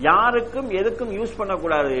 யாருக்கும் எதுக்கும் யூஸ்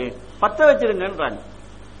பண்ணக்கூடாது, பத்த வச்சிருங்கன்றாங்க.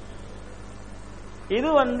 இது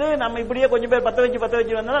நம்ம இப்படியே கொஞ்சம் பேர் பத்த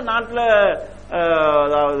வச்சு வந்தா நாட்டில்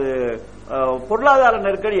அதாவது பொருளாதார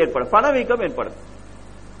நெருக்கடி ஏற்படும், பணவீக்கம் ஏற்படும்.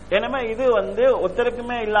 எனவே இது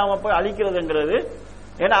ஒத்தருக்குமே இல்லாம போய் அழிக்கிறதுங்கிறது,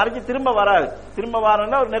 ஏன்னா அரிச்சு திரும்ப வராது, திரும்ப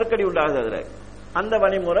வரணும்னா ஒரு நெருக்கடி உண்டாகுது. அதுல அந்த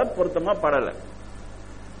வழிமுறை பொருத்தமா படல.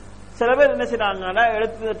 சில பேர் என்ன செய்யறாங்கன்னா,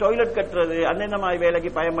 எடுத்து டாய்லெட் கட்டுறது அந்த மாதிரி வேலைக்கு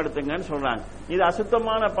பயன்படுத்துங்கன்னு சொல்றாங்க. இது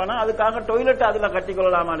அசுத்தமான பணம், அதுக்காக டாய்லெட் அதுல கட்டி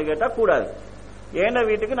கொள்ளலாமான்னு கேட்டா கூடாது. ஏன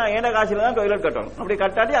வீட்டுக்கு நான் ஏன காசுல தான் டாய்லெட் கட்டணும். அப்படி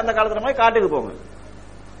கட்டாட்டி அந்த காலத்துல மாதிரி காட்டுக்கு போங்க.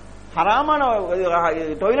 ஹராமான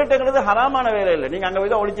டாய்லெட்டுங்கிறது ஹராமான வேலை இல்லை. நீங்க அங்க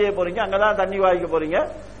போய் தான் ஒளி செய்ய போறீங்க, அங்கதான் தண்ணி வாங்கிக்க போறீங்க.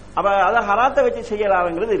 அப்ப அதை ஹராத்தை வச்சு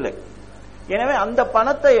செய்யலாம்ங்கிறது இல்லை. எனவே அந்த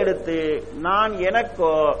பணத்தை எடுத்து நான்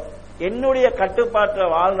எனக்கோ என்னுடைய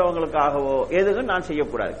கட்டுப்பாட்டு வாழ்றவங்களுக்காகவோ எதுவும் நான்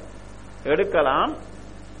செய்யக்கூடாது. எடுக்கலாம்,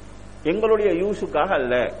 எங்களுடைய யூஸுக்காக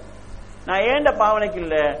அல்ல. நான் ஏண்ட பாவனைக்கு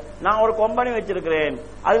இல்ல, நான் ஒரு கம்பெனி வச்சிருக்கிறேன்,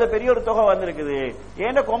 அதுல பெரிய ஒரு தொகை வந்திருக்குது,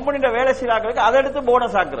 ஏண்ட கம்பெனியில வேலை செய்யறாங்களுக்கு அதை எடுத்து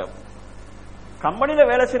போனஸ் ஆக்குறோம். கம்பெனியில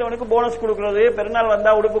வேலை செய்யறவனுக்கு போனஸ் கொடுக்கறது, பெருநாள்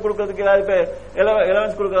வந்தா உடுப்பு கொடுக்கறதுக்கு ஏதாவது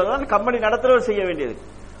எலவன்ஸ் கொடுக்கறது கம்பெனி நடத்துறவர் செய்ய வேண்டியது.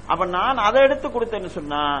 அப்ப நான் அதை எடுத்து கொடுத்தேன்னு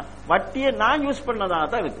சொன்னா வட்டியை நான் யூஸ் பண்ணதா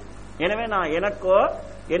தான் இருக்கு. எனவே நான் எனக்கோ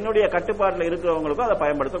என்னுடைய கட்டுப்பாட்டில் இருக்கிறவங்களுக்கோ அதை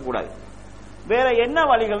பயன்படுத்தக்கூடாது. வேற என்ன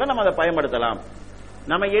வழிகள் நம்ம அதை பயன்படுத்தலாம்?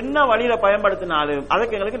 நம்ம என்ன வழியில பயன்படுத்தினாலும்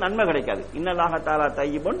அதுக்கு எங்களுக்கு நன்மை கிடைக்காது. இன்னல்லாஹ தஆலா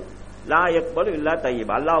தய்யிபுன் லா யக்பலு இல்லா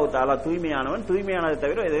தய்யிபா. அல்லாஹ் தஆலா தூய்மையானவன், தூய்மையானதை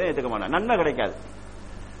தவிர எதுவும் ஏத்துக்க மாட்டான். நன்மை கிடைக்காது.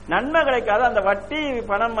 நன்மை கிடைக்காது. அந்த வட்டி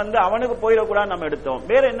பணம் அவனுக்கு போயிடக்கூடாது. நம்ம எடுத்தோம்.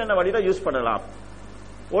 வேற என்னென்ன வழியில யூஸ் பண்ணலாம்?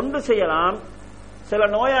 ஒன்று செய்யலாம். சில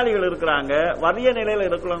நோயாளிகள் இருக்கிறாங்க, வறிய நிலையில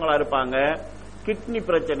இருக்கிறவங்களா இருப்பாங்க, கிட்னி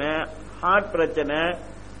பிரச்சனை, ஹார்ட் பிரச்சனை,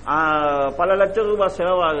 பல லட்சம் ரூபாய்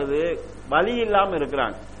செலவாகுது, வலி இல்லாம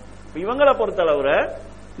இருக்கிறாங்க. இவங்களை பொறுத்தளவு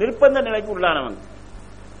நிர்பந்த நிலைக்கு உள்ளானவங்க.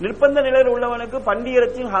 நிர்பந்த நிலையில் உள்ளவனுக்கு பண்டி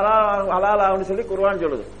இறைச்சியும் ஹலால் ஆகும்னு சொல்லி குர்ஆன்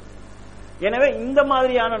சொல்லுது. எனவே இந்த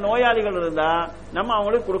மாதிரியான நோயாளிகள் இருந்தா நம்ம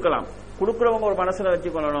அவங்களுக்கு கொடுக்கலாம். கொடுக்கிறவங்க ஒரு மனசுல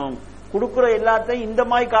வச்சுக்கொள்ளணும், கொடுக்கிற எல்லாத்தையும் இந்த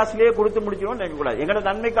மாதிரி காசுலயே கொடுத்து முடிக்கணும்னு நினைக்க கூடாது. எங்களோட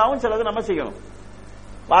நன்மைக்காகவும் சிலது நம்ம செய்யணும்.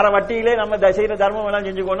 வார வட்டியிலே நம்ம செய்யற தர்மம் எல்லாம்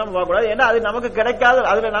செஞ்சுக்கணும் போகக்கூடாது. ஏன்னா அது நமக்கு கிடைக்காது,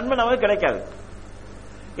 அதுல நன்மை நமக்கு கிடைக்காது.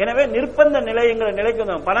 எனவே நிர்பந்த நிலைங்கிற நிலைக்கு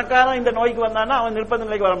பணக்காரன் இந்த நோய்க்கு வந்தான்னா அவன் நிர்பந்த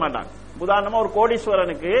நிலைக்கு வரமாட்டான். உதாரணமா ஒரு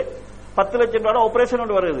கோடீஸ்வரனுக்கு 10 லட்சம் ரூபாய் ஆபரேஷன்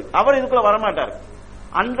ஒன்று வருது, அவர் இதுக்குள்ள வரமாட்டார்.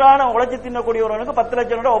 அன்றாட உழைச்சி தின்னக்கூடியவனுக்கு 10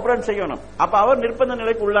 லட்சம் ரூபாய் ஆபரேஷன் செய்யணும். அப்ப அவர் நிர்பந்த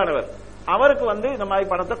நிலைக்கு உள்ளானவர், அவருக்கு இந்த மாதிரி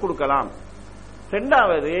பணத்தை கொடுக்கலாம்.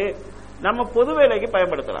 ரெண்டாவது, நம்ம பொது வேலைக்கு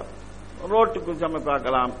பயன்படுத்தலாம். ரோட்டுக்கு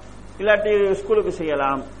சமைப்பாக்கலாம், இல்லாட்டி ஸ்கூலுக்கு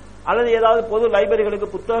செய்யலாம், அல்லது ஏதாவது பொது லைப்ரரிகளுக்கு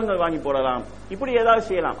புத்தகங்கள் வாங்கி போடலாம். இப்படி ஏதாவது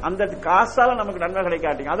செய்யலாம். அந்த காசால நமக்கு நன்மை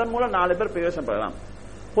கிடைக்காட்டிங்க அதன் மூலம் 4 பேர் பிரயோஜனப்படலாம்.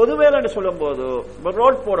 பொது வேலைன்னு சொல்லும் போது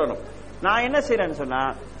ரோட் போடணும். நான் என்ன செய்யறேன்னு சொன்னா,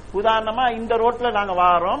 உதாரணமா இந்த ரோட்ல நாங்க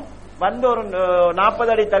வாரோம், ஒரு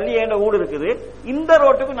 40 அடி தள்ளி என் வீடு இருக்குது, இந்த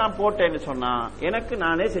ரோட்டுக்கு நான் போட்டேன்னு சொன்னா எனக்கு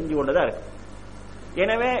நானே செஞ்சு கொண்டுதான் இருக்கு.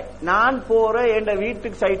 எனவே நான் போற என்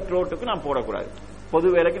வீட்டுக்கு சைட் ரோட்டுக்கு நான் போடக்கூடாது. பொது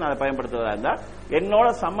வேலைக்கு நான் அதை பயன்படுத்துவதா இருந்தா என்னோட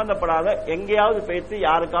சம்பந்தப்படாத எங்கேயாவது பேசி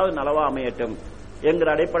யாருக்காவது நலவா அமையட்டும் என்கிற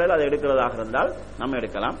அடிப்படையில் அதை எடுக்கிறதாக இருந்தால் நம்ம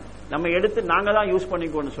எடுக்கலாம். நம்ம எடுத்து நாங்க தான் யூஸ்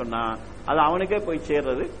பண்ணிக்கோன்னு சொன்னா அது அவனுக்கே போய்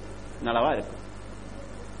சேர்றது நலவா இருக்கும்.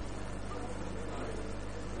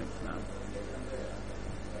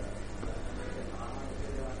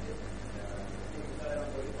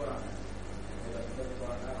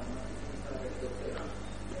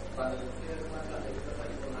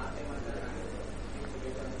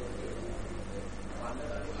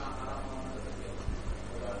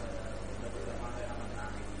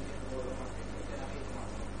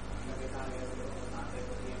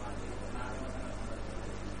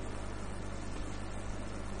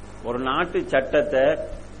 ஒரு நாட்டு சட்டத்தை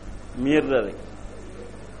மீறுறது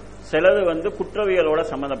சிலது குற்றவியலோட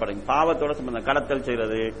சம்பந்தப்படும், பாவத்தோட சம்பந்தம், கடத்தல்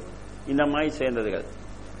செய்யறது, இந்த மாதிரி சேர்ந்ததுகள்.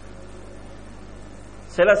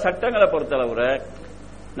 சில சட்டங்களை பொறுத்தளவுல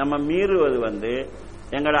நம்ம மீறுவது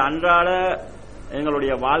எங்களோட அன்றாட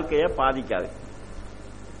எங்களுடைய வாழ்க்கையை பாதிக்காது.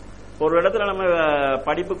 ஒரு இடத்துல நம்ம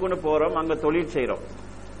படிப்புக்குன்னு போறோம், அங்க தொழில் செய்யறோம்.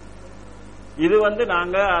 இது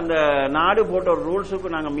நாங்க அந்த நாடு போட்ட ஒரு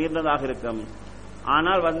ரூல்ஸுக்கு நாங்க மீறினதாக இருக்கும்.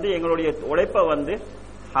 ஆனால் எங்களுடைய உழைப்பை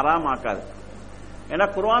ஹராம் ஆக்காது. ஏன்னா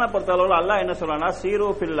குர்ஆனை பொறுத்தளவில் அல்லாஹ் என்ன சொல்றானா, சீரு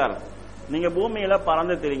ஃபில்லர், நீங்க பூமியில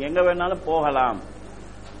பறந்து தெரியுங்க, எங்க வேணாலும் போகலாம்.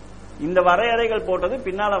 இந்த வரையறைகள் போட்டது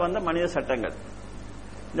பின்னால மனித சட்டங்கள்.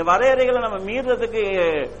 இந்த வரையறைகளை நம்ம மீறதுக்கு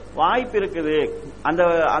வாய்ப்பு இருக்குது. அந்த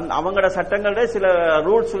அவங்களோட சட்டங்கள சில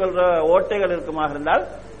ரூல்ஸ்கள் ஓட்டைகள் இருக்குமாக இருந்தால்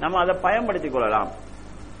நம்ம அதை பயன்படுத்திக் கொள்ளலாம்.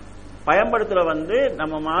 பயன்படுத்துற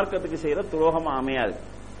நம்ம மார்க்கத்துக்கு செய்யற துரோகமா அமையாது.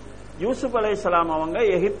 யூசுப் அலைஹிஸ்ஸலாம் அவங்க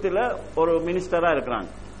எகிப்துல ஒரு மினிஸ்டரா இருக்கிறாங்க.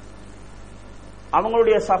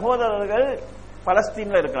 அவங்களுடைய சகோதரர்கள்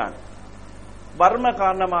பலஸ்தீன்ல இருக்கிறாங்க. வறுமை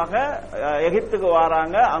காரணமாக எகிப்துக்கு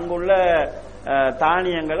வராங்க. அங்குள்ள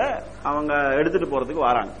தானியங்களை அவங்க எடுத்துட்டு போறதுக்கு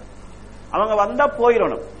வராங்க. அவங்க வந்தா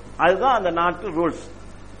போயிடணும், அதுதான் அந்த நாட்டு ரூல்ஸ்.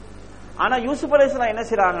 ஆனா யூசுப் அலைஹிஸ்ஸலாம் என்ன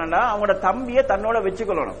செய்றாங்கன்னா, அவங்களோட தம்பியை தன்னோட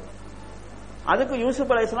வச்சுக்கொள்ளணும். அதுக்கு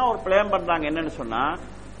யூசுப் அலைஹிஸ்ஸலாம் ஒரு பிளான் பண்றாங்க. என்னன்னு சொன்னா,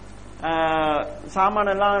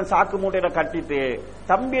 சாமான எல்லாம் சாக்கு மூட்டையில கட்டிட்டு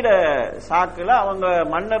தம்பிட சாக்குல அவங்க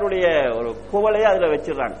மன்னருடைய ஒரு குவலையை அதுல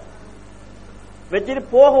வச்சிடறாங்க. வச்சுட்டு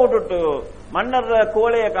போக விட்டுட்டு மன்னர்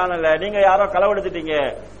குவலைய காணல, நீங்க யாரோ களவெடுத்துட்டீங்க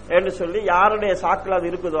என்று சொல்லி யாருடைய சாக்குல அது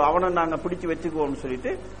இருக்குதோ அவனை நாங்க பிடிச்சு வச்சுக்குவோம்னு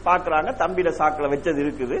சொல்லிட்டு பாக்குறாங்க. தம்பிட சாக்குல வச்சது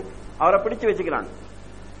இருக்குது, அவரை பிடிச்சு வச்சுக்கிறாங்க.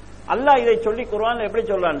 அல்லாஹ் இதை சொல்லி குர்ஆன்ல எப்படி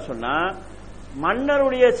சொல்றான்னு சொன்னா,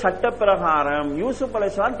 மன்னருடைய சட்ட பிரகாரம் யூசுப்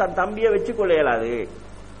அலைஹிஸ்ஸலாம் தன் தம்பியை வச்சு கொள்ள இயலாது.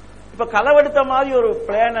 இப்ப களவெடுத்த மாதிரி ஒரு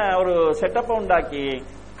பிளான ஒரு செட்டப்பை உண்டாக்கி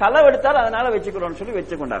களவெடுத்தால் அதனால வச்சுக்கிறோம்னு சொல்லி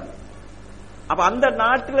வச்சுக்கொண்டாங்க. அப்ப அந்த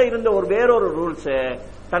நாட்டில் இருந்த ஒரு வேறொரு ரூல்ஸ்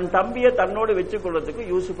தன் தம்பியை தன்னோடு வச்சுக் கொள்றதுக்கு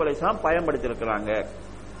யூசுப் அலைஹிஸ்ஸலாம் பயன்படுத்தி இருக்கிறாங்க.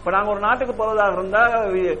 இப்ப நாங்க ஒரு நாட்டுக்கு போறதாக இருந்தா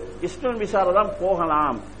இஸ்டர்ன் விசாரா தான்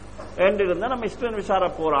போகலாம் என்று இருந்தா நம்ம இஸ்டர்ன் விசாரா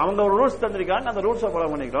போறோம். அவங்க ஒரு ரூல்ஸ் தந்திருக்காங்க, அந்த ரூல்ஸை ஃபாலோ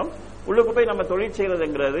பண்ணிக்கிறோம். உள்ளுக்கு போய் நம்ம தொழில்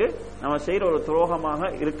செய்யறதுங்கிறது நம்ம செய்யற ஒரு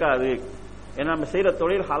துரோகமாக இருக்காது. ஏன்னா நம்ம செய்யற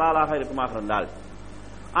தொழில் ஹலாலாக இருக்குமாக இருந்தால்.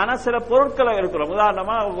 ஆனா சில பொருட்களை இருக்கிறோம்.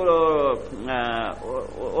 உதாரணமா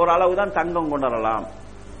ஒரு அளவு தான் தங்கம் கொண்டு வரலாம்,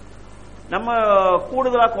 நம்ம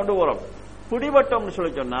கூடுதலா கொண்டு வரோம். பிடிபட்டோம்னு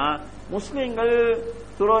சொல்லி சொன்னா முஸ்லீம்கள்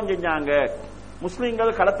துரோகம் செஞ்சாங்க,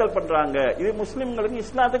 முஸ்லீம்கள் கடத்தல் பண்றாங்க, இது முஸ்லீம்களுக்கும்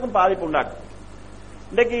இஸ்லாத்துக்கும் பாதிப்பு உண்டாக்கும்.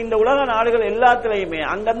 இன்றைக்கு இந்த உலக நாடுகள் எல்லாத்திலையுமே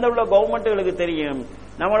அங்கந்த உள்ள கவர்மெண்ட்டுகளுக்கு தெரியும்,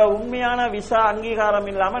 நம்மளோட உண்மையான விசா அங்கீகாரம்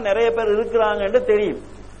இல்லாம நிறைய பேர் இருக்கிறாங்க என்று தெரியும்.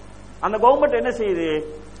 அந்த கவர்மெண்ட் என்ன செய்யுது,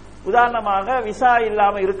 உதாரணமாக விசா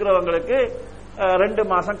இல்லாம இருக்கிறவங்களுக்கு 2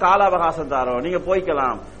 மாசம் கால அவகாசம் தரோம், நீங்க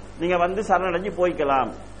போய்க்கலாம், நீங்க சரணடைஞ்சு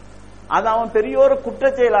போய்க்கலாம். அது அவன் பெரிய ஒரு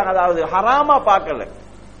குற்றச்செயலாக, அதாவது ஹராமா பார்க்கல,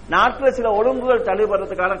 நாட்டில் சில ஒழுங்குகள்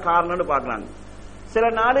தள்ளுபடுறதுக்கான காரணம்னு பாக்குறாங்க. சில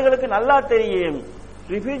நாடுகளுக்கு நல்லா தெரியும்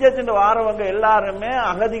ரிஃப்யூஜிஸ் வாரவங்க எல்லாருமே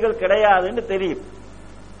அகதிகள் கிடையாதுன்னு தெரியும்.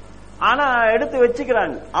 ஆனா எடுத்து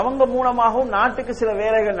வச்சுக்கிறாங்க. அவங்க மூலமாகவும் நாட்டுக்கு சில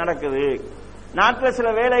வேலைகள் நடக்குது. நாட்டில் சில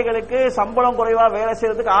வேலைகளுக்கு சம்பளம் குறைவா வேலை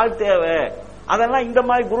செய்யறதுக்கு ஆள் தேவை, அதெல்லாம் இந்த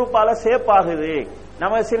மாதிரி குரூப்பால சேப் ஆகுது.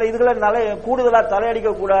 நம்ம சில இதுகளை கூடுதலா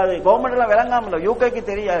தலையடிக்க கூடாது. கவர்மெண்ட் எல்லாம் விளங்காம இல்ல, யூகேக்கு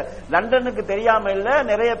தெரிய, லண்டனுக்கு தெரியாம இல்ல,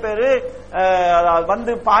 நிறைய பேரு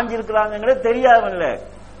பாஞ்சிருக்கிறாங்கிறது தெரியாம இல்ல.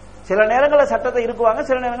 சில நேரங்களில் சட்டத்தை இருக்குவாங்க,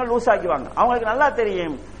 சில நேரங்கள் லூஸ் ஆக்கிவாங்க. அவங்களுக்கு நல்லா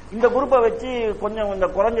தெரியும் இந்த குரூப்பை வச்சு கொஞ்சம் இந்த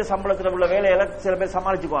குறைஞ்ச சம்பளத்தில் உள்ள வேலையெல்லாம் சில பேர்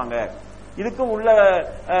சமாளிச்சுக்குவாங்க, இதுக்கும் உள்ள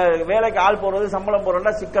வேலைக்கு ஆள் போறது சம்பளம்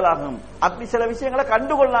போறதா சிக்கலாகும். அப்படி சில விஷயங்களை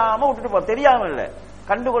கண்டுகொள்ளாம விட்டுட்டு போ, தெரியாம இல்ல,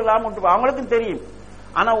 கண்டுகொள்ளாம விட்டு அவங்களுக்கும் தெரியும்.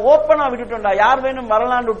 ஆனா ஓப்பனா விட்டுட்டோம்டா, யார் வேணும்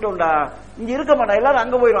வரலான்னு விட்டோம்டா, இங்க இருக்க மாட்டா, எல்லாரும்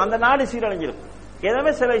அங்க போயிடும், அந்த நாடு சீரழிஞ்சிடும்.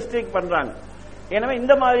 எனவே சில ஹிஸ்டரிக் பண்றாங்க. எனவே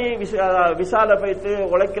இந்த மாதிரி விசால போயிட்டு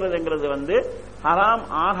உழைக்கிறதுங்கிறது ஹராம்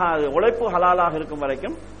ஆகாது. உழைப்பு ஹலாலாக இருக்கும்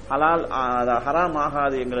வரைக்கும் ஹராம்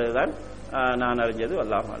ஆகாது என்கிறது தான் நான் அறிஞ்சது.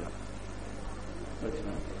 அல்லாஹ் அலம்.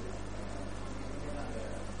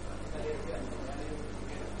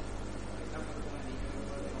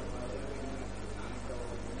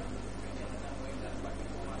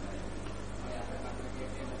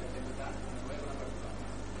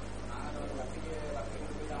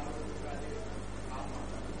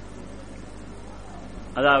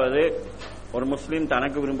 அதாவது ஒரு முஸ்லீம்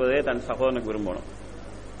தனக்கு விரும்புவதே தன் சகோதரனுக்கு விரும்பணும்.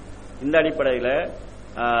 இந்த அடிப்படையில்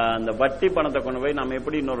அந்த வட்டி பணத்தை கொண்டு போய் நம்ம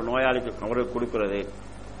எப்படி இன்னொரு நோயாளிக்கு அவருக்கு கொடுக்கிறது,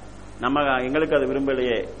 நம்ம எங்களுக்கு அது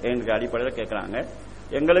விரும்பலையே என்ற அடிப்படையில் கேட்கிறாங்க.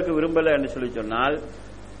 எங்களுக்கு விரும்பலை என்று சொல்லி சொன்னால்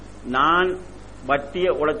நான்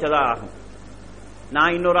வட்டியை உழைச்சதா ஆகும்.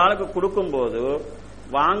 நான் இன்னொரு ஆளுக்கு கொடுக்கும் போது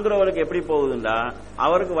வாங்குறவருக்கு எப்படி போகுதுண்டா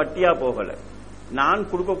அவருக்கு வட்டியா போகல, நான்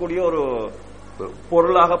கொடுக்கக்கூடிய ஒரு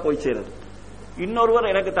பொருளாக போய் சேருது.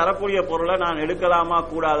 இன்னொருவர் எனக்கு தரக்கூடிய பொருளை நான் எடுக்கலாமா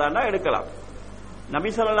கூடாதான்னா எடுக்கலாம். நபி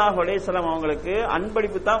ஸல்லல்லாஹு அலைஹி வஸல்லம் அவங்களுக்கு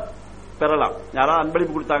அன்பளிப்பு தான் பெறலாம். யாராவது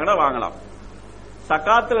அன்பளிப்பு கொடுத்தாங்கன்னா வாங்கலாம்.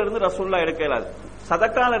 சகாத்துல இருந்து ரசூலுல்லாஹ் எடுக்க இயலாது,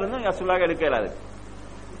 சதக்கால இருந்து ரசூலுல்லாஹ் எடுக்க இயலாது.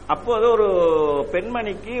 அப்போது ஒரு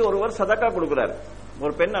பெண்மணிக்கு ஒருவர் சதக்கா கொடுக்கிறார்,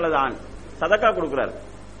 ஒரு பெண் அல்லது ஆண் சதக்கா கொடுக்கிறார்.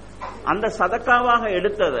 அந்த சதக்காவாக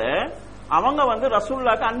எடுத்ததை அவங்க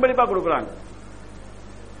ரசூலுல்லாஹ்க்கு அன்பளிப்பா கொடுக்குறாங்க.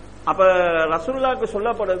 அப்ப ரசூலுல்லாஹ்க்கு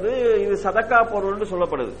சொல்லப்படுது இது சதக்கா பொருள்னு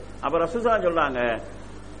சொல்லப்படுது. அப்ப ரசூலுல்லாஹ் சொல்றாங்க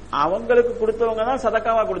அவங்களுக்கு கொடுத்தவங்க தான்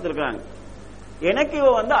சதக்காவா கொடுத்திருக்காங்க, எனக்கு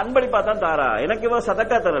இவ அன்பளிப்பா தான் தாரா, எனக்கு இவ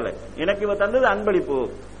சதக்கா தரல, எனக்கு இவ தந்தது அன்பளிப்பு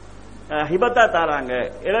ஹிபத்தா தாராங்க,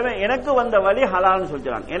 எனவே எனக்கு வந்த வழி ஹலால்னு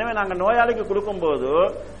சொல்றாங்க. எனவே நாங்க நோயாளிக்கு கொடுக்கும் போது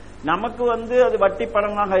நமக்கு அது வட்டி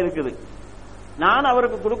பணமாக இருக்குது. நான்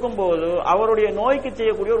அவருக்கு கொடுக்கும் போது அவருடைய நோய்க்கு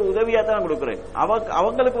செய்யக்கூடிய ஒரு உதவியா தான் கொடுக்கிறேன்.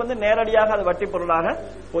 அவங்களுக்கு நேரடியாக அது வட்டி பொருளாக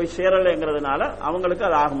போய் சேரலைங்கிறதுனால அவங்களுக்கு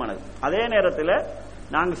அது ஆகுமானது. அதே நேரத்தில்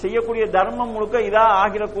நாங்க செய்யக்கூடிய தர்மம் முழுக்க இதா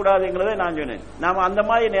ஆகிடக்கூடாதுங்கிறத நான் சொன்னேன். நாம அந்த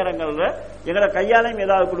மாதிரி நேரங்கள்ல எங்களை கையாலையும்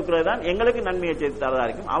ஏதாவது கொடுக்கறது தான் எங்களுக்கு நன்மையை செய்து தரதா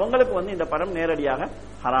இருக்கும். அவங்களுக்கு இந்த பணம் நேரடியாக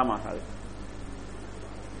ஹராமாகாது.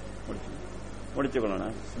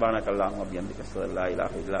 முடிச்சுக்கணும். சுப்ஹானக அல்லாஹும்ம வபிஹம்திக அஷ்ஹது அல்லா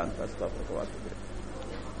இலாஹா இல்லா அன்த அஸ்தக்ஃபிருக வ அத்தூபு இலைக்.